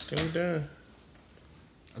birthdays. I think we're done.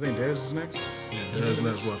 I think Dez is next. Yeah, Dez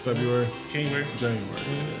next. What? February? January.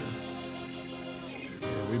 Yeah,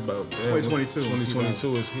 we about there. 2022.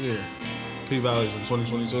 2022 is here. P-Valley's in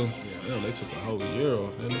 2022. Yeah. Damn, they took a whole year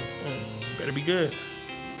off, didn't they? Better be good.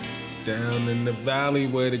 Down in the valley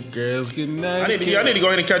where the girls get naked. I need to go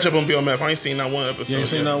ahead and catch up on BMF. I ain't seen not one episode. You ain't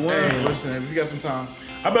seen yet. not one? Hey, listen, if you got some time.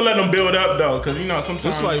 I've been letting them build up though, because sometimes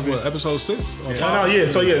This like what, episode 6? I know, yeah.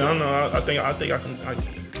 So yeah, I know. I think I can.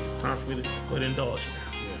 It's time for me to go ahead and indulge now.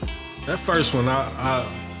 Yeah. That first one,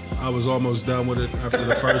 I was almost done with it after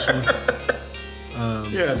the first one.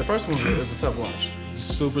 Yeah, the first one is a tough watch.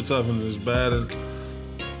 Super tough and it's bad.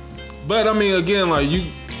 But I mean, again, like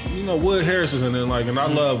you know, Wood Harris is in there, like, and I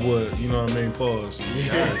love Wood. You know what I mean? Pause.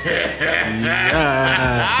 Yeah.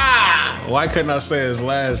 Why couldn't I say his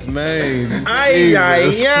last name? Ay.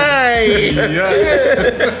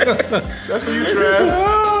 That's for you, Trav.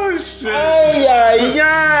 Oh shit. Ay.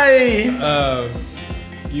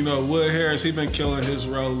 You know, Wood Harris, he been killing his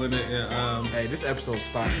role in it. And, hey, this episode's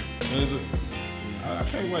fire. Is it? I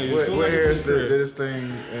can't wait. Wood Harris did his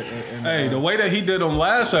thing. Hey, the way that he did him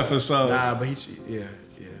last episode. Nah, but he did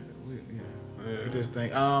his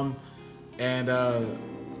thing. And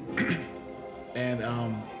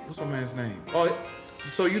what's my man's name? Oh,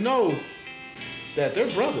 so you know that they're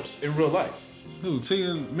brothers in real life. Who? T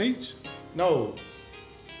and Meech? No,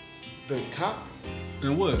 the cop.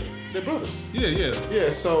 And what? They're brothers. Yeah. Yeah.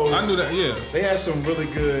 So I knew that. Yeah. They had some really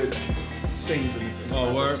good scenes in this.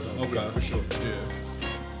 Oh, word? Episode. Okay. Yeah, for sure.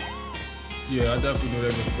 Yeah, I definitely knew they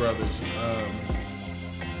was brothers.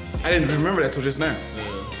 I didn't remember that till just now. Yeah.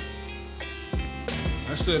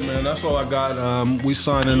 That's it, man. That's all I got. We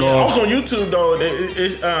signing off. Also on YouTube though,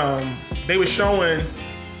 they were showing.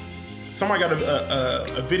 Somebody got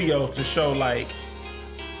a video to show like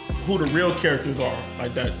who the real characters are,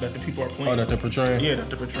 like that the people are playing. Oh, that they're portraying? Yeah, that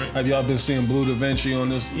they're portraying. Have y'all been seeing Blue Da Vinci on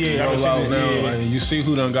this rollout now? Yeah. Like, you see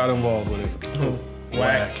who done got involved with it. Who?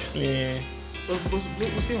 Whack. Yeah. What's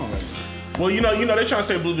he on right now? Well, you know, they're trying to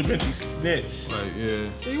say Blue Da Vinci snitch. Like, yeah.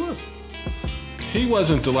 He was. He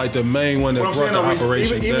wasn't the main one that brought the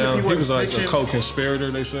operation even down. If he was like a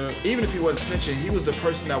co-conspirator, they said. Even if he wasn't snitching, he was the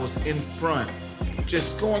person that was in front,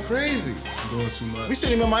 just going crazy. Doing too much. We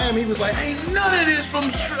seen him in Miami. He was like, "Ain't none of this from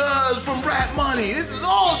rap money. This is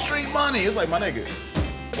all street money." It's like, my nigga,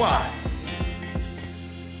 why?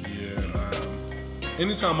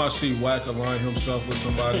 anytime I see Wack align himself with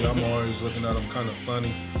somebody, I'm always looking at him kind of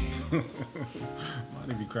funny.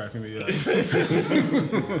 Might be cracking me up.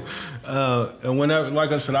 And whenever,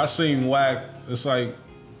 like I said, I seen Wack, it's like,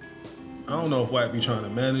 I don't know if Wack be trying to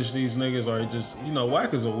manage these niggas or he just, you know,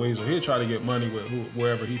 Wack is a weasel. He'll try to get money with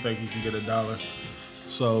wherever he think he can get $1.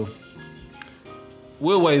 So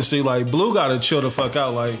we'll wait and see. Like, Blue gotta chill the fuck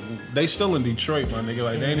out. Like, they still in Detroit, my nigga.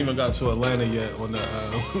 Like, they ain't even got to Atlanta yet on the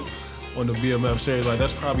on the BMF series. Like,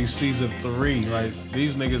 that's probably season 3. Like,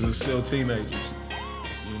 these niggas are still teenagers.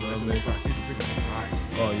 You know what I mean? Season 3 gonna be fire.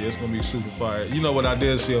 Oh yeah, it's gonna be super fire. You know what? I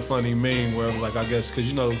did see a funny meme where, like, I guess because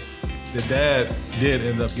you know, the dad did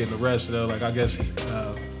end up getting arrested. Like, I guess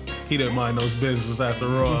he didn't mind those business after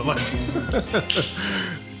all. Like,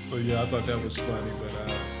 so yeah, I thought that was funny. But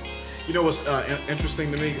you know what's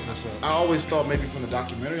interesting to me? I always thought maybe from the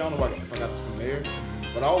documentary. I don't know if I got this from there,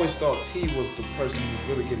 but I always thought T was the person who was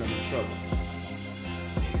really getting them in trouble.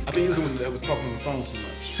 I think he was the one that was talking on the phone too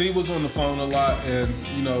much. T was on the phone a lot, and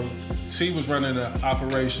you know, T was running an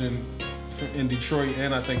operation in Detroit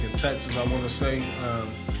and I think in Texas. I want to say,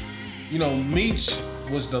 you know, Meech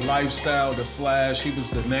was the lifestyle, the flash. He was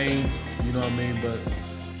the name. You know what I mean? But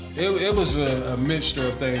it was a mixture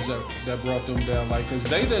of things that brought them down. Like, cause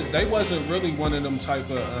they wasn't really one of them type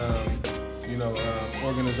of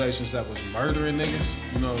organizations that was murdering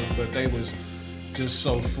niggas. You know, but they was just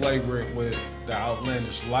so flagrant with the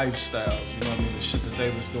outlandish lifestyles, you know what I mean? The shit that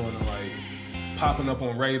they was doing and like popping up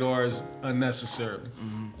on radars unnecessarily,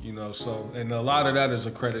 you know? So, and a lot of that is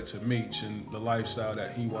a credit to Meech and the lifestyle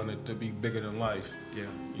that he wanted to be bigger than life. Yeah.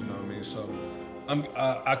 You know what I mean? So,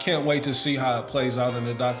 I can't wait to see how it plays out in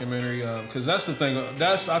the documentary, cause that's the thing,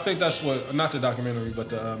 I think that's what, not the documentary, but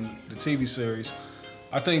the TV series.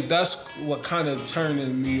 I think that's what kind of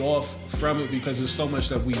turning me off from it because there's so much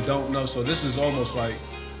that we don't know. So this is almost like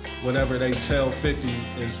whatever they tell 50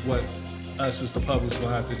 is what us as the public's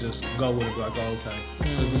gonna have to just go with it, like, oh, okay.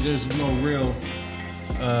 Because there's no real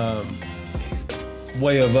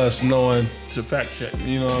way of us knowing To fact check.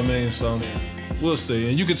 you know what I mean? So we'll see.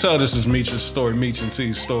 And you can tell this is Meech's story, Meech and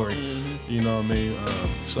T's story. You know what I mean?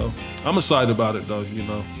 So I'm excited about it though, you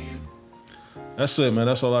know. That's it, man.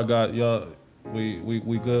 That's all I got, y'all. We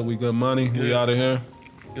good. We good money. Good. We out of here.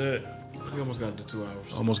 Good. We almost got to 2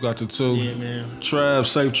 hours. Almost got to 2. Yeah, man. Trav,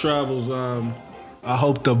 safe travels. I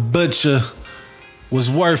hope the butcher was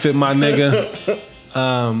worth it, my nigga.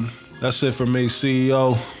 That's it for me,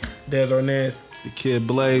 CEO. Des Arnaz. The Kid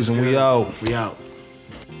Blaze, and we out. We out.